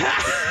radio voice.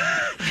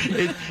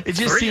 It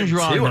just seems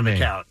wrong to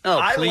me.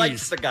 I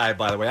liked the guy,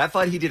 by the way. I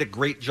thought he did a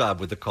great job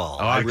with the call.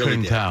 I really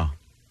couldn't did. tell.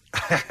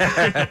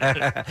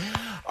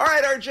 All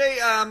right, RJ,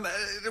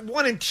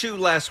 1-2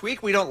 last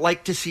week. We don't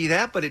like to see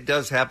that, but it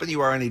does happen.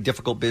 You are in a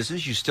difficult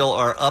business. You still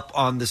are up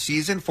on the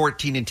season,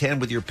 14-10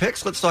 with your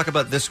picks. Let's talk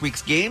about this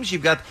week's games.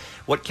 You've got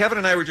what Kevin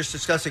and I were just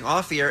discussing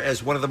off the air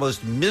as one of the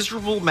most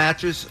miserable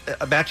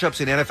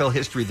matchups in NFL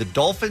history, the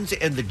Dolphins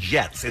and the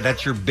Jets, and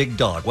that's your big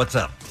dog. What's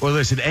up? Well,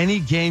 listen, any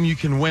game you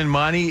can win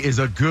money is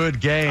a good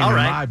game in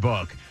my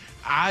book.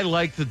 I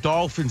like the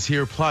Dolphins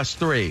here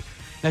 +3.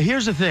 Now,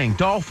 here's the thing.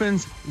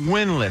 Dolphins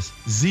winless,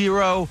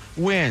 0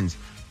 wins.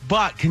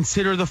 But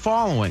consider the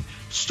following.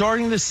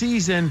 Starting the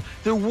season,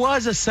 there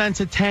was a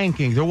sense of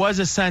tanking. There was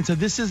a sense of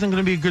this isn't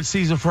going to be a good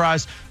season for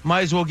us.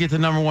 Might as well get the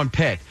number 1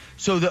 pick.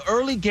 So the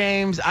early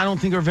games, I don't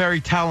think are very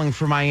telling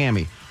for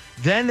Miami.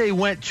 Then they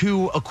went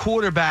to a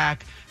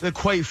quarterback that,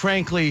 quite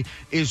frankly,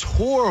 is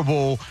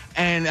horrible.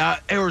 And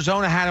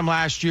Arizona had him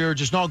last year,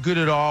 just not good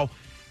at all.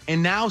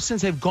 And now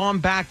since they've gone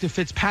back to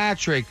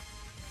Fitzpatrick,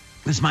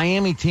 this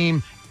Miami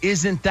team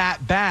isn't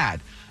that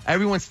bad.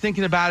 Everyone's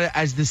thinking about it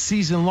as the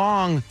season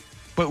long,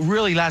 but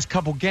really last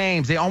couple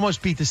games, they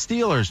almost beat the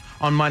Steelers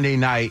on Monday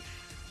night.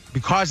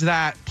 Because of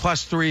that,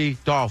 +3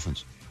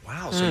 Dolphins.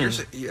 Wow, so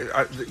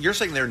you're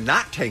saying they're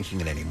not tanking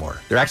it anymore.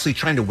 They're actually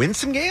trying to win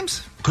some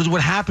games? Because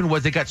what happened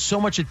was they got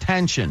so much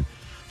attention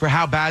for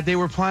how bad they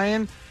were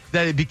playing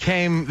that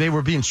they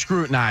were being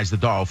scrutinized, the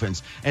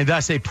Dolphins, and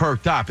thus they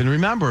perked up. And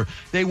remember,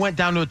 they went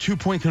down to a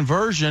 2-point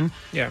conversion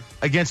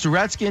against the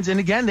Redskins, and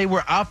again, they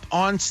were up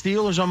on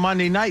Steelers on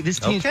Monday night. This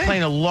team's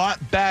playing a lot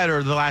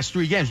better the last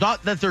 3 games.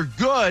 Not that they're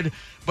good,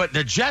 but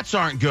the Jets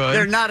aren't good.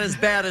 They're not as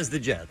bad as the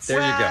Jets.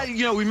 There you go.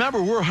 You know,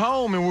 remember, we're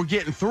home and we're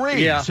getting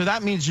 3. Yeah. So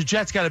that means the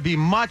Jets got to be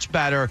much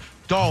better.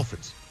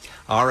 Dolphins.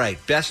 All right,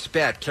 best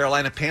bet,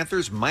 Carolina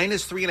Panthers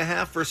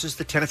 -3.5 versus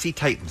the Tennessee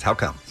Titans. How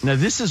come? Now,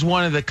 this is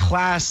one of the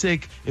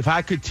classic, if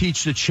I could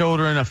teach the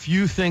children a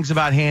few things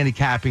about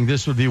handicapping,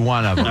 this would be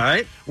one of them. All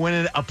right.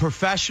 When a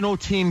professional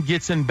team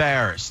gets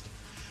embarrassed,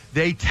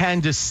 they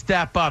tend to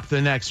step up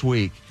the next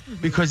week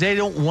because they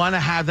don't want to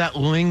have that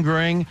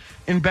lingering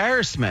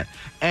embarrassment.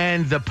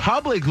 And the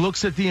public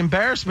looks at the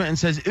embarrassment and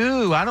says,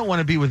 ooh, I don't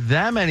want to be with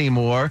them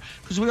anymore,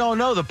 because we all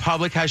know the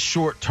public has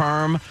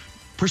short-term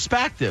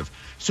perspective.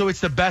 So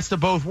it's the best of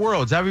both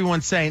worlds.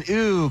 Everyone's saying,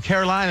 ooh,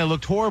 Carolina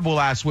looked horrible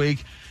last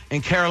week.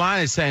 And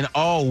Carolina's saying,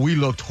 oh, we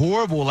looked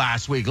horrible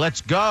last week.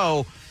 Let's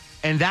go.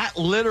 And that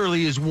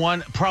literally is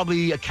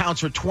probably accounts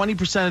for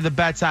 20% of the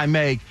bets I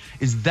make,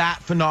 is that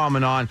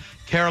phenomenon.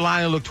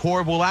 Carolina looked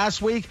horrible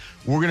last week.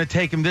 We're going to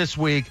take them this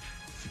week.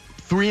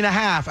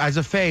 3.5 as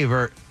a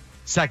favorite.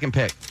 Second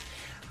pick.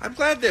 I'm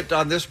glad that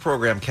on this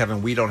program,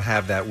 Kevin, we don't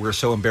have that. We're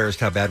so embarrassed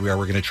how bad we are.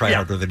 We're going to try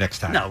harder the next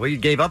time. No, we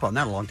gave up on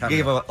that a long time ago.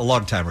 Gave up a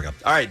long time ago.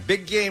 All right,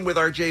 big game with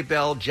RJ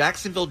Bell.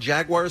 Jacksonville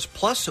Jaguars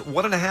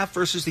 +1.5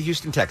 versus the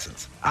Houston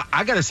Texans.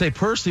 I got to say,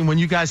 personally, when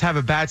you guys have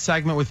a bad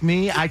segment with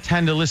me, I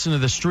tend to listen to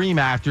the stream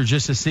after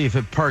just to see if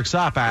it perks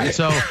up.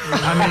 So,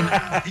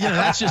 I mean,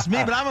 that's just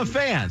me, but I'm a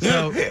fan.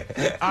 So,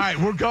 all right,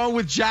 we're going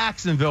with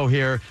Jacksonville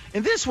here.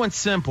 And this one's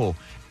simple.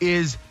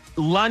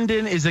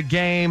 London is a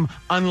game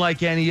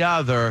unlike any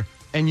other.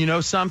 And you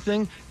know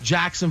something?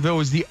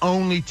 Jacksonville is the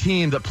only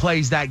team that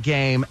plays that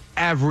game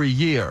every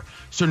year.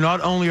 So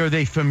not only are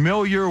they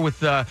familiar with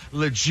the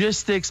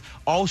logistics,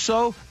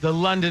 also the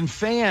London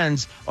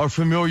fans are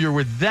familiar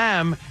with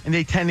them, and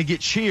they tend to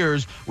get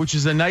cheers, which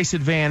is a nice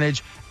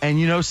advantage. And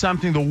you know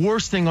something? The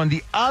worst thing on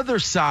the other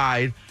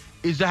side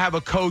is to have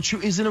a coach who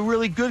isn't a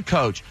really good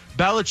coach.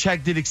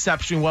 Belichick did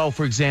exceptionally well,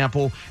 for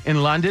example,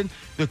 in London.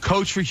 The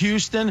coach for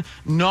Houston,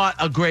 not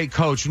a great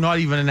coach, not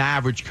even an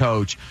average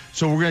coach.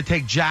 So we're going to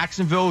take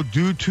Jacksonville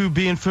due to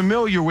being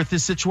familiar with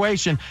this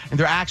situation, and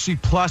they're actually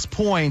plus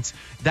points.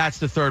 That's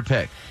the third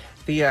pick.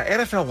 The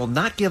NFL will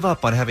not give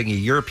up on having a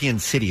European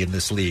city in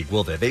this league,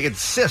 will they? They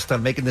insist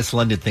on making this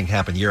London thing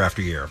happen year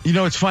after year. You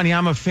know, it's funny.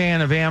 I'm a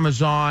fan of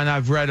Amazon.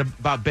 I've read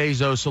about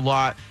Bezos a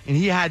lot, and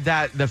he had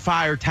the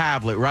Fire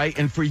tablet, right?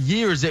 And for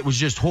years, it was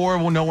just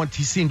horrible. No one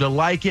seemed to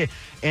like it.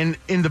 And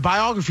in the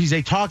biographies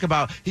they talk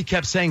about, he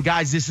kept saying,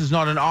 guys, this is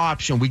not an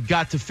option. We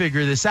got to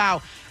figure this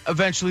out.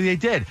 Eventually they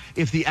did.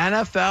 If the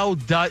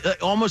NFL does,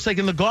 almost like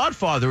in The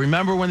Godfather,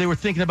 remember when they were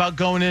thinking about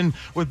going in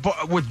with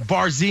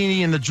Barzini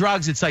and the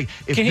drugs? It's like,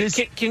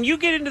 can you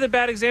get into the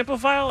bad example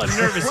file? I'm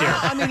nervous here.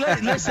 I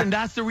mean, listen,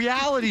 that's the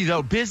reality,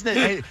 though.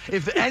 Business,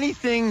 if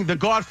anything, The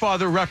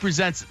Godfather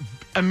represents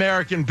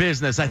American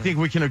business. I think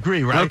we can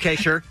agree, right? Okay,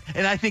 sure.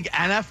 And I think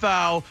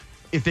NFL,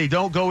 if they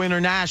don't go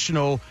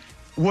international,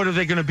 what are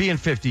they going to be in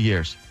 50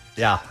 years?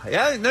 Yeah.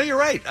 No, you're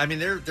right. I mean,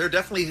 they're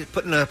definitely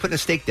putting a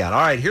stake down.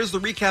 All right, here's the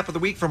recap of the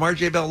week from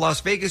RJ Bell,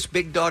 Las Vegas.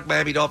 Big dog,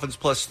 Miami Dolphins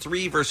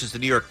 +3 versus the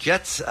New York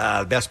Jets.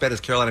 Best bet is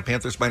Carolina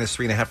Panthers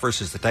 -3.5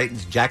 versus the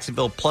Titans.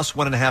 Jacksonville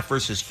 +1.5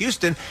 versus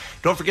Houston.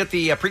 Don't forget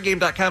the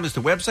pregame.com is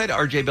the website.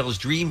 RJ Bell's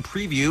Dream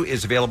Preview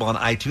is available on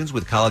iTunes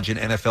with college and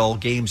NFL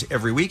games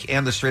every week,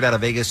 and the Straight Out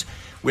of Vegas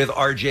with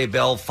RJ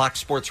Bell Fox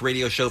Sports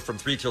radio show from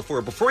 3 till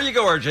 4. Before you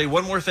go, RJ,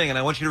 one more thing, and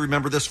I want you to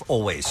remember this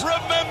always.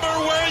 Remember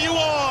where you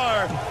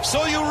are,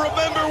 so you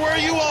remember where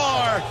you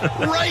are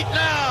right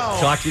now.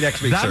 Talk to you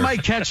next week, That sir.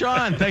 might catch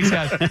on. Thanks,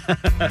 guys.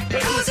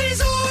 Because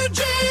he's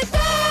RJ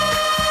Bell.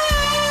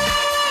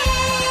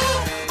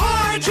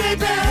 RJ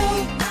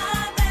Bell.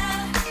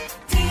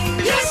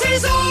 Yes,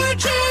 he's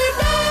RJ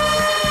Bell.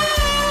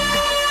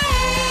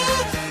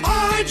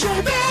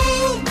 RJ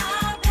Bell.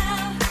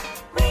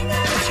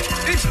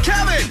 It's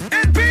Kevin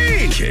and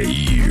Bean.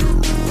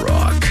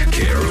 K-Rock,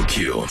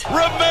 KROQ.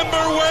 Remember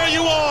where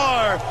you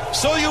are,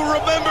 so you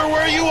remember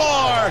where you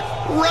are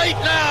right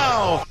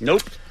now.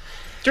 Nope.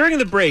 During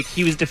the break,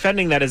 he was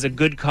defending that as a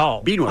good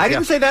call. I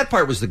didn't say that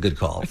part was the good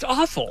call. It's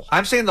awful.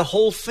 I'm saying the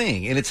whole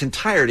thing in its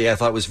entirety I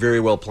thought was very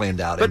well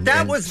planned out. But and-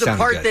 that and was the sounded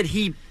part good. that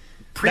he That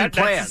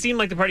pre-planned. seemed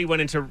like the part he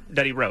went into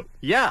that he wrote.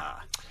 Yeah.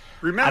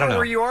 I Remember don't know.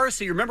 where you are,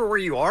 so you remember where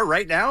you are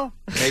right now?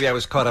 Maybe I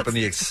was caught up in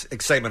the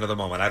excitement of the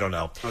moment. I don't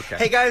know. Okay.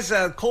 Hey, guys,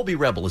 Colby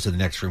Rebel is in the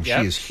next room.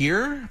 Yep. She is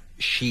here.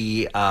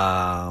 She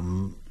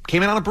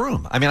came in on a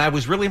broom. I mean, I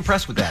was really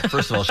impressed with that,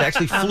 first of all. She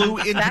actually flew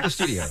into the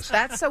studios.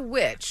 That's a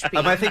witch.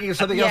 Am I thinking of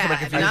something else? Am I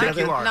confused? not, I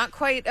think you are. not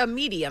quite a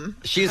medium.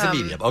 She is a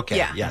medium. Okay,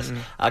 yeah. yes.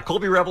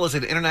 Colby Rebel is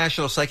an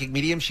international psychic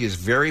medium. She is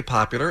very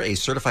popular, a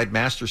certified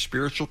master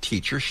spiritual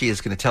teacher. She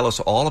is going to tell us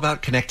all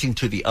about connecting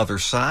to the other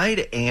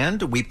side,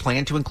 and we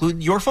plan to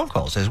include your phone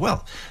calls as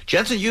well.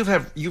 Jensen,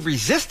 you've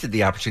resisted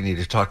the opportunity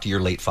to talk to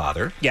your late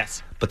father.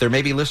 Yes. But there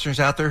may be listeners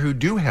out there who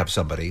do have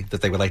somebody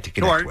that they would like to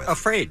connect with.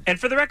 Afraid. And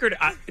for the record,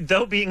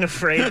 though being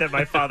afraid that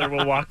my father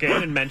will walk in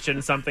and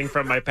mention something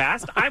from my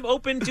past, I'm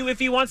open to if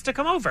he wants to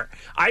come over.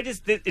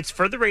 It's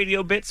for the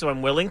radio bit, so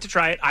I'm willing to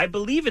try it. I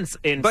believe in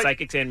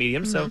psychics and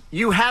mediums, so.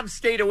 You have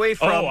stayed away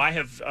from... Oh, I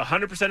have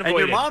 100% avoided. And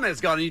your mom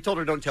has gone, and you told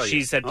her don't tell you.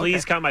 She said,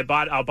 please come,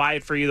 I'll buy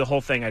it for you, the whole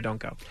thing, I don't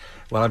go.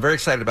 Well, I'm very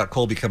excited about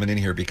Colby coming in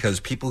here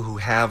because people who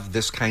have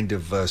this kind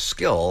of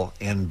skill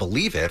and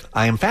believe it,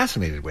 I am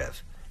fascinated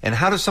with. And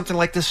how does something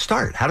like this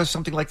start? How does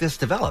something like this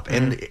develop?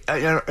 And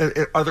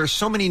are there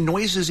so many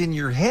noises in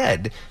your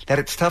head that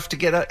it's tough to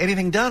get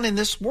anything done in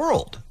this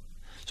world?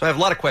 So I have a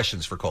lot of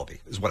questions for Colby,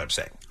 is what I'm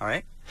saying. All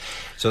right.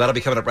 So that'll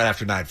be coming up right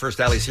after 9. First,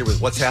 Allie's here with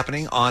what's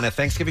happening on a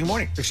Thanksgiving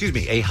morning. Excuse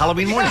me, a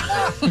Halloween morning.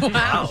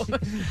 Wow.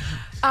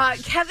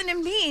 Kevin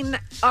and Bean,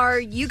 are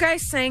you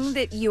guys saying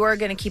that you are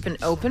going to keep an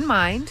open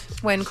mind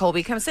when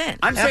Colby comes in?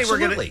 I'm saying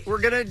Absolutely. we're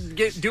gonna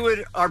do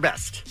it our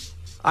best.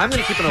 I'm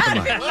going to keep an open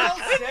mind.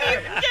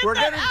 We're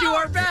going to do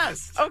our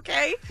best.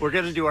 Okay. We're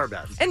going to do our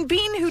best. And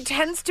Bean, who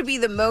tends to be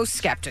the most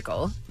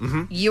skeptical,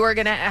 you are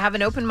going to have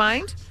an open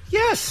mind?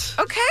 Yes.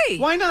 Okay.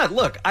 Why not?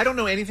 Look, I don't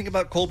know anything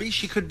about Colby.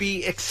 She could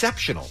be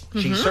exceptional.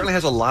 She certainly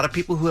has a lot of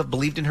people who have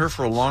believed in her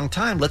for a long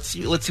time. Let's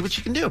see what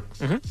she can do.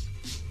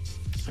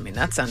 I mean,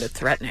 that sounded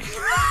threatening,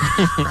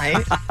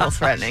 right? Well,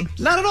 threatening.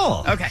 Not at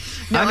all. Okay.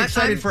 I'm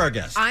excited for our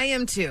guest. I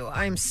am too.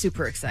 I'm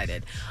super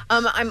excited.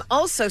 I'm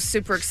also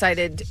super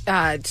excited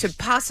to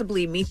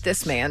possibly meet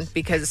this man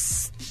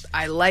because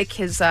I like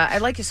his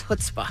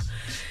chutzpah.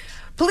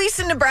 Police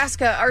in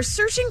Nebraska are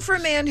searching for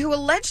a man who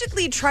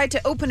allegedly tried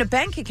to open a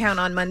bank account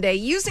on Monday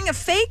using a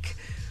fake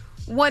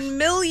 $1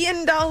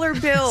 million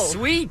bill.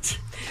 Sweet.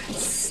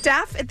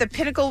 Staff at the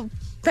Pinnacle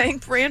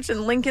Bank branch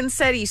in Lincoln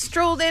said he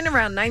strolled in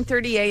around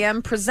 9:30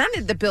 a.m.,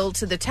 presented the bill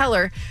to the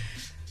teller,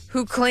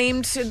 who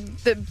claimed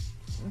the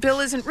bill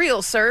isn't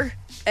real, sir.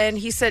 And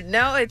he said,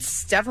 no,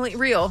 it's definitely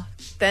real.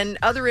 Then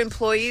other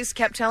employees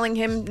kept telling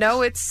him,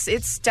 no,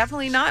 it's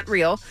definitely not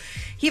real.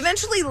 He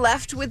eventually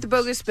left with the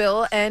bogus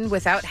bill and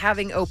without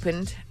having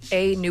opened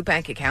a new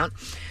bank account.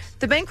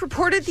 The bank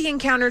reported the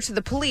encounter to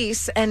the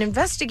police, and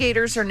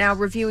investigators are now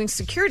reviewing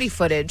security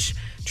footage,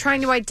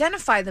 trying to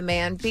identify the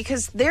man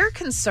because they're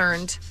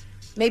concerned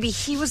maybe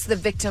he was the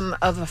victim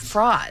of a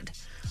fraud.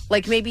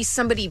 Like maybe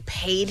somebody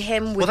paid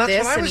him with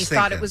this and he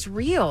thought it was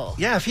real.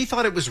 Yeah, if he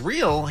thought it was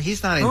real,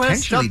 he's not Who has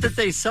intentionally... stuff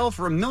that they sell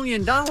for $1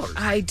 million?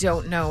 I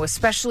don't know,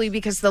 especially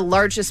because the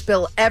largest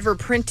bill ever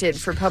printed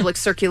for public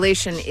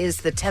circulation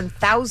is the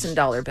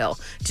 $10,000 bill.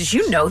 Did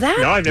you know that?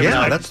 No, I've never.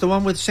 Yeah, that's the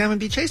one with Salmon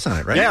B. Chase on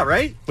it, right? Yeah,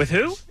 right? With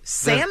who?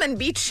 Salmon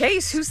B.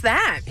 Chase. Who's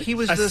that? He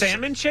was A the...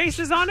 salmon chase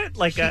is on it?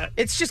 Like a...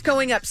 It's just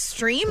going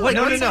upstream? What? Like,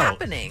 No. what's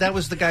happening? That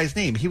was the guy's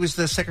name. He was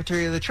the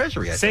Secretary of the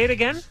Treasury, I Say think. it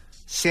again?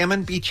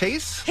 Salmon B.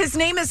 Chase? His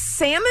name is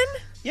Salmon?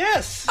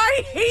 Yes.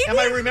 I hate Am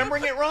I him.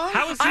 remembering it wrong?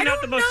 How is he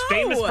not the most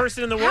famous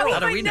person in the world? How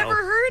have I never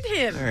heard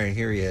him? All right,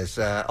 here he is.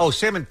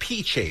 Salmon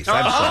P. Chase.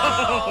 I'm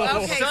sorry.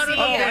 Oh, okay. son of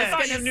See, a I bitch. was thought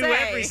gonna you knew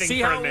say. everything.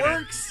 See for a how it minute.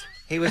 works?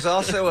 He was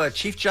also a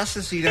Chief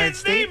Justice of the United His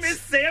States name is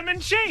Salmon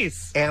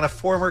Chase. and a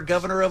former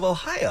governor of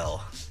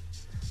Ohio.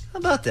 How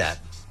about that?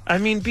 I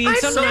mean, Bean, I've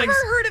sometimes... never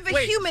heard of a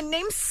human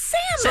named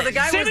Salmon. So the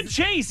guy Salmon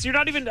Chase. You're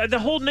not even... The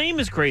whole name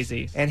is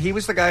crazy. And he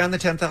was the guy on the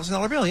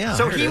 $10,000 bill, yeah.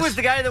 So here he it was is.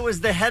 the guy that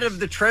was the head of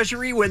the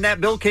Treasury when that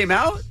bill came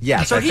out?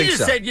 Yes, So I he think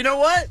just so. said, you know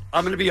what?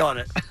 I'm going to be on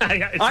it.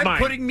 It's I'm mine.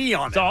 putting me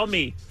on It's it. all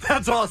me.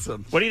 That's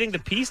awesome. What do you think the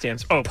P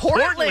stands for? Oh,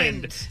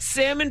 Portland.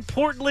 Salmon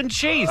Portland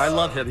Chase. I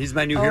love him. He's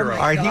my new Oh hero.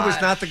 All right, he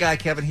was not the guy,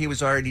 Kevin. He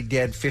was already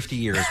dead 50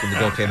 years when the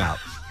bill came out.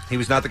 He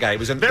was not the guy. It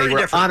was they Very were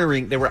different.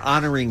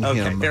 honoring Okay,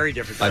 him very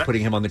different. by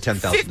putting him on the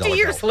 $10,000 bill. 50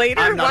 years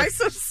later? I'm not Why a-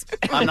 so soon?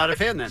 I'm not a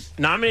fan then.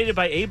 Nominated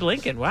by Abe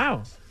Lincoln.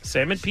 Wow.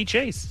 Salmon P.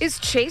 Chase. Is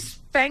Chase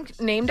Bank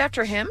named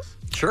after him?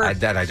 Sure.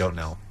 That I don't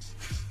know.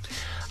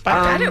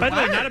 By the way,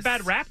 was. not a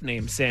bad rap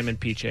name, Salmon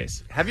P.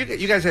 Chase. Have you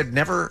guys had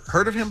never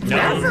heard of him before?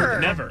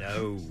 Never.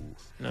 No.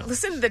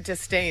 Listen to the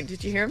disdain.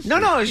 Did you hear him? No,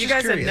 I was You just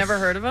guys curious. had never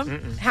heard of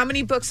him? How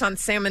many books on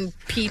Salmon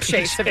P.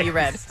 Chase have you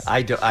read?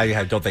 I don't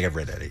think I've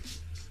read any.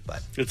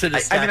 But It's in a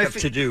stack of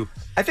to-do.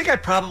 I think I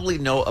probably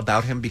know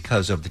about him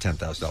because of the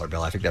 $10,000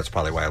 bill. I think that's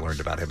probably why I learned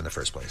about him in the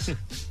first place.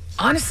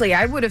 Honestly,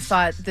 I would have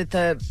thought that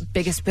the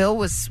biggest bill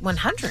was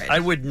 100. I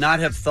would not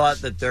have thought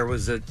that there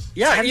was a...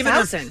 Yeah, even a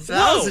 $10,000.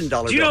 $1,000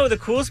 bill. Do you know the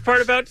coolest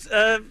part about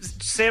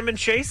Salmon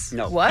Chase?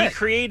 No. What? He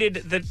created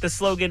the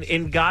slogan,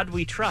 "In God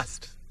We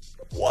Trust."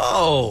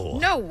 Whoa.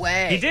 No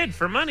way. He did,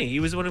 for money. He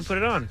was the one who put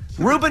it on.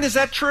 Ruben, is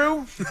that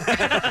true?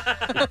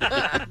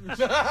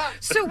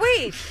 So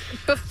wait,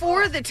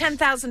 before the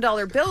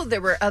 $10,000 bill,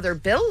 there were other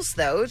bills,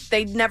 though.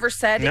 They never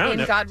said,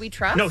 "In God We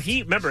Trust"? No,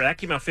 remember, that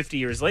came out 50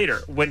 years later.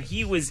 When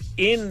he was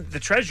in the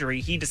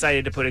Treasury, he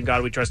decided to put "In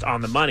God We Trust"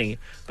 on the money,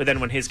 but then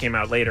when his came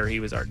out later, he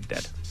was already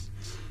dead.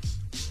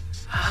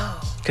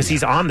 Oh. Because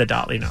he's on the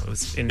dollar, Is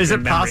Is in it memory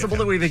of possible him.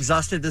 that we've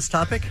exhausted this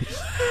topic?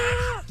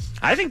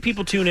 I think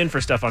people tune in for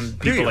stuff on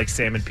people you? like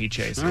Salmon P.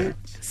 Chase. Yeah.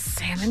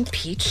 Salmon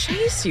P.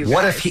 Chase, you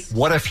What guys.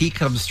 if he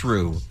comes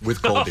through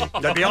with Goldie?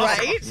 That'd be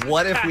awesome. Right?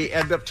 What if we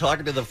end up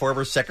talking to the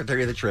former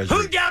Secretary of the Treasury?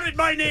 Who doubted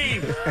my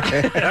name?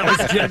 That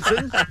was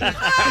Jensen.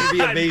 That'd be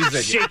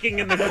amazing. Shaking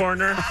in the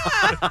corner.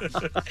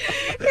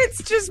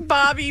 It's just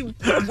Bobby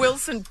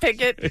Wilson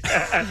Pickett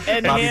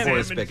and Bobby him.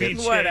 Forrest Salmon Pickett. P.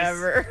 Chase.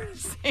 Whatever.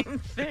 Same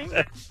thing.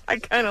 I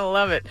kind of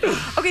love it.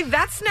 Okay,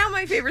 that's now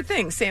my favorite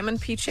thing, Salmon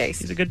P. Chase.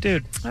 He's a good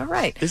dude. All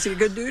right. Is he a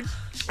good dude?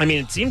 I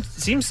mean, it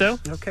seems so.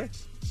 Okay.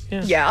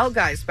 Yeah, all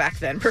guys back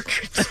then were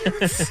good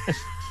dudes.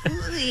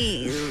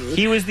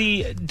 He was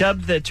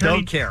dubbed the attorney.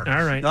 Don't care.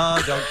 All right. No,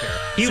 don't care.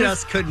 He Just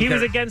was couldn't he was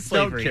care. against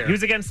Don't slavery. care. He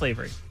was against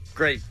slavery.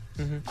 Great.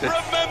 Remember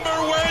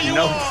where you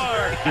Nope.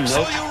 are. Nope. So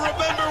you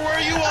remember where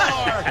you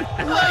are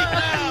right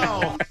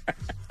now.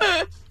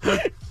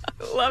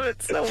 Love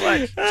it so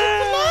much.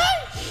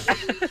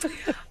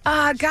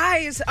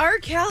 Guys, R.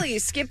 Kelly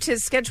skipped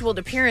his scheduled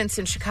appearance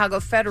in Chicago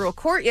federal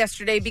court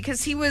yesterday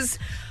because he was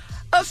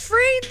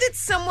afraid that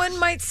someone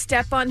might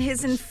step on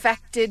his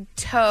infected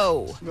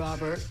toe.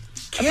 Robert.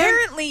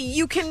 Apparently,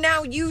 you can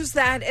now use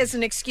that as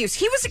an excuse.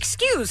 He was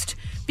excused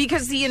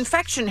because the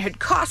infection had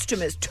cost him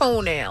his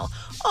toenail.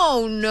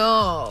 Oh,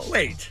 no.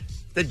 Wait.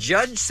 The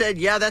judge said,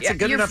 yeah, that's a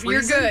good you're, enough you're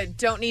reason? good.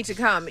 Don't need to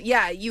come.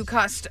 Yeah, you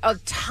cost a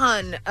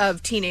ton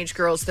of teenage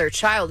girls their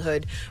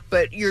childhood,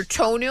 but your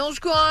toenail's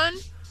gone?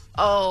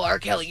 Oh, R.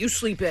 Kelly, you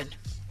sleep in.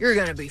 You're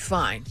going to be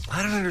fine.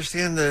 I don't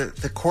understand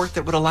the court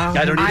that would allow him.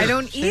 I don't I either.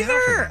 don't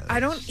either. I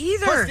don't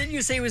either. Plus, didn't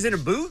you say he was in a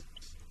boot?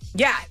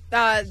 Yeah.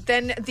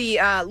 Then the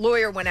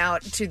lawyer went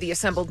out to the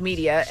assembled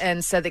media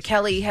and said that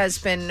Kelly has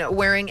been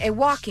wearing a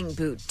walking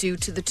boot due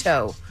to the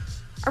toe.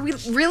 Are we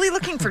really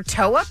looking for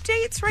toe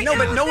updates right No,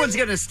 now? but no one's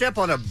going to step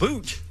on a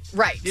boot.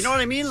 Right. You know what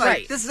I mean? Like,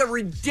 Right. this is a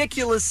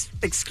ridiculous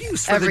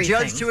excuse for Everything. the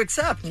judge to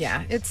accept.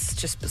 Yeah, it's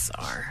just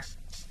bizarre.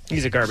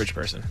 He's a garbage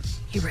person.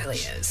 He really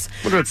is.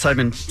 What about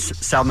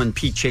Salmon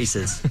P.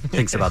 Chases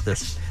thinks about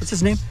this? What's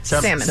his name?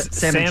 Salmon.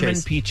 Salmon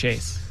Chase. P.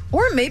 Chase.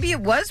 Or maybe it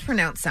was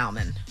pronounced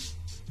Salmon.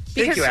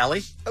 Thank you,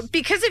 Allie.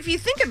 Because if you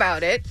think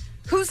about it,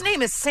 whose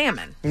name is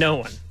Salmon, No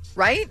one.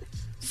 right?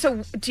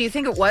 So do you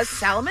think it was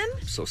Salmon?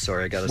 I'm so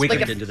sorry I got us We back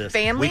can- into this.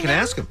 Family We can name?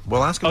 ask him.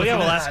 We'll ask him. Oh, if yeah, he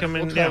we'll knows. ask him.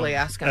 We'll and, totally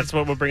ask him. That's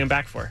what we'll bring him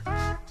back for.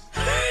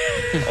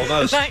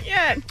 Almost. Not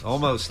yet.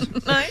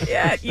 Almost. Not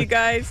yet, you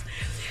guys.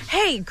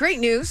 Hey, great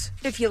news.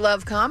 If you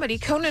love comedy,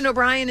 Conan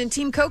O'Brien and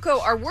Team Coco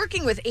are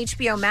working with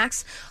HBO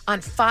Max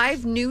on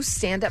 5 new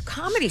stand-up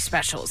comedy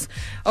specials.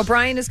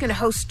 O'Brien is going to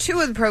host 2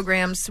 of the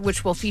programs,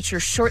 which will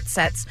feature short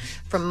sets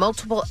from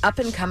multiple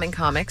up-and-coming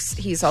comics.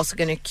 He's also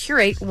going to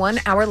curate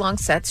 1-hour-long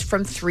sets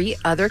from 3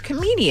 other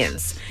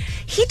comedians.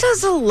 He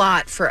does a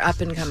lot for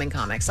up-and-coming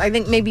comics. I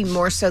think maybe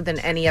more so than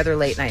any other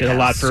late-night Did a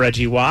lot host. for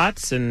Reggie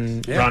Watts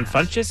and Ron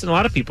Funches and a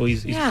lot of people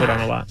he's Yeah. put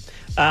on a lot.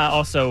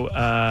 Also,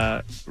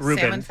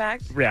 Ruben. Salmon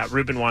fact? Yeah,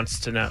 Ruben wants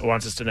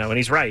us to know, and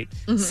he's right.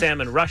 Mm-hmm.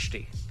 Salmon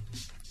Rushdie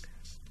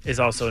is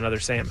also another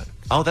salmon.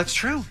 Oh, that's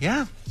true.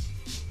 Yeah.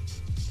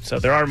 So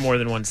there are more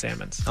than one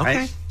salmons.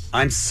 Okay.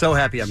 I'm so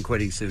happy I'm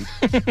quitting soon.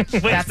 Wait, That's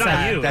it's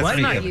not you. That's What?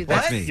 me. Not Kevin. you.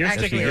 That's That's me. You're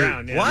actually sticking you.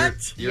 around. Yeah.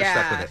 What? You're Yeah.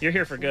 stuck with it. You're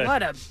here for good.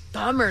 What a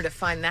bummer to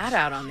find that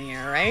out on the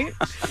air, right?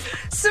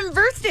 Some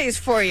birthdays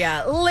for you.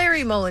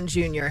 Larry Mullen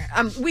Jr.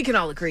 We can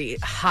all agree,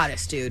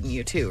 hottest dude in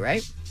you too,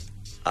 right?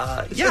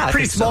 Yeah, a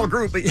pretty think small so.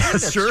 group, but Yeah, yeah,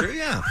 that's sure. true,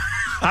 yeah.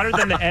 Hotter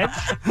than the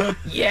Edge?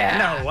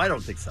 Yeah. No, I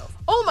don't think so.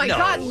 Oh my No.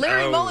 God,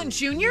 Larry Mullen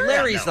Jr.?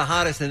 Larry's the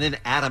hottest, and then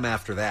Adam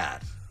after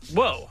that.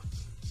 Whoa.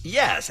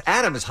 Yes,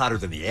 Adam is hotter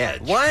than the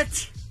Edge.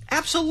 What?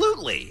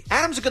 Absolutely.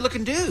 Adam's a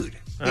good-looking dude.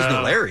 He's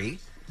no Larry.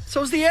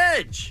 So's the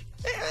Edge.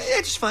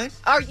 Edge is fine.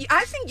 I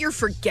think you're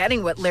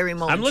forgetting what Larry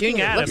Mullen I'm looking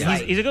Jr. at looks him.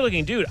 like. He's a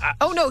good-looking dude.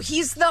 Oh, no,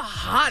 he's the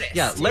hottest.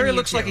 Yeah, Larry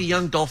looks like a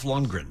young Dolph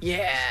Lundgren.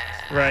 Yeah.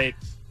 Right.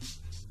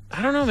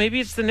 I don't know. Maybe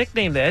it's the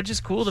nickname. The Edge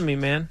is cool to me,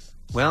 man.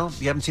 Well,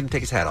 you haven't seen him take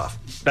his hat off.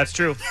 That's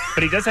true.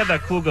 But he does have that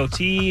cool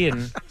goatee,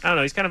 and I don't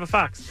know. He's kind of a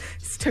fox.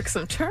 He's took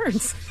some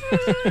turns.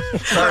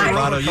 Sorry,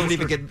 Bono. You don't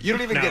even get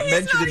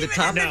mentioned in the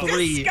top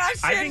three.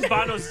 I think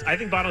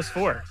Bono's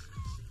 4.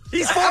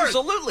 He's 4.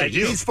 Absolutely. I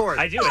do. He's 4.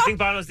 I do. I think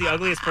Bono's the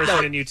ugliest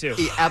person in U2.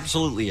 He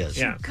absolutely is.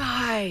 Yeah.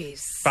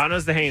 Guys.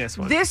 Bono's the heinous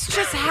one. This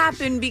just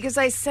happened because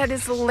I said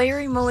it's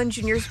Larry Mullen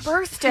Jr.'s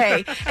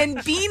birthday,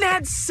 and Bean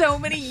had so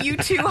many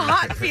U2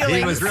 hot feelings.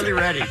 He was really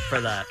ready for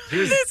that.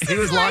 He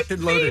was locked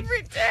and loaded.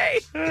 Favorite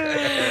day.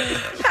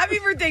 Happy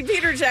birthday,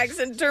 Peter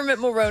Jackson, Dermot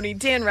Mulroney,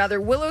 Dan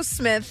Rather, Willow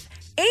Smith,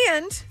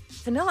 and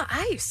Vanilla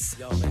Ice.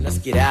 Yo, man, let's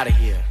get out of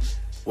here.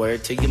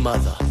 Word to your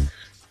mother.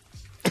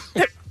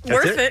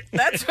 Worth it.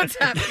 That's what's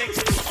happening.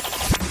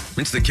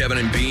 It's the Kevin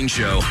and Bean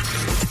Show.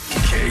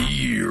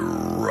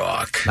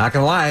 K-Rock. Not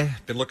gonna lie,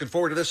 been looking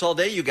forward to this all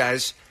day, you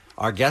guys.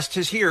 Our guest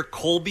is here,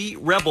 Colby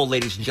Rebel,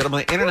 ladies and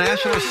gentlemen,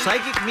 international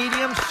psychic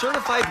medium,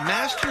 certified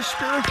master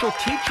spiritual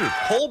teacher.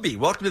 Colby,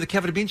 welcome to the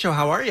Kevin and Bean Show.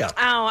 How are you?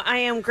 Oh, I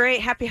am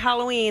great. Happy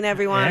Halloween,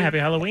 everyone. Yeah, happy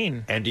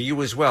Halloween. And to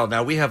you as well.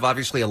 Now, we have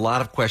obviously a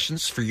lot of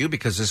questions for you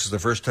because this is the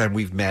first time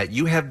we've met.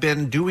 You have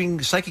been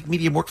doing psychic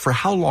medium work for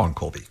how long,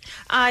 Colby?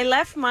 I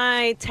left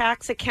my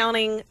tax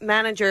accounting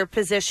manager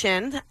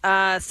position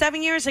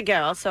 7 years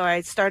ago, so I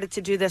started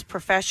to do this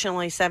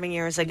professionally 7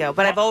 years ago,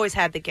 but I've always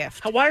had the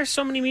gift. Why are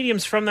so many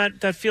mediums from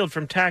that field,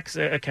 from tax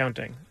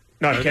accounting?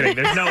 No, I'm kidding.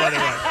 There's no other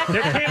one.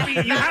 There can't be.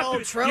 You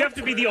have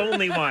to be the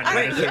only one.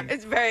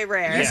 It's very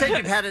rare. You said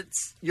you've had it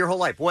your whole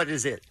life. What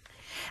is it?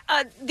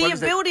 The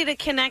ability to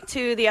connect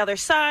to the other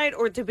side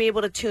or to be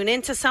able to tune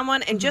into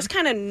someone and just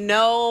kind of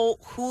know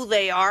who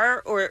they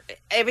are or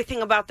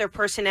everything about their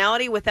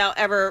personality without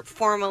ever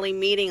formally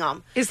meeting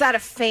them. Is that a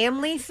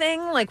family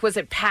thing? Like, was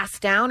it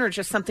passed down or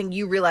just something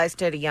you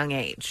realized at a young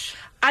age?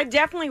 I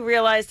definitely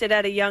realized it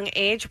at a young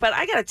age, but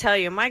I got to tell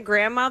you, my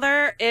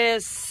grandmother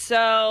is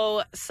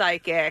so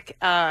psychic.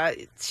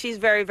 She's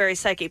very, very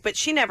psychic, but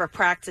she never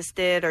practiced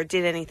it or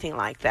did anything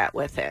like that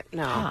with it.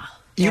 No.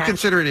 You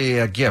consider it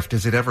a gift.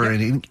 Is it ever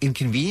an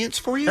inconvenience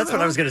for you? That's what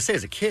I was going to say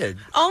as a kid.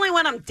 Only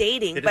when I'm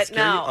dating, but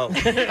no.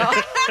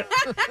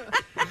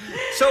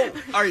 So,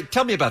 all right,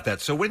 tell me about that.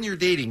 So, when you're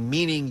dating,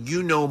 meaning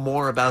you know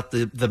more about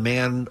the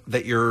man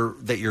that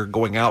you're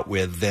going out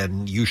with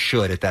than you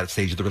should at that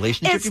stage of the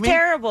relationship. It's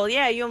terrible.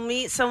 Yeah, you'll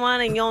meet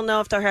someone and you'll know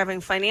if they're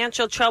having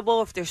financial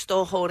trouble, if they're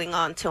still holding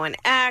on to an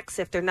ex,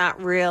 if they're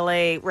not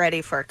really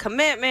ready for a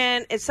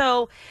commitment. And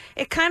so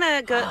it kind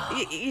of goes.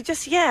 You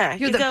just You're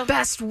you the go,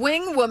 best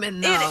wing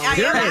woman, though.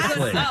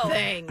 Seriously. That's the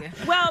thing.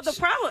 Well, the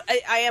problem,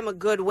 I am a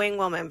good wing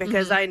woman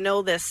because I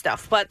know this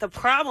stuff. But the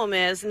problem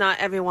is not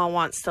everyone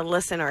wants to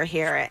listen or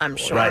hear it. I'm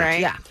sure. Right.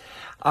 Yeah.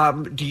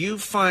 Do you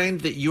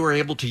find that you are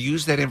able to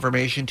use that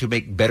information to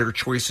make better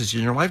choices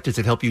in your life? Does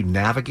it help you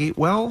navigate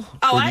well?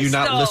 Or do you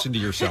not listen to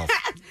yourself?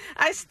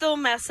 I still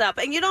mess up.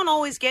 And you don't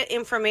always get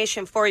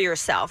information for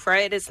yourself,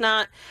 right? It's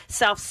not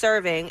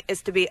self-serving.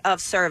 It's to be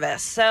of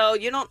service. So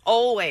you don't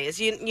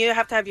always. You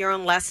have to have your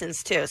own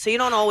lessons, too. So you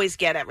don't always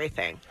get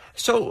everything.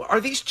 So are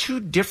these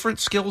two different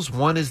skills?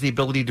 One is the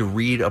ability to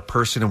read a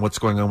person and what's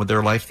going on with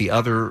their life. The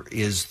other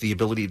is the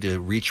ability to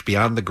reach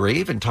beyond the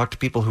grave and talk to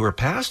people who are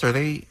past. Are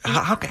they?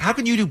 How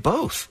can you do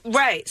both?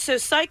 Right. So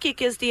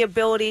psychic is the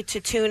ability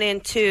to tune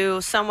into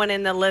someone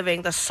in the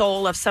living, the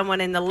soul of someone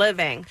in the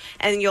living,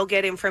 and you'll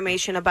get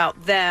information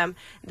about them.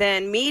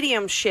 Then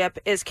mediumship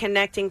is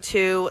connecting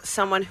to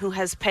someone who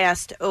has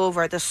passed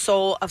over, the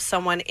soul of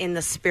someone in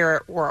the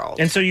spirit world.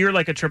 And so you're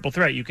like a triple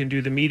threat. You can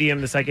do the medium,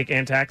 the psychic,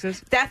 and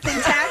taxes? Death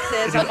and taxes.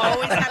 I'm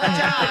always have a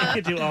job.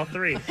 You can do all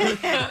three.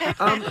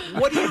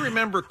 What do you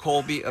remember,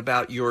 Colby,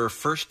 about your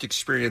first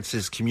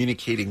experiences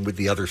communicating with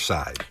the other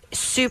side?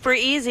 Super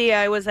easy.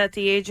 I was at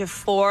the age of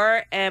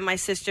 4, and my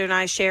sister and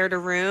I shared a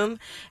room,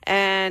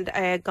 and I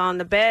had gone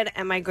to bed,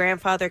 and my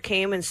grandfather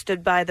came and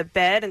stood by the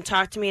bed and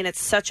talked to me, and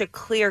it's such a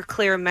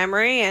clear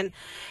memory, and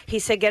he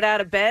said, get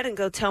out of bed and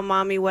go tell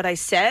Mommy what I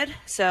said.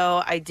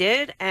 So I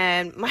did,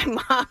 and my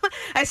mom,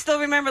 I still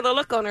remember the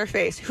look on her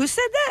face. Who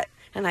said that?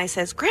 And I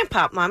says,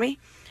 Grandpa, Mommy.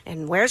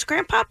 And where's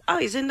Grandpa? Oh,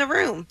 he's in the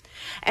room.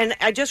 And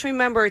I just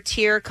remember a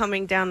tear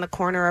coming down the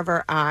corner of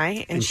her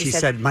eye. And she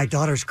said, my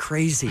daughter's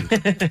crazy.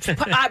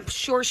 I'm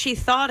sure she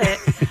thought it.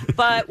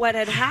 But what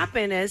had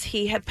happened is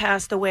he had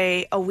passed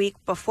away a week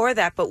before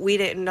that, but we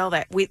didn't know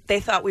that. They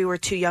thought we were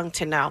too young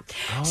to know.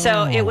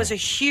 So it was a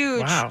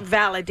huge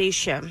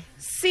validation.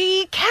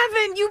 See,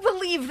 Kevin, you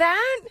believe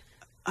that?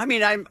 I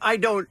mean, I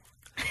don't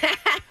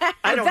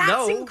I don't That's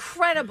know.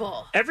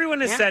 incredible.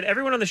 Everyone has said,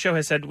 everyone on the show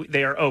has said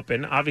they are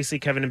open. Obviously,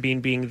 Kevin and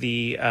Bean being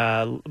the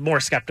more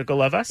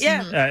skeptical of us.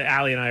 Yeah.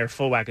 Allie and I are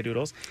full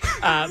wackadoodles.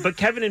 But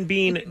Kevin and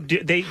Bean,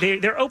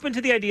 they're open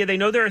to the idea. They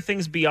know there are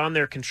things beyond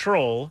their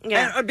control.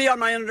 Yeah. And beyond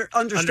my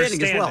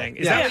understanding as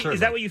well. Is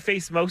that what you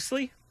face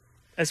mostly?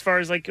 As far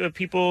as like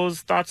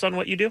people's thoughts on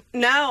what you do?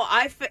 No,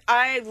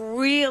 I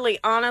really,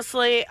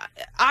 honestly,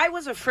 I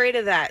was afraid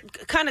of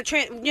that. Kind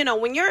of,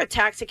 when you're a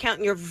tax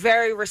accountant, you're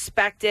very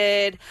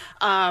respected.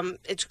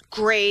 It's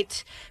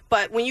great.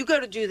 But when you go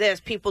to do this,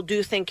 people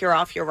do think you're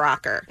off your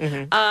rocker.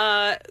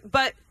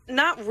 But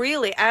not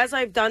really. As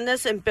I've done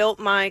this and built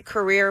my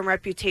career and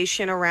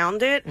reputation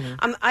around it,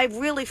 I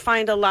really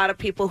find a lot of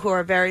people who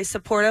are very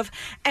supportive.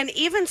 And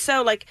even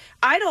so, like,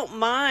 I don't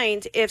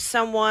mind if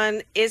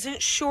someone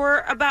isn't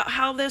sure about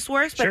how this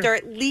works, but they're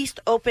at least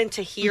open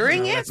to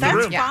hearing it.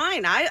 That's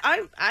fine.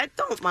 I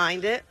don't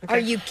mind it. Are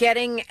you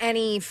getting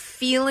any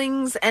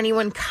feelings?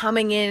 Anyone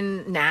coming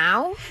in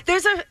now?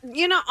 There's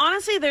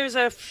honestly, there's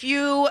a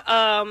few...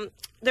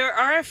 there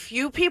are a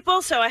few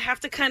people, so I have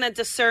to kind of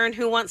discern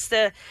who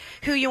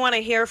you want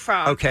to hear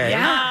from. Okay.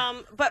 Yeah.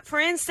 But for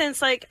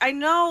instance, like, I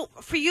know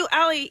for you,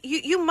 Allie,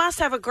 you must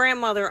have a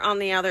grandmother on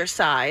the other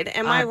side.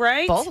 Am I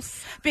right?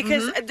 Both.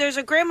 Because there's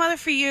a grandmother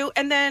for you,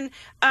 and then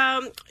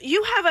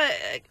you have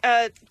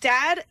a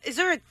dad. Is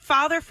there a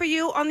father for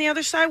you on the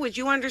other side? Would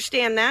you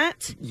understand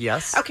that?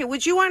 Yes. Okay,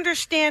 would you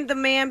understand the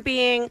man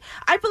being...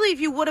 I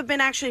believe you would have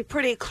been actually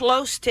pretty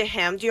close to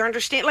him. Do you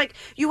understand? Like,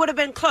 you would have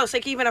been close,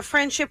 like even a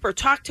friendship or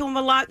talk to him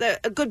a lot.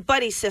 A good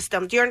buddy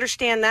system. Do you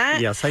understand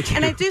that? Yes, I do.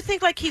 And I do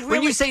think like he really...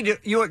 When you say do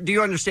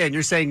you understand,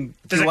 you're saying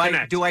do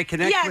I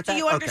connect yeah, with that? do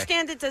you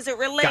understand it? Does it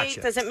relate?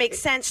 Gotcha. Does it make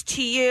sense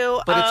to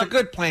you? But it's a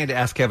good plan to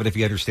ask Kevin if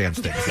he understands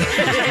things.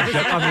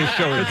 On this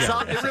show.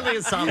 It really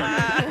is solid.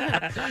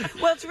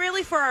 Well, it's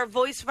really for our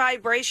voice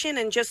vibration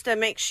and just to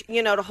make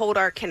to hold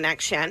our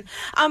connection.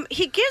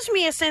 He gives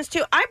me a sense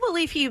too. I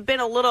believe he'd been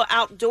a little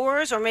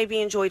outdoors or maybe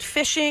enjoyed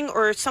fishing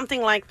or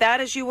something like that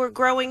as you were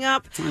growing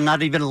up.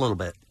 Not even a little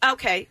bit.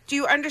 Okay. Do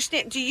you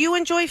understand? Do you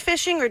enjoy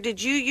fishing, or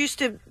did you used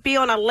to be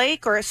on a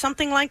lake or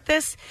something like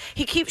this?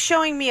 He keeps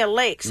showing me a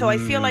lake, so I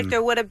feel like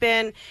there would have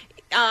been.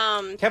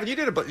 Kevin, you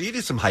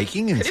did some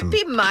hiking and Could some it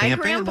be my camping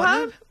and grandpa?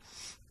 whatnot?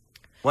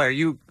 Why are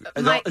you?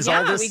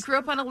 We grew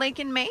up on a lake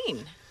in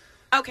Maine.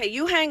 Okay,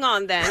 you hang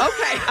on then.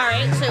 Okay. All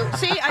right. So,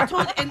 see, I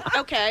told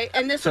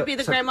and this would be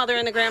the grandmother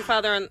and the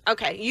grandfather. And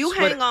okay, you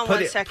hang on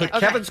one second. Put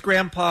Kevin's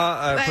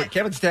grandpa, put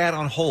Kevin's dad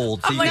on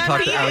hold so you can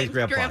talk to Allie's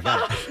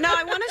grandpa. No,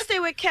 I want to stay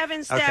with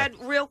Kevin's dad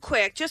real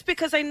quick, just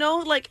because I know,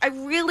 like, I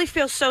really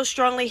feel so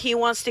strongly he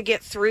wants to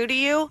get through to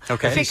you.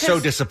 Okay. He's so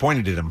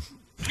disappointed in him.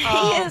 He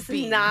is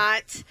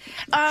not.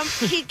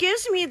 He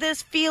gives me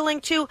this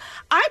feeling too.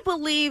 I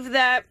believe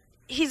that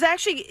he's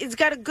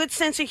got a good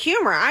sense of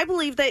humor. I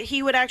believe that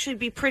he would actually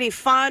be pretty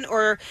fun,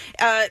 or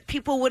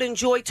people would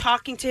enjoy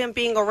talking to him,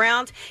 being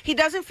around. He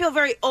doesn't feel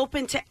very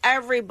open to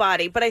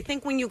everybody, but I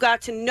think when you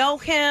got to know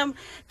him,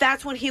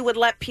 that's when he would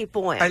let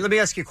people in. All right, let me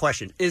ask you a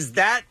question. Is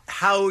that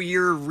how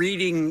you're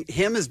reading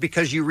him? Is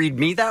because you read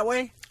me that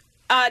way?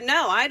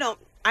 No, I don't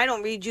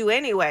read you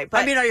anyway.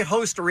 But I mean, I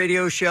host a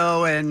radio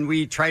show, and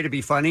we try to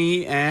be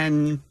funny,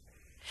 and...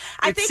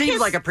 It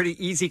seems like a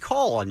pretty easy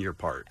call on your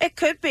part. It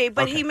could be,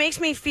 but he makes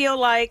me feel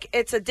like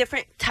it's a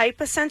different type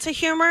of sense of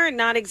humor,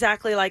 not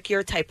exactly like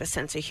your type of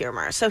sense of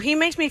humor. So he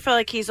makes me feel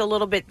like he's a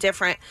little bit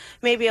different,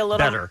 maybe a little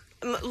better,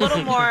 a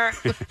little more.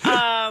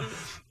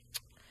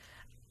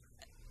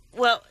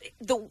 Well,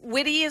 the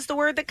witty is the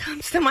word that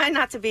comes to mind,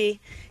 not to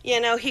be,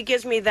 he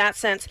gives me that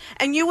sense.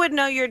 And you would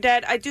know your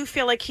dad. I do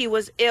feel like he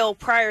was ill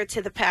prior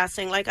to the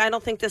passing. Like, I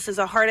don't think this is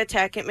a heart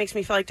attack. It makes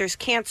me feel like there's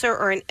cancer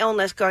or an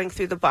illness going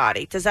through the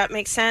body. Does that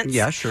make sense?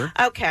 Yeah, sure.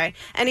 Okay.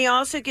 And he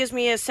also gives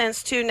me a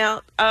sense, too.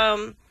 Now,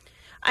 I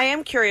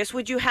am curious,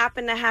 would you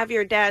happen to have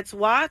your dad's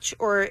watch,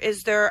 or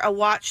is there a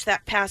watch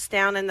that passed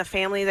down in the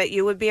family that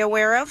you would be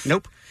aware of?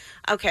 Nope.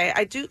 Okay.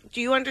 Do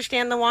you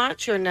understand the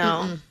watch, or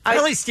no? I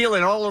really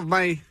stealing all of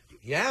my...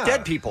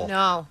 dead people.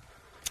 No.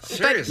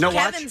 Seriously. But No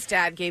watch? Kevin's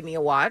dad gave me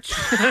a watch.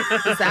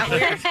 Is that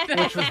weird?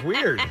 Which was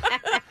weird.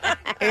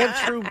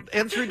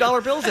 and threw dollar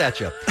bills at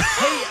you.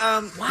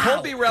 Hey,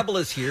 Colby Rebel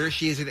is here.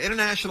 She is an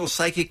international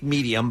psychic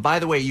medium. By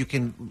the way, you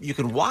can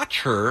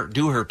watch her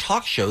do her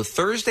talk show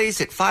Thursdays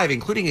at 5,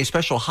 including a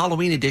special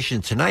Halloween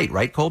edition tonight,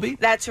 right, Colby?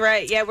 That's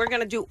right. Yeah, we're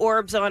going to do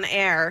Orbs on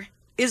Air.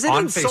 Is it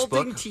On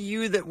insulting Facebook. to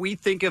you that we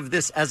think of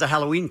this as a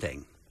Halloween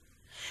thing?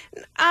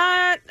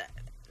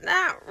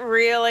 Not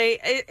really.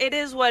 It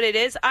is what it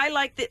is. I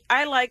like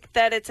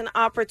that it's an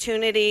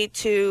opportunity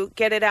to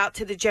get it out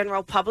to the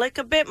general public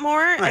a bit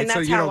more, and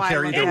that's how I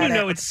look at it.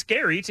 And it's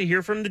scary to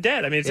hear from the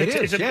dead. I mean, I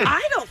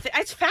don't think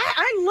it's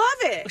I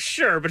love it.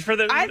 Sure, but for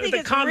the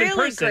it's common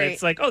really person, great.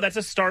 it's like, oh, that's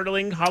a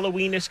startling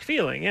Halloween-esque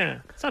feeling.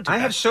 Yeah, it's not too I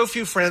bad. have so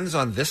few friends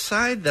on this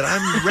side that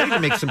I'm ready to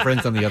make some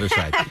friends on the other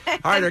side.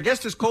 All right, our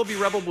guest is Colby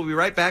Rebel. We'll be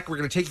right back. We're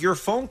going to take your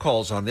phone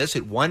calls on this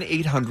at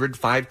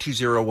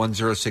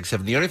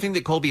 1-800-520-1067. The only thing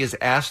that Colby has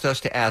asked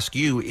us to ask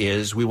you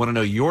is we want to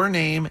know your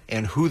name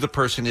and who the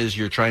person is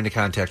you're trying to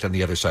contact on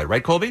the other side.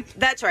 Right, Colby?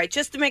 That's right.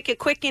 Just to make it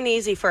quick and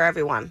easy for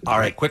everyone. All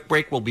right, quick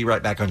break. We'll be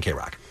right back on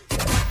K-Rock.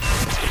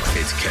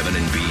 It's Kevin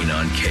and Bean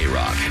on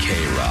K-Rock.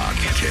 K-Rock.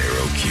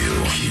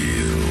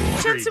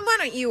 K-R-O-Q. Jensen, why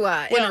don't you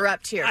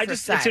interrupt here for a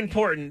It's sec?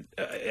 important.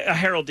 A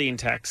Haroldine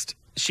text.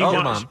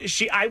 Mom.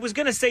 I was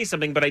going to say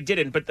something, but I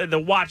didn't. But the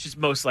watch is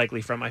most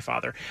likely from my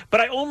father. But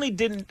I only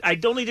didn't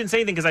say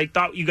anything because I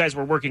thought you guys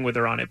were working with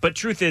her on it. But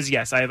truth is,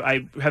 yes,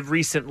 I have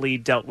recently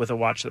dealt with a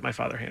watch that my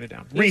father handed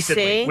down.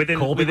 Recently, see?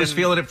 Colby was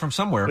feeling it from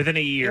somewhere. Within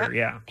a year,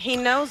 yeah. He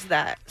knows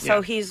that,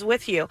 so he's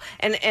with you.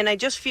 And I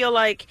just feel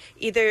like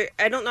either,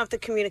 I don't know if the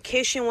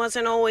communication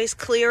wasn't always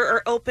clear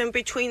or open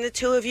between the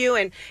two of you,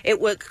 and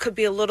could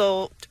be a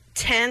little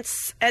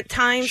tense at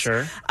times.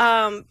 Sure.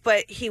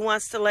 But he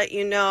wants to let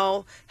you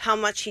know how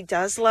much he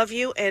does love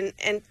you, and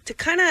to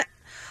kind of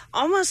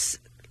almost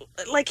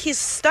like he's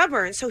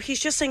stubborn. So he's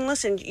just saying,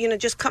 listen,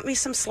 just cut me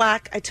some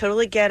slack. I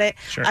totally get it.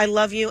 Sure. I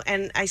love you,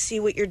 and I see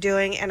what you're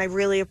doing, and I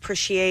really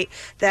appreciate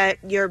that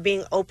you're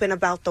being open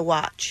about the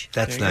watch.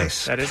 That's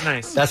nice. That is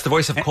nice. That's the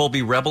voice of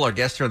Colby Rebel, our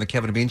guest here on the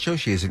Kevin and Bean Show.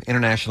 She is an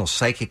international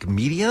psychic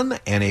medium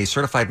and a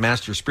certified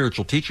master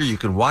spiritual teacher. You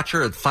can watch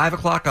her at 5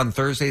 o'clock on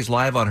Thursdays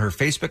live on her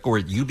Facebook or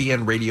at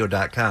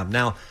ubnradio.com.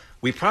 Now,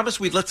 we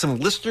promised we'd let some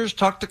listeners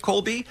talk to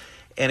Colby.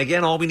 And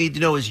again, all we need to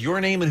know is your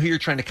name and who you're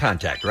trying to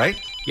contact, right?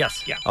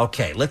 Yes. Yeah.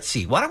 Okay, let's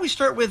see. Why don't we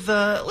start with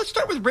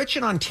Rich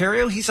in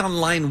Ontario. He's on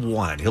line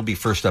 1. He'll be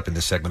first up in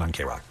this segment on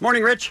K-Rock.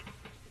 Morning, Rich.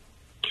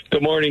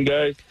 Good morning,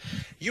 guys.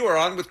 You are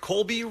on with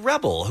Colby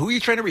Rebel. Who are you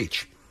trying to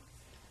reach?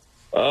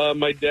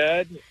 My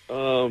dad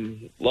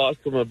lost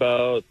him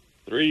about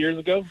 3 years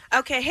ago.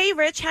 Okay. Hey,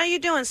 Rich, how you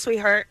doing,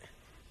 sweetheart?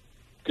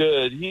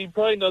 Good. He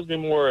probably knows me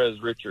more as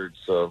Richard,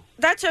 so.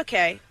 That's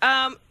okay.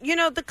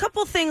 The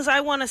couple things I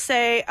want to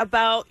say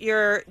about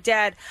your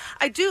dad,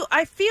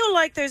 I feel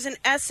like there's an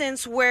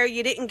essence where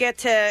you didn't get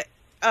to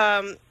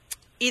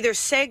either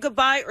say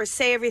goodbye or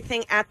say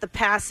everything at the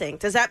passing.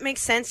 Does that make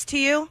sense to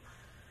you?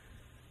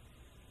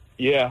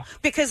 Yeah.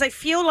 Because I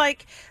feel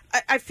like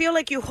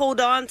you hold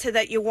on to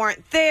that you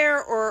weren't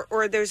there,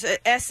 or there's an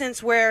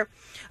essence where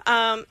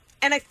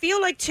and I feel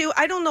like, too,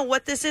 I don't know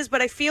what this is,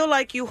 but I feel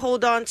like you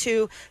hold on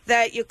to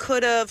that you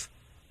could have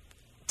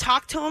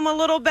talked to him a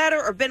little better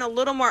or been a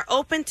little more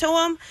open to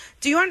him.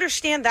 Do you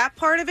understand that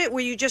part of it? Were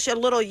you just a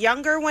little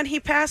younger when he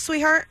passed,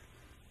 sweetheart?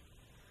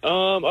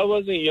 I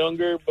wasn't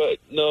younger, but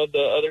no, the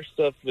other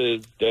stuff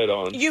is dead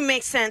on. You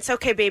make sense.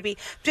 Okay, baby.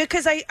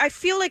 Because I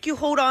feel like you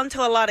hold on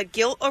to a lot of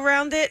guilt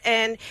around it,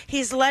 and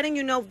he's letting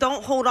you know,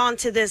 don't hold on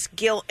to this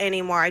guilt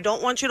anymore. I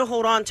don't want you to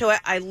hold on to it.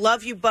 I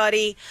love you,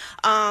 buddy.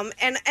 And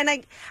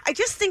I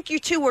just think you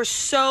two were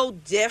so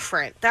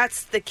different.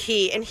 That's the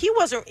key. And he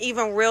wasn't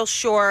even real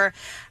sure.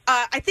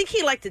 I think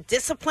he liked the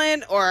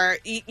discipline or,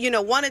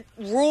 wanted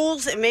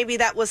rules, and maybe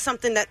that was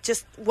something that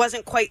just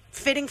wasn't quite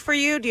fitting for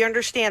you. Do you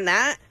understand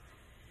that?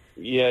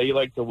 Yeah, he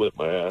liked to whip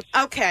my ass.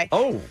 Okay.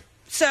 Oh.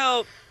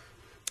 So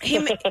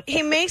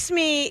he makes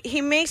me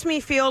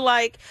feel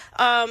like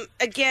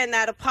again,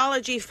 that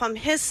apology from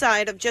his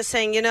side of just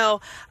saying,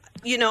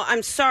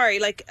 I'm sorry.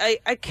 Like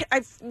I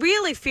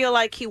really feel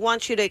like he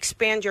wants you to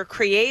expand your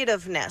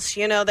creativeness,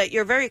 that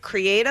you're very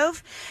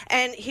creative,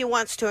 and he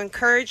wants to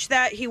encourage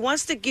that. He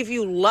wants to give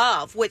you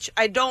love, which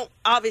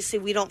obviously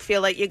we don't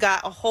feel like you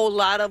got a whole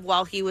lot of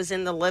while he was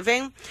in the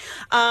living.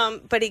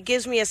 But he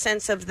gives me a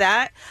sense of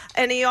that.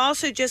 And he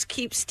also just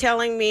keeps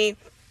telling me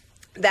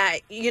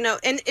that,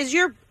 and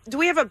do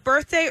we have a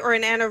birthday or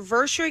an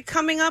anniversary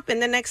coming up in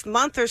the next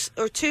month or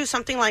two,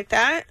 something like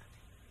that?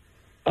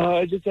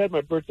 I just had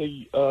my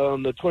birthday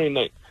on the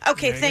 29th.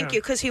 Okay, thank you,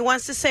 because he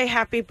wants to say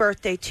happy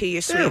birthday to you,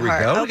 There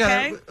sweetheart. we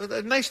go.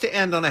 Okay. Nice to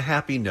end on a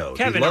happy note.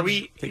 Kevin,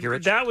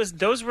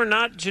 those were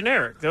not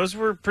generic. Those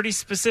were pretty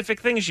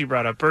specific things you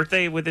brought up.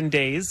 Birthday within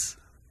days.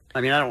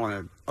 I mean, I don't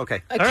want to.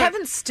 Okay.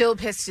 Kevin's still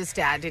pissed his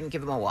dad didn't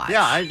give him a watch.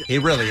 Yeah, he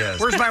really is.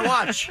 Where's my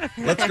watch?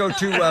 Let's go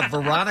to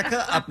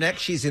Veronica up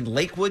next. She's in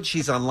Lakewood.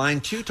 She's on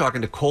line 2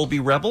 talking to Colby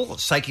Rebel,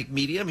 psychic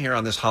medium, here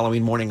on this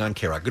Halloween morning on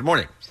K-Rock. Good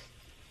morning.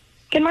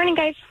 Good morning,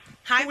 guys.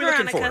 Hi,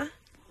 Veronica.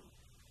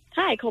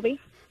 Hi, Colby.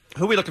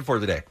 Who are we looking for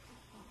today?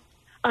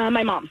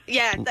 My mom.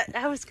 Yeah,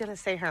 I was going to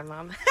say her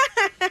mom.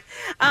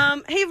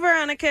 Hey,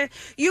 Veronica,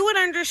 you would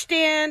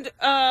understand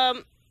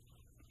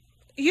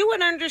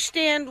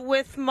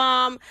with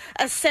Mom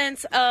a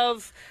sense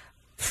of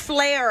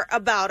flair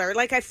about her.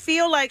 Like, I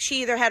feel like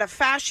she either had a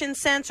fashion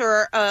sense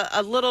or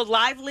a little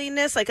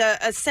liveliness, like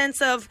a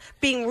sense of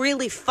being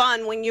really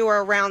fun when you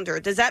were around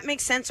her. Does that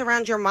make sense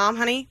around your mom,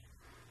 honey?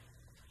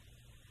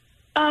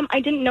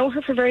 I didn't know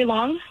her for very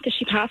long because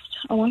she passed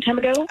a long time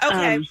ago.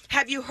 Okay.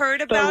 Have you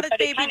heard about it,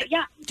 baby?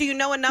 Yeah. Do you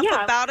know enough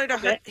about it or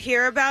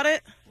hear about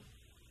it?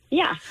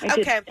 Yeah.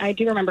 I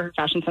do remember her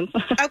fashion sense.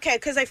 Okay,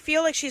 because I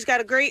feel like she's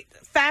got a great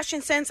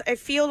fashion sense. I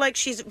feel like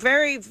she's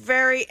very,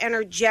 very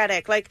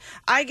energetic. Like,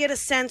 I get a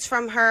sense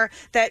from her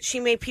that she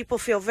made people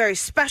feel very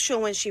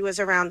special when she was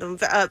around them.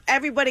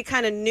 Everybody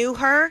kind of knew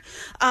her.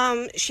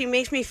 She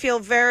makes me feel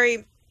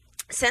very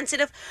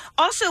sensitive.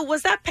 Also,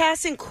 was that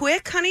passing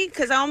quick, honey?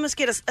 Because I almost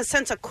get a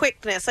sense of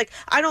quickness. Like,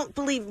 I don't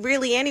believe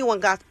really anyone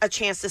got a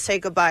chance to say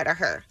goodbye to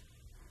her.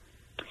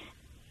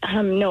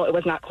 No, it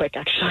was not quick,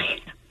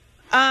 actually.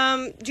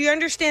 Do you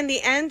understand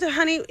the end,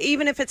 honey?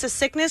 Even if it's a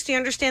sickness, do you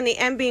understand the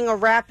end being a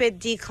rapid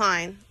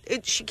decline?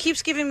 She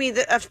keeps giving me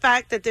a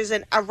fact that there's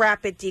a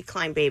rapid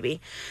decline,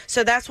 baby.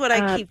 So that's what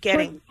I keep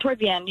getting. Toward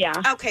the end, yeah.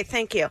 Okay,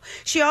 thank you.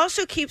 She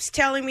also keeps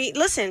telling me,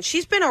 listen,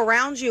 she's been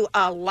around you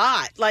a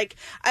lot. Like,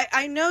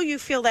 I know you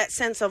feel that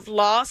sense of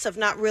loss of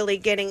not really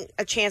getting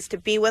a chance to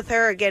be with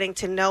her or getting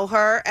to know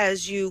her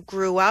as you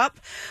grew up.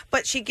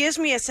 But she gives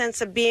me a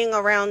sense of being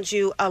around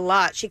you a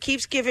lot. She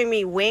keeps giving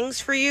me wings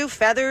for you,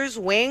 feathers,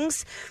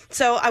 wings.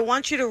 So I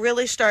want you to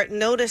really start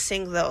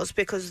noticing those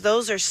because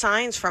those are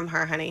signs from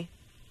her, honey.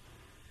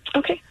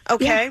 Okay.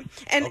 Okay.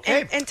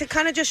 Yeah. And to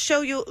kind of just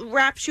show you,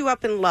 wraps you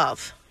up in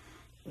love.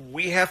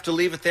 We have to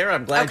leave it there.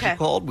 I'm glad Okay. you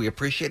called. We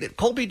appreciate it.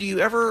 Colby, do you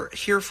ever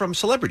hear from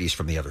celebrities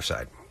from the other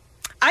side?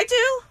 I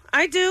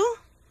do.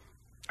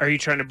 Are you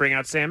trying to bring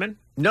out salmon?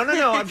 No.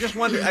 I'm just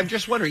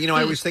wondering. You know,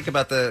 I always think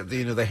about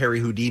the Harry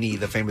Houdini,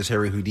 the famous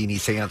Harry Houdini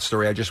seance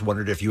story. I just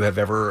wondered if you have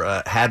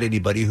ever had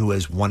anybody who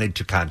has wanted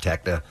to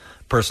contact a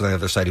person on the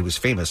other side who was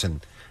famous,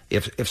 and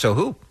if so,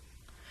 who?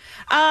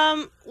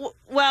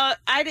 Well,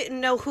 I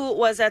didn't know who it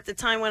was at the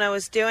time when I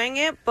was doing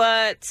it,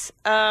 but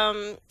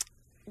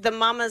the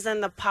mamas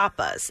and the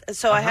papas.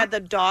 So I had the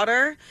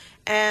daughter,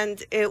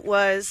 and it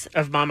was...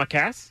 Of Mama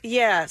Cass?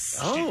 Yes.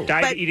 She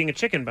died eating a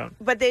chicken bone.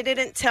 But they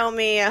didn't tell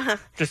me...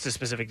 Just a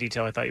specific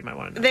detail I thought you might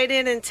want to know. They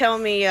didn't tell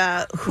me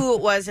who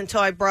it was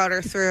until I brought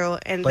her through,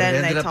 and But then it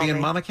ended they up told being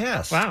me. Mama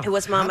Cass. Wow. It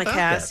was Mama How about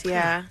Cass, that?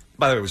 yeah.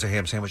 By the way, it was a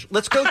ham sandwich.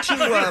 Let's go to It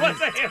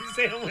was a ham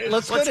sandwich.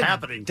 let's go What's to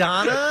happening?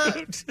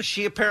 Donna.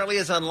 She apparently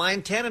is on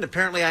line 10, and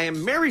apparently I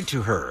am married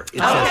to her. It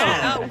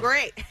says Oh,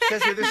 great. It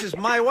says here, this is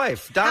my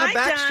wife, Donna Hi,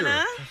 Baxter.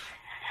 Donna.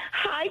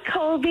 Hi,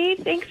 Colby.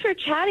 Thanks for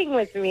chatting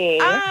with me.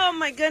 Oh,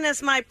 my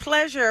goodness, my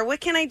pleasure. What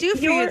can I do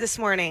for you this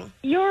morning?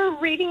 Your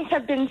readings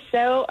have been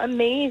so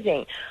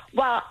amazing.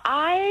 Well,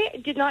 I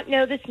did not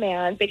know this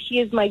man, but he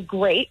is my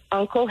great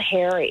Uncle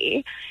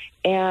Harry.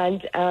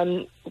 And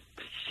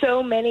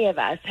so many of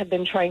us have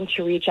been trying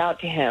to reach out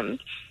to him.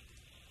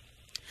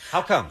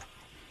 How come?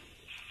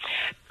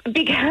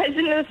 Because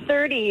in the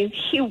 30s,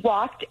 he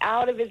walked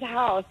out of his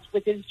house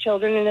with his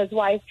children and his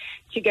wife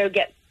to go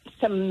get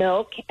some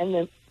milk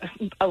and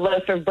a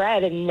loaf of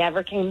bread and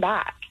never came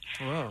back.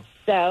 Wow.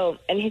 So,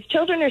 and his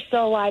children are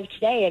still alive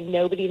today, and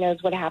nobody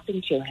knows what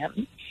happened to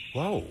him.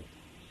 Whoa.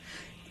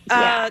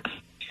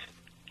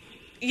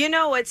 You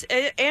know, it's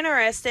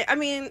interesting. I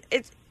mean,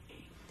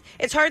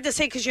 it's hard to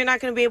say because you're not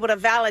going to be able to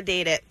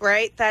validate it,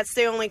 right? That's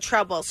the only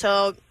trouble.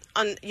 So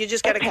you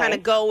just got to kind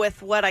of go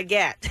with what I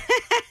get.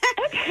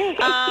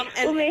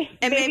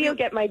 Maybe you'll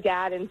get my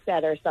dad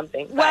instead or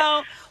something.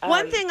 Well,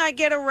 one thing I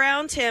get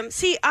around him,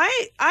 see,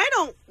 I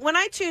don't, when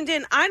I tuned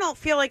in, I don't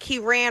feel like he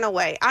ran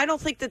away. I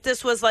don't think that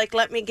this was like,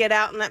 let me get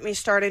out and let me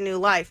start a new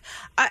life.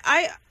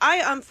 I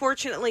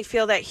unfortunately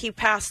feel that he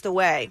passed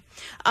away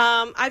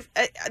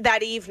that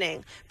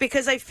evening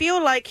because I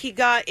feel like he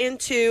got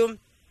into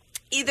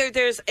either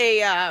there's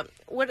a,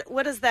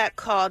 what is that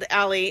called,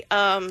 Allie?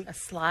 A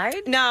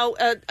slide? No,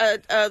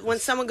 when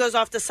someone goes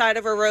off the side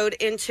of a road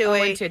into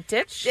a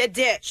ditch. A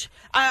ditch.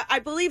 I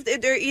believe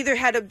that there either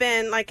had to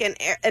been like an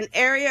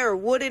area or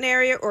wooden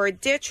area or a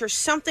ditch or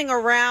something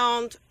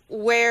around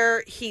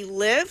where he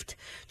lived.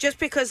 Just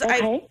because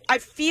I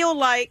feel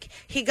like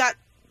he got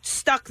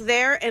stuck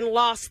there and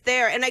lost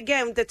there. And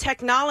again, the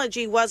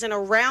technology wasn't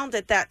around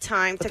at that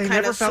time But to they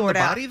kind never of found sort the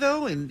out. body,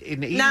 though, in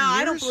 80 years? No,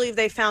 I don't believe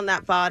they found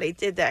that body,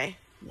 did they?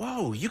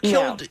 Whoa, you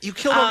killed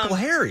Uncle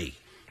Harry.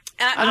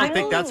 I don't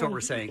think that's what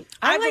we're saying.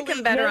 I like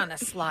him better on a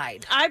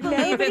slide. I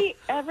believe Nobody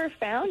ever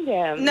found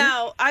him.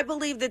 No, I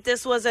believe that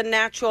this was a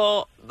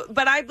natural.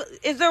 But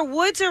is there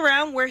woods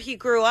around where he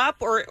grew up,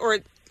 or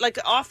like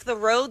off the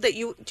road that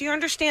you do? You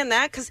understand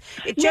that? Because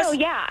it just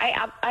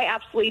I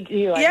absolutely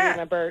do. Yeah. I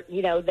remember,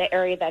 the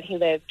area that he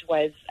lived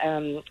was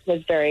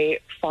very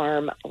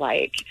farm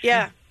like.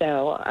 Yeah.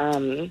 So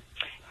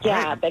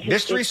but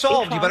mystery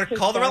solved. You better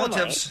call the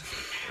relatives.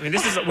 I mean,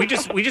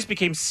 we just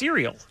became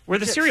Serial. We're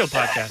the Serial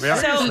podcast.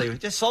 Seriously, we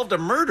just solved a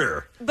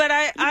murder. But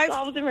I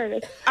solved a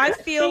murder. I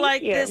feel Thank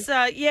like you. this.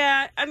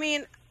 I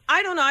mean,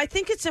 I don't know. I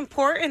think it's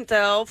important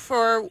though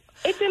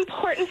it's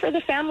important for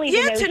the family.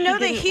 to know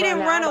that he didn't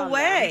run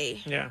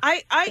away. Yeah.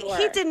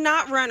 He did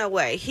not run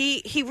away.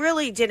 He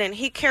really didn't.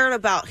 He cared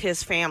about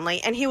his family,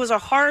 and he was a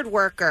hard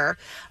worker.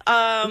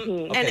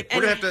 Okay,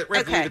 we're gonna have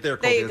to leave it there,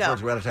 Colby. There you go.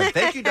 We're out of time.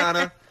 Thank you,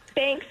 Donna.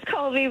 Thanks,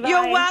 Colby. Bye.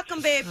 You're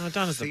welcome, babe.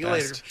 Donna's See the you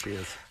later. best. She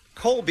is.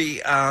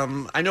 Colby,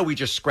 I know we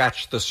just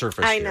scratched the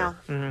surface I here,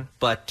 know.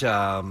 but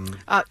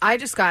I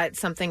just got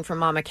something from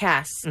Mama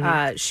Cass.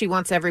 She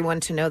wants everyone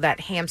to know that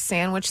ham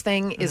sandwich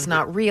thing is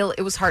not real.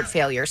 It was heart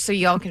failure, so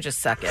y'all can just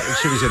suck it.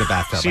 she was in a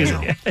bathtub. I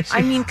know.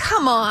 I mean,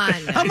 come on.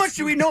 How much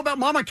do we know about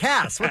Mama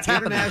Cass? What's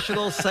happening?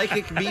 International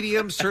psychic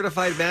medium,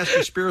 certified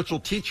master spiritual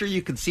teacher.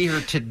 You can see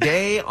her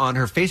today on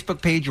her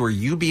Facebook page or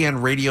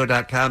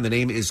ubnradio.com. The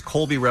name is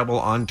Colby Rebel,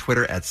 on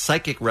Twitter at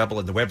Psychic Rebel,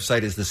 and the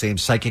website is the same,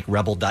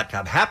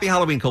 psychicrebel.com. Happy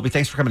Halloween, Colby.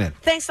 Thanks for coming in.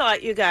 Thanks a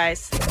lot, you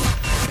guys.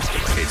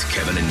 It's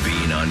Kevin and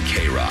Bean on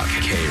K-Rock.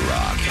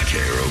 K-Rock.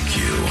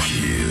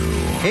 K-R-O-Q.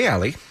 Hey,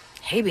 Allie.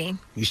 Hey, Bean.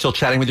 You still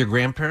chatting with your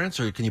grandparents,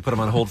 or can you put them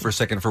on hold for a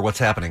second for what's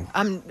happening?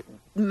 I'm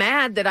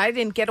mad that I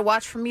didn't get a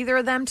watch from either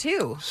of them,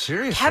 too.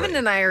 Seriously? Kevin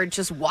and I are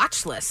just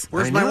watchless.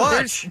 Where's my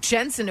watch? There's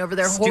Jensen over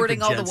there Stupid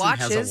hoarding all Jensen the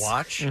watches. has a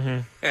watch?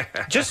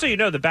 Just so you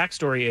know, the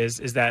backstory is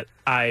that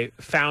I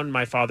found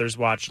my father's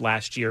watch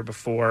last year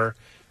before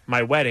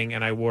my wedding,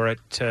 and I wore it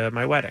to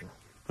my wedding.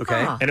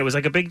 Okay. And it was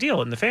like a big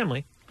deal in the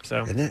family.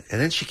 So And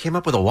then she came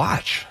up with a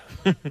watch.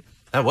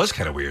 That was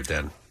kind of weird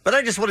then. But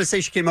I just want to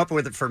say she came up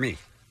with it for me.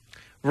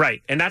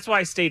 Right. And that's why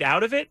I stayed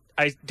out of it.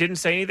 I didn't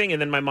say anything.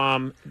 And then my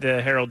mom, the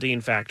Harold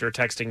Dean factor,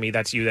 texting me,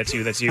 that's you,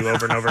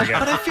 over and over again.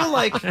 But I feel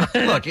like,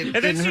 look. And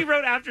then she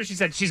wrote after, she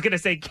said, she's going to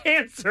say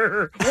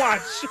cancer watch,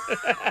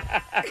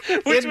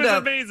 which was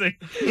amazing.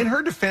 In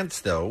her defense,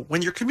 though,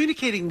 when you're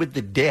communicating with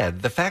the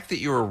dead, the fact that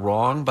you were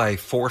wrong by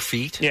 4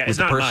 feet Yeah, with it's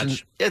the not person,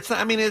 much. it's,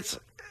 I mean, it's,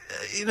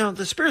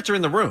 the spirits are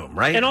in the room,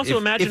 right? And also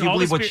imagine if you all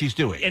believe the what she's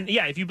doing. And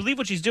yeah, if you believe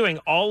what she's doing,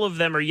 all of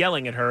them are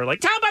yelling at her, like,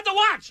 tell about the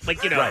watch!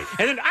 Like, Right.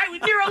 And then,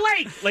 you're a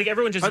lake! Like,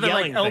 everyone just Are they,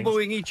 yelling like, things.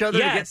 elbowing each other?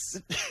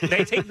 Yes.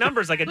 They take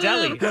numbers like a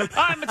deli.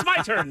 It's my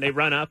turn. They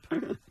run up.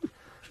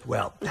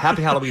 Well,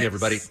 happy Halloween,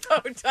 everybody.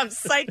 So dumb.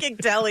 Psychic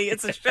Deli.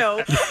 It's a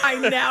show I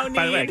now need.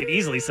 By the way, I could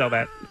easily sell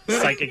that.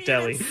 Psychic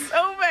Deli.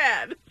 So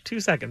bad. 2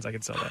 seconds, I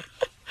could sell that.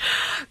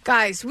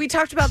 Guys, we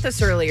talked about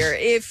this earlier.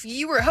 If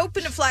you were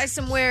hoping to fly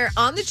somewhere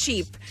on the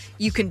cheap,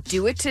 you can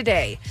do it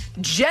today.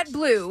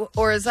 JetBlue,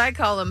 or as I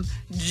call them,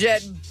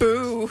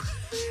 JetBoo.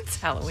 It's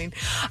Halloween.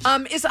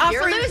 Is offering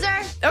You're a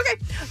loser. Okay,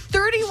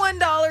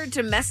 $31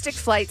 domestic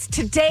flights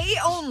today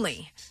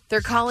only.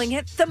 They're calling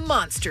it the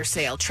Monster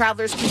Sale.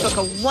 Travelers can book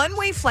a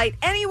one-way flight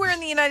anywhere in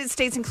the United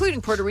States,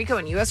 including Puerto Rico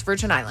and U.S.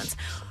 Virgin Islands.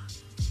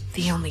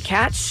 The only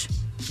catch?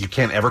 You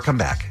can't ever come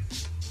back.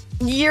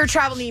 Your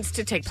travel needs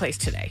to take place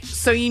today.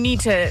 So you need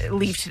to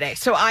leave today.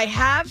 So I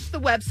have the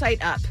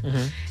website up,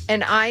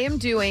 and I am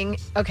doing,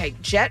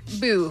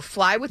 JetBoo,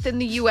 fly within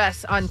the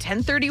U.S. on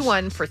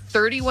 1031 for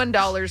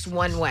 $31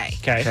 one way.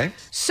 Okay.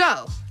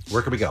 So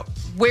where can we go?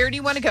 Where do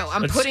you want to go?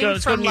 I'm Let's putting go to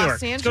from New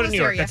Los York. Angeles Let's go to New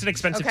York. area. That's an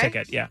expensive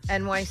ticket, yeah.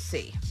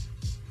 NYC.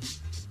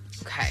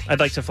 Okay. I'd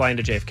like to fly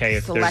into JFK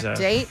if Select there's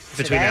a date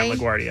between that today. and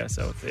LaGuardia.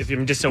 So if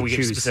you just so we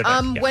get specific.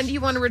 Yeah. When do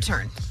you want to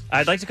return?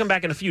 I'd like to come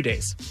back in a few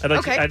days.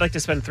 I'd like to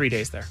spend 3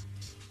 days there.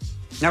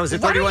 Now is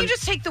it Why 31? don't you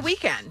just take the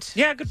weekend?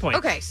 Yeah, good point.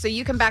 Okay, so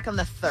you come back on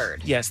the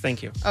 3rd. Yes,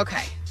 thank you.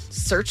 Okay.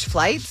 Search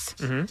flights.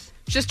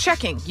 Just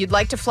checking. You'd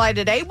like to fly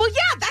today? Well,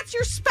 yeah, that's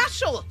your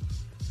special.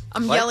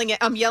 I'm What? yelling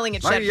at Why are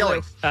you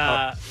JetBlue.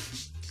 yelling?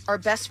 Our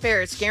best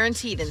fare is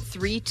guaranteed in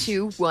 3,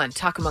 2, 1.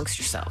 Talk amongst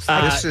yourselves.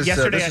 This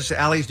is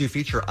Allie's new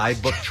feature. I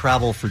book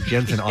travel for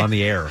Jensen on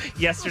the air.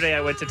 Yesterday, I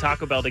went to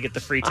Taco Bell to get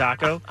the free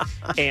taco,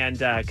 and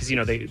because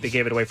they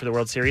gave it away for the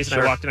World Series, and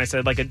Sure. I walked in, I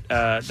said,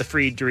 the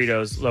free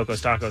Doritos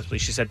Locos Tacos,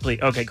 please. She said, please.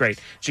 Okay, great.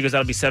 She goes,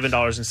 that'll be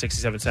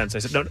 $7.67. I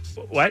said, no,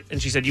 what?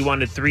 And she said, you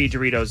wanted 3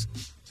 Doritos.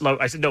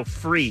 I said, no,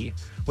 free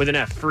with an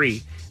F,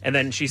 free. And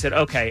then she said,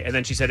 okay. And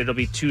then she said, it'll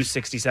be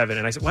 $2.67.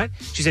 And I said, what?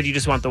 She said, you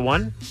just want the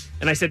one?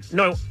 And I said,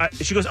 no.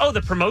 She goes, oh,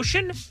 the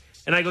promotion?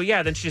 And I go,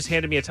 yeah. Then she just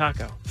handed me a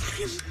taco.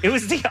 It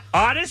was the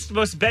oddest,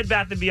 most Bed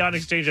Bath & Beyond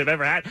exchange I've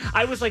ever had.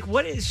 I was like,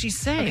 what is she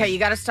saying? Okay, you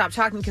got to stop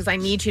talking because I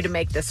need you to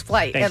make this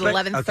flight Thanks. at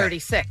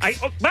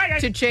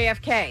 11:36 to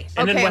JFK.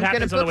 And then what I'm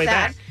happens gonna on the way book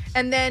that. back?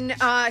 And then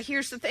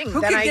here's the thing.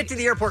 Who Then can get to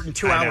the airport in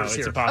 2 I know, hours it's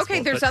here? impossible,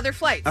 Okay, there's but- other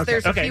flights. Okay.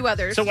 There's a few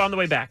others. So on the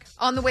way back,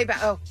 On the way back.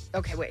 Oh,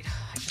 okay, wait.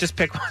 just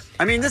pick one.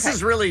 I mean, this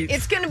is really...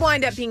 It's going to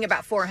wind up being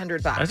about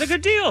 $400. That's a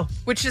good deal.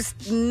 Which is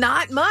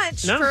not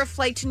much No. for a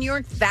flight to New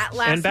York that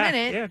last And back.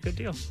 minute. Yeah, good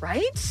deal.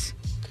 Right?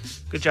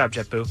 Good job,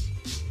 JetBoo.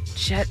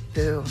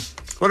 JetBoo.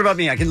 What about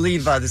me? I can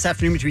leave this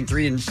afternoon between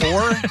 3 and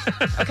 4.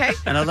 Okay.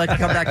 And I'd like to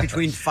come back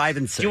between 5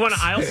 and 6. Do you want an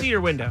aisle seat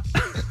or window?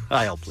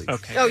 Aisle, please.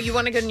 Okay. Oh, you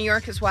want to go to New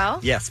York as well?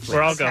 Yes, please.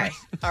 We're all going. Okay.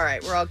 All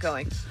right, we're all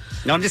going.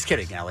 No, I'm just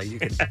kidding, Allie. You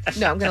can...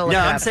 No, I'm going to look No,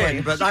 it I'm up saying, for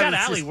you. but You I got was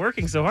Allie just...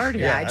 working so hard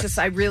here. Yeah,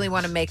 I really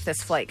want to make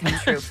this flight come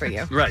true for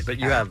you. Right, but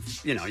you have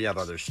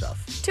other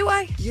stuff. Do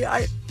I?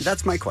 Yeah,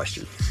 that's my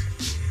question.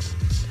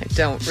 I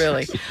don't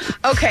really.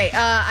 Okay,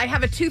 I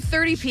have a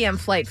 2:30 p.m.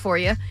 flight for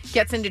you.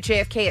 Gets into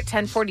JFK at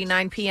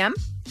 10:49 p.m.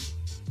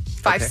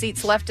 5 Okay.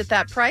 seats left at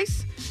that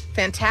price.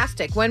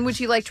 Fantastic. When would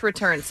you like to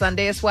return?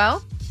 Sunday as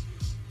well?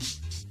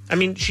 I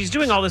mean, she's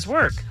doing all this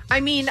work.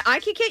 I mean, I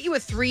could get you a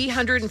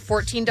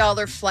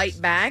 $314 flight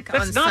back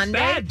That's on not Sunday.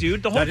 bad,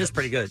 dude. The whole That is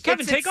pretty good.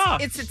 Kevin, take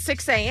off. It's at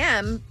 6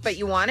 a.m., but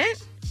you want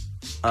it?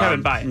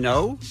 Kevin, buy it.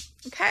 No.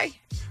 Okay.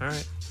 All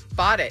right.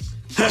 Bought it.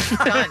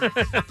 Done.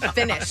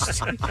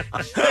 Finished.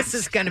 This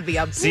is going to be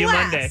a blast. See you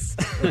Monday.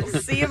 We'll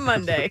see you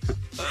Monday.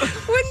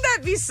 Wouldn't that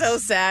be so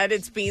sad?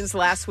 It's Bean's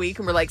last week,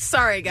 and we're like,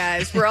 sorry,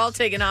 guys. We're all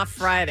taking off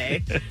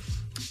Friday.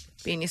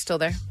 Bean, you still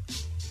there?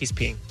 He's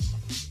peeing.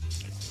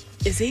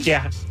 Is he?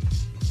 Yeah.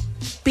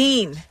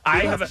 Bean.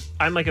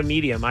 I'm like a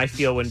medium. I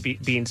feel when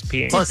Bean's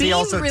peeing. Plus, Did he Bean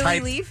also really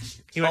typed.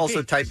 leave? He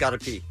also typed, "Gotta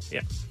pee."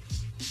 Yeah.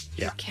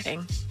 You're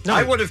kidding. No,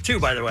 I would have too,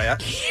 by the way.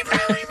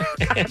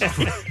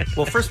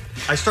 Well, first,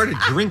 I started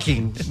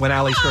drinking when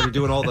Allie started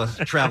doing all the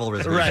travel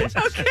reservations.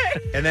 Right. Okay.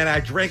 And then I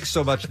drank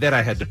so much, then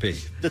I had to pee.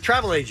 The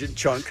travel agent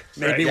chunk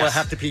maybe will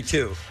have to pee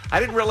too. I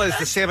didn't realize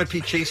the Sam and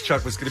Pete Chase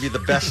chunk was going to be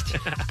the best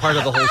part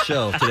of the whole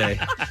show today.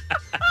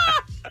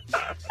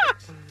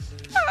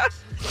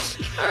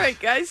 All right,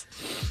 guys.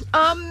 Do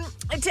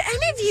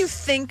any of you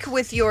think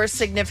with your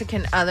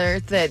significant other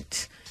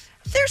that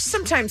they're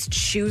sometimes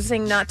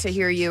choosing not to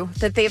hear you,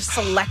 that they have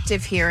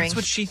selective hearing? That's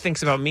what she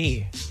thinks about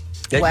me.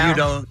 That Well, you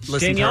don't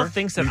listen Danielle to her?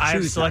 thinks that You I have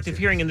choose not selective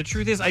hearing, and the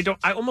truth is, I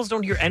almost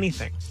don't hear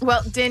anything.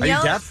 Well, Danielle.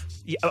 Are you deaf?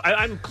 Yeah,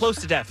 I'm close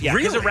to deaf. Yeah,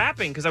 because of Really?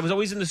 rapping. Because I was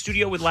always in the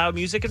studio with loud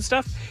music and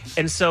stuff,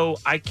 and so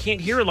I can't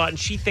hear a lot. And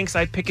she thinks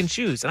I pick and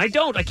choose, and I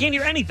don't. I can't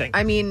hear anything.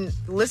 I mean,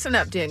 listen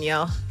up,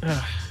 Danielle.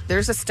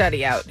 There's a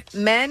study out.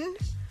 Men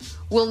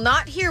will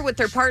not hear what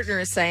their partner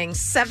is saying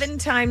 7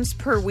 times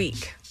per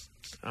week.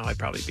 Oh, I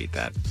probably beat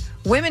that.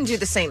 Women do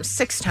the same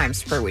 6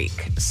 times per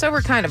week. So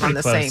we're kind of on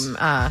the Pretty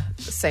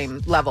close. same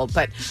level.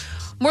 But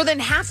more than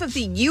half of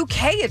the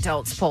UK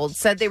adults polled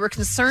said they were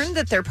concerned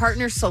that their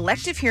partner's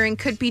selective hearing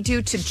could be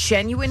due to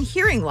genuine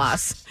hearing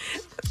loss.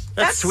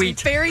 That's sweet.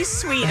 Very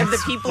sweet of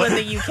the people in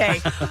the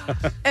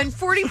UK. And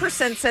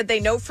 40% said they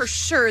know for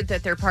sure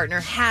that their partner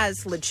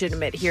has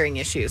legitimate hearing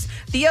issues.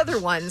 The other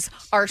ones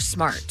are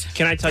smart.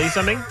 Can I tell you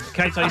something?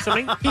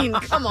 I mean,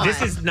 come on.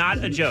 This is not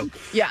a joke.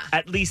 Yeah.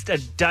 At least a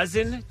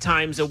dozen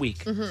times a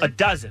week. Mhm. A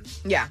dozen.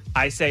 Yeah.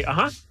 I say,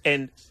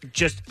 and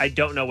just, I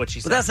don't know what she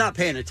said. But that's not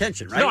paying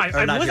attention, right? No,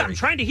 Or I'm, not I'm hearing?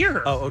 trying to hear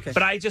her. Oh, okay.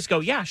 But I just go,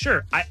 yeah,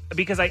 sure.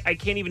 Because I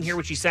can't even hear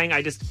what she's saying.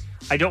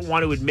 I don't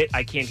want to admit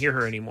I can't hear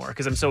her anymore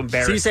because I'm so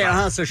embarrassed. So you say,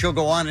 by it. so she'll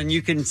go on and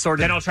you can sort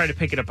of... Then I'll try to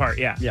pick it apart,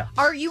 yeah. Yeah.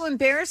 Are you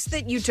embarrassed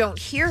that you don't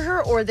hear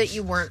her or that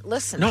you weren't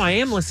listening? No, I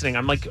am listening.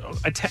 I'm like,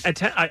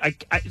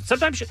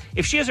 sometimes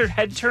if she has her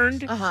head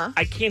turned,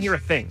 I can't hear a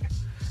thing.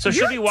 So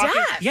she'll be You're walking.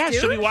 deaf, Yeah,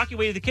 she'll be dude. walking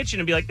away to the kitchen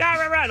and be like, rah,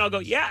 rah, rah, and I'll go,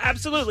 yeah,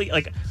 absolutely,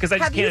 like because I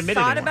just Have can't you admit it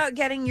thought anymore. about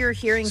getting your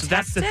hearing So tested?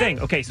 that's the thing.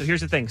 Okay, so here's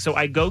the thing. So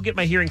I go get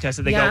my hearing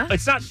tested. They Yeah? go,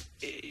 it's not.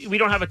 We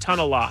don't have a ton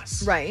of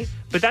loss. Right.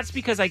 But that's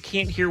because I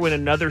can't hear when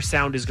another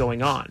sound is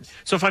going on.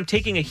 So if I'm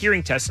taking a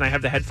hearing test and I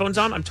have the headphones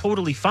on, I'm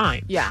totally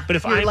fine. Yeah. But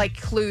if you're I'm like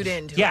clued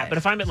into yeah, it. but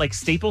if I'm at like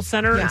Staples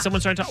Center Yeah. and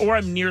someone's trying to talk, or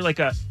I'm near like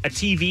a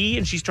TV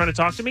and she's trying to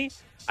talk to me,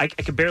 I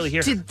can barely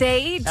hear her. Did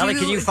they do... Allie,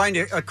 can you find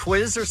a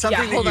quiz or something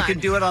that hold you on. can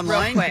do it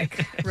online?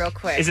 Real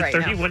quick. Is it right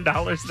now.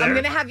 $31 there? I'm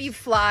going to have you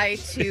fly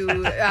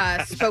to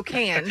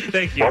Spokane.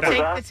 Thank you.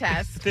 Take the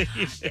test.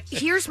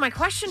 Here's my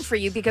question for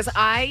you because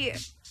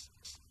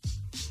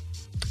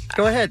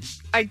Go ahead.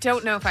 I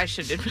don't know if I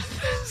should admit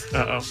this.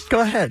 Uh-oh.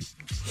 Go ahead.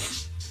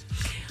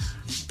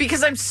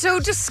 Because I'm so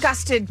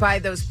disgusted by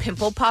those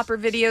pimple popper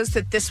videos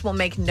that this will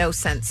make no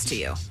sense to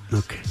you.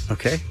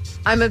 Okay.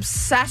 I'm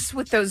obsessed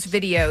with those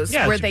videos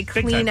Yeah, where it's they big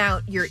clean time.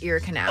 out your ear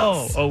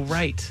canals. Oh,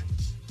 right.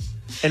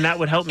 And that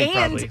would help me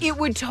And probably. it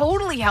would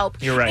totally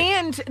help. You're right.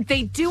 And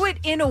they do it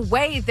in a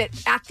way that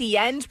at the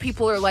end,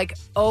 people are like,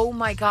 oh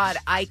my God,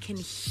 I can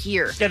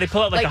hear. Yeah, they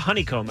pull out like a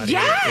honeycomb out of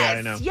Yes, it. Yeah,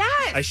 I know.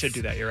 yes. I should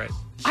do that. You're right.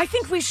 I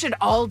think we should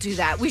all do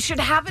that. We should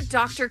have a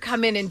doctor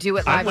come in and do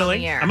it I'm live willing.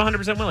 on the air. I'm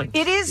 100% willing.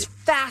 It is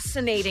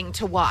fascinating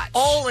to watch.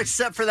 All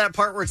except for that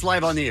part where it's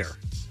live on the air.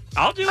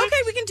 I'll do it. Okay,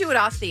 we can do it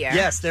off the air.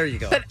 Yes, there you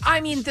go. But I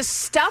mean, the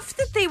stuff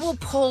that they will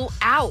pull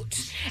out,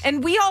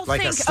 and we all Like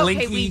a think,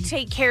 Slinky okay, we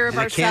take care of and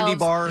a ourselves. candy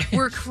bar.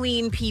 We're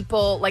clean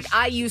people. Like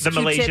I use The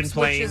Malaysian Q-tips,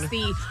 plane. which is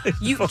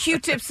the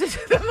Q-tips. Is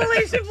the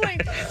Malaysian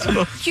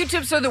plane.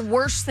 Q-tips are the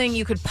worst thing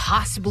you could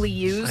possibly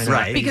use, I know,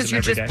 I use because them you're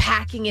every just day.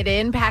 packing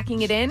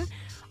it in.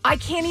 I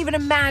can't even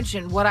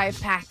imagine what I've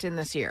packed in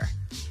this year.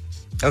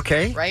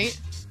 Okay. Right?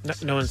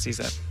 No one sees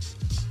that.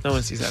 No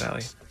one sees that,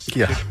 Allie.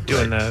 Yeah. You're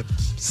doing the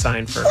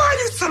sign for. Why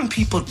do some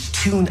people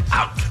tune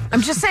out?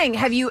 I'm just saying,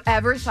 have you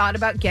ever thought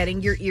about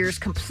getting your ears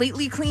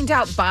completely cleaned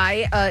out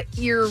by a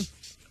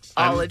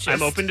earologist?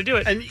 I'm open to do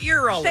it. An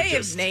earologist. They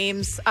have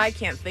names. I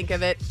can't think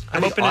of it.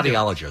 I'm open to do it.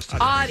 Audiologist.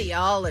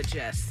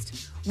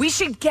 Audiologist. We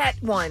should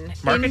get one.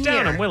 Mark in it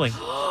down. here. I'm willing.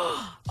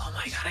 Oh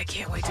my God, I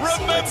can't wait to see what's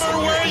Remember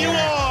in where there. you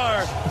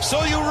are,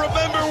 so you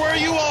remember where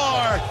you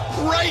are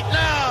right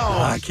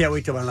now. I can't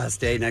wait till my last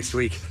day next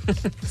week.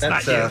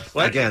 That's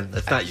again,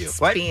 that's not you.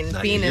 What? Bean,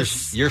 Not Bean you.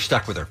 is... You're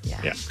stuck with her.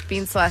 Yeah.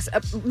 Bean's last...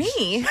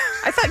 me?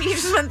 I thought you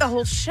just meant the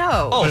whole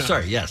show. Oh,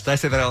 sorry. Yes, did I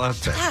say that out loud?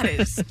 That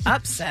is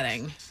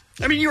upsetting.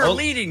 I mean, you are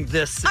leading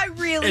this I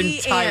really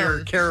entire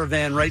am.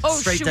 caravan right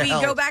straight should to we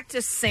hell. go back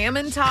to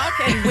salmon talk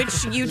and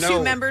which you two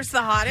No. members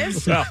the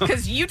hottest? No.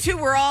 Because you two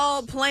were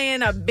all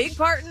playing a big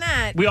part in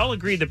that. We all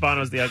agreed that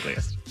Bono's the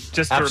ugliest.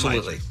 Just to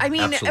remind you. I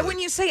mean, when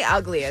you say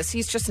ugliest,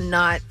 he's just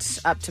not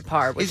up to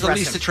par with He's the rest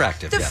least of them.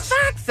 attractive, The yes.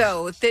 fact,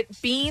 though,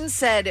 that Bean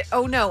said,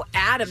 oh no,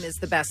 Adam is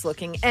the best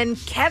looking, and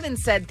Kevin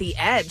said The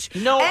Edge.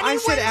 No, I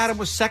said Adam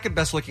was second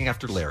best looking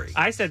after Larry.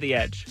 I said The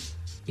Edge.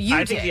 You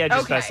I think did. The Edge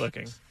is Okay. best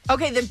looking.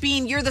 Okay, then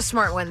Bean, you're the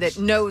smart one that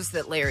knows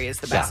that Larry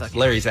is the best looking.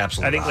 Larry's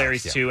absolutely. I think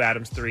Larry's 2,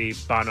 Adam's 3,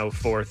 Bono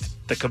 4th,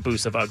 the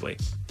caboose of ugly.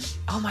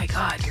 Oh my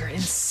God, you're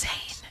insane.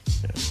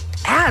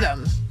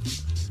 Adam.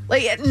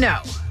 Like, no.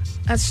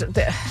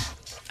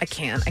 I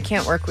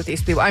can't work with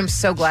these people. I'm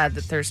so glad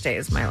that Thursday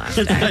is my last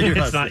day.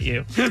 It's not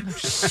you.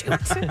 Shoot.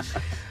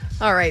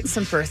 All right,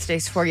 some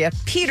birthdays for you.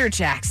 Peter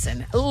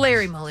Jackson,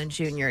 Larry Mullen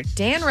Jr.,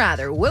 Dan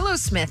Rather, Willow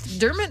Smith,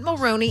 Dermot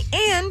Mulroney,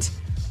 and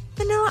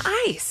Vanilla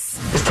Ice.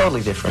 It's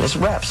totally different. It's a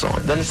rap song.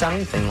 It doesn't sound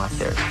anything like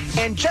theirs.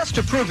 And just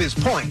to prove his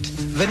point,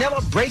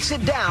 Vanilla breaks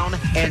it down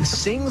and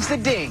sings the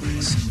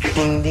dings.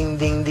 Ding, ding,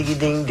 ding, diggy,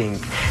 ding, ding.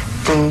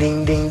 Ding,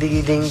 ding, ding,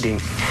 diggy, ding, ding.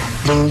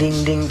 Ding,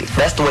 ding, ding, ding.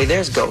 That's the way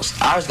theirs goes.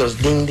 Ours goes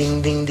ding,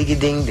 ding, ding, diggy,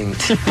 ding, ding.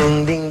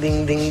 Ding, ding,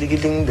 ding, ding,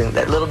 diggy, ding, ding.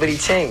 That little bitty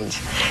change.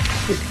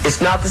 It's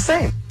not the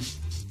same.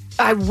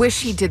 I wish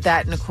he did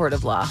that in a court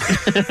of law.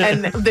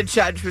 And the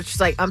judge was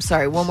just like, I'm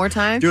sorry, one more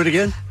time? Do it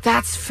again?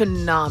 That's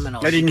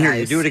phenomenal. I didn't hear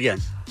you. guys. Do it again.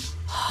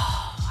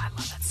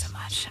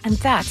 And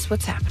that's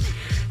what's happening.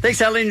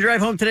 Thanks, Eileen.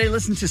 Drive home today.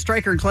 Listen to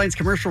Stryker and Klein's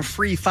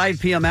commercial-free 5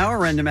 p.m. hour,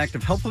 random act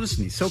of helpfulness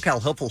and the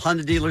SoCal Helpful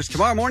Honda dealers.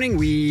 Tomorrow morning,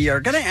 we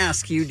are going to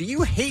ask you, do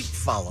you hate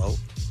follow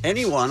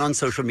anyone on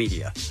social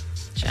media?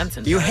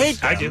 Jensen You does. hate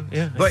them, I do,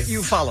 yeah. but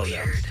you follow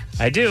them.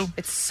 I do.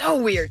 It's so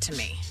weird to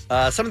me.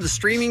 Some of the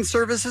streaming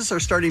services are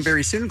starting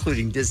very soon,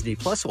 including Disney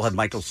Plus. We'll have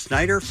Michael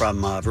Snyder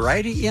from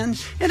Variety in.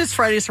 And it's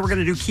Friday, so we're going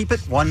to do Keep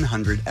It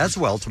 100 as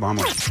well tomorrow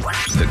morning.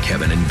 The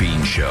Kevin and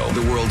Bean Show,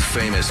 the world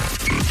famous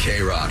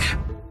K-Rock.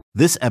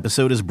 This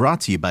episode is brought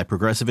to you by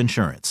Progressive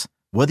Insurance.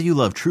 Whether you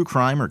love true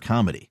crime or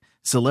comedy,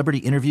 celebrity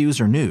interviews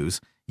or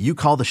news, you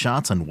call the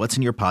shots on what's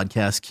in your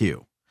podcast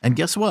queue. And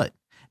guess what?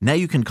 Now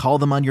you can call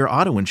them on your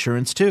auto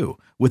insurance too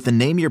with the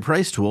Name Your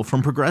Price tool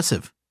from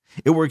Progressive.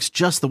 It works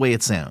just the way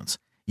it sounds.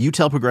 You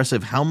tell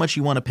Progressive how much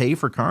you want to pay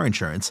for car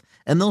insurance,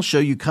 and they'll show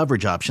you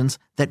coverage options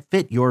that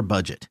fit your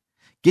budget.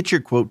 Get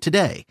your quote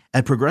today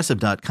at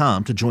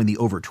Progressive.com to join the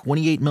over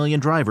 28 million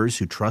drivers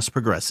who trust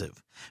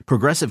Progressive.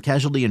 Progressive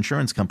Casualty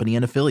Insurance Company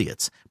and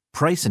Affiliates.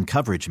 Price and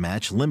coverage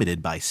match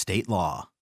limited by state law.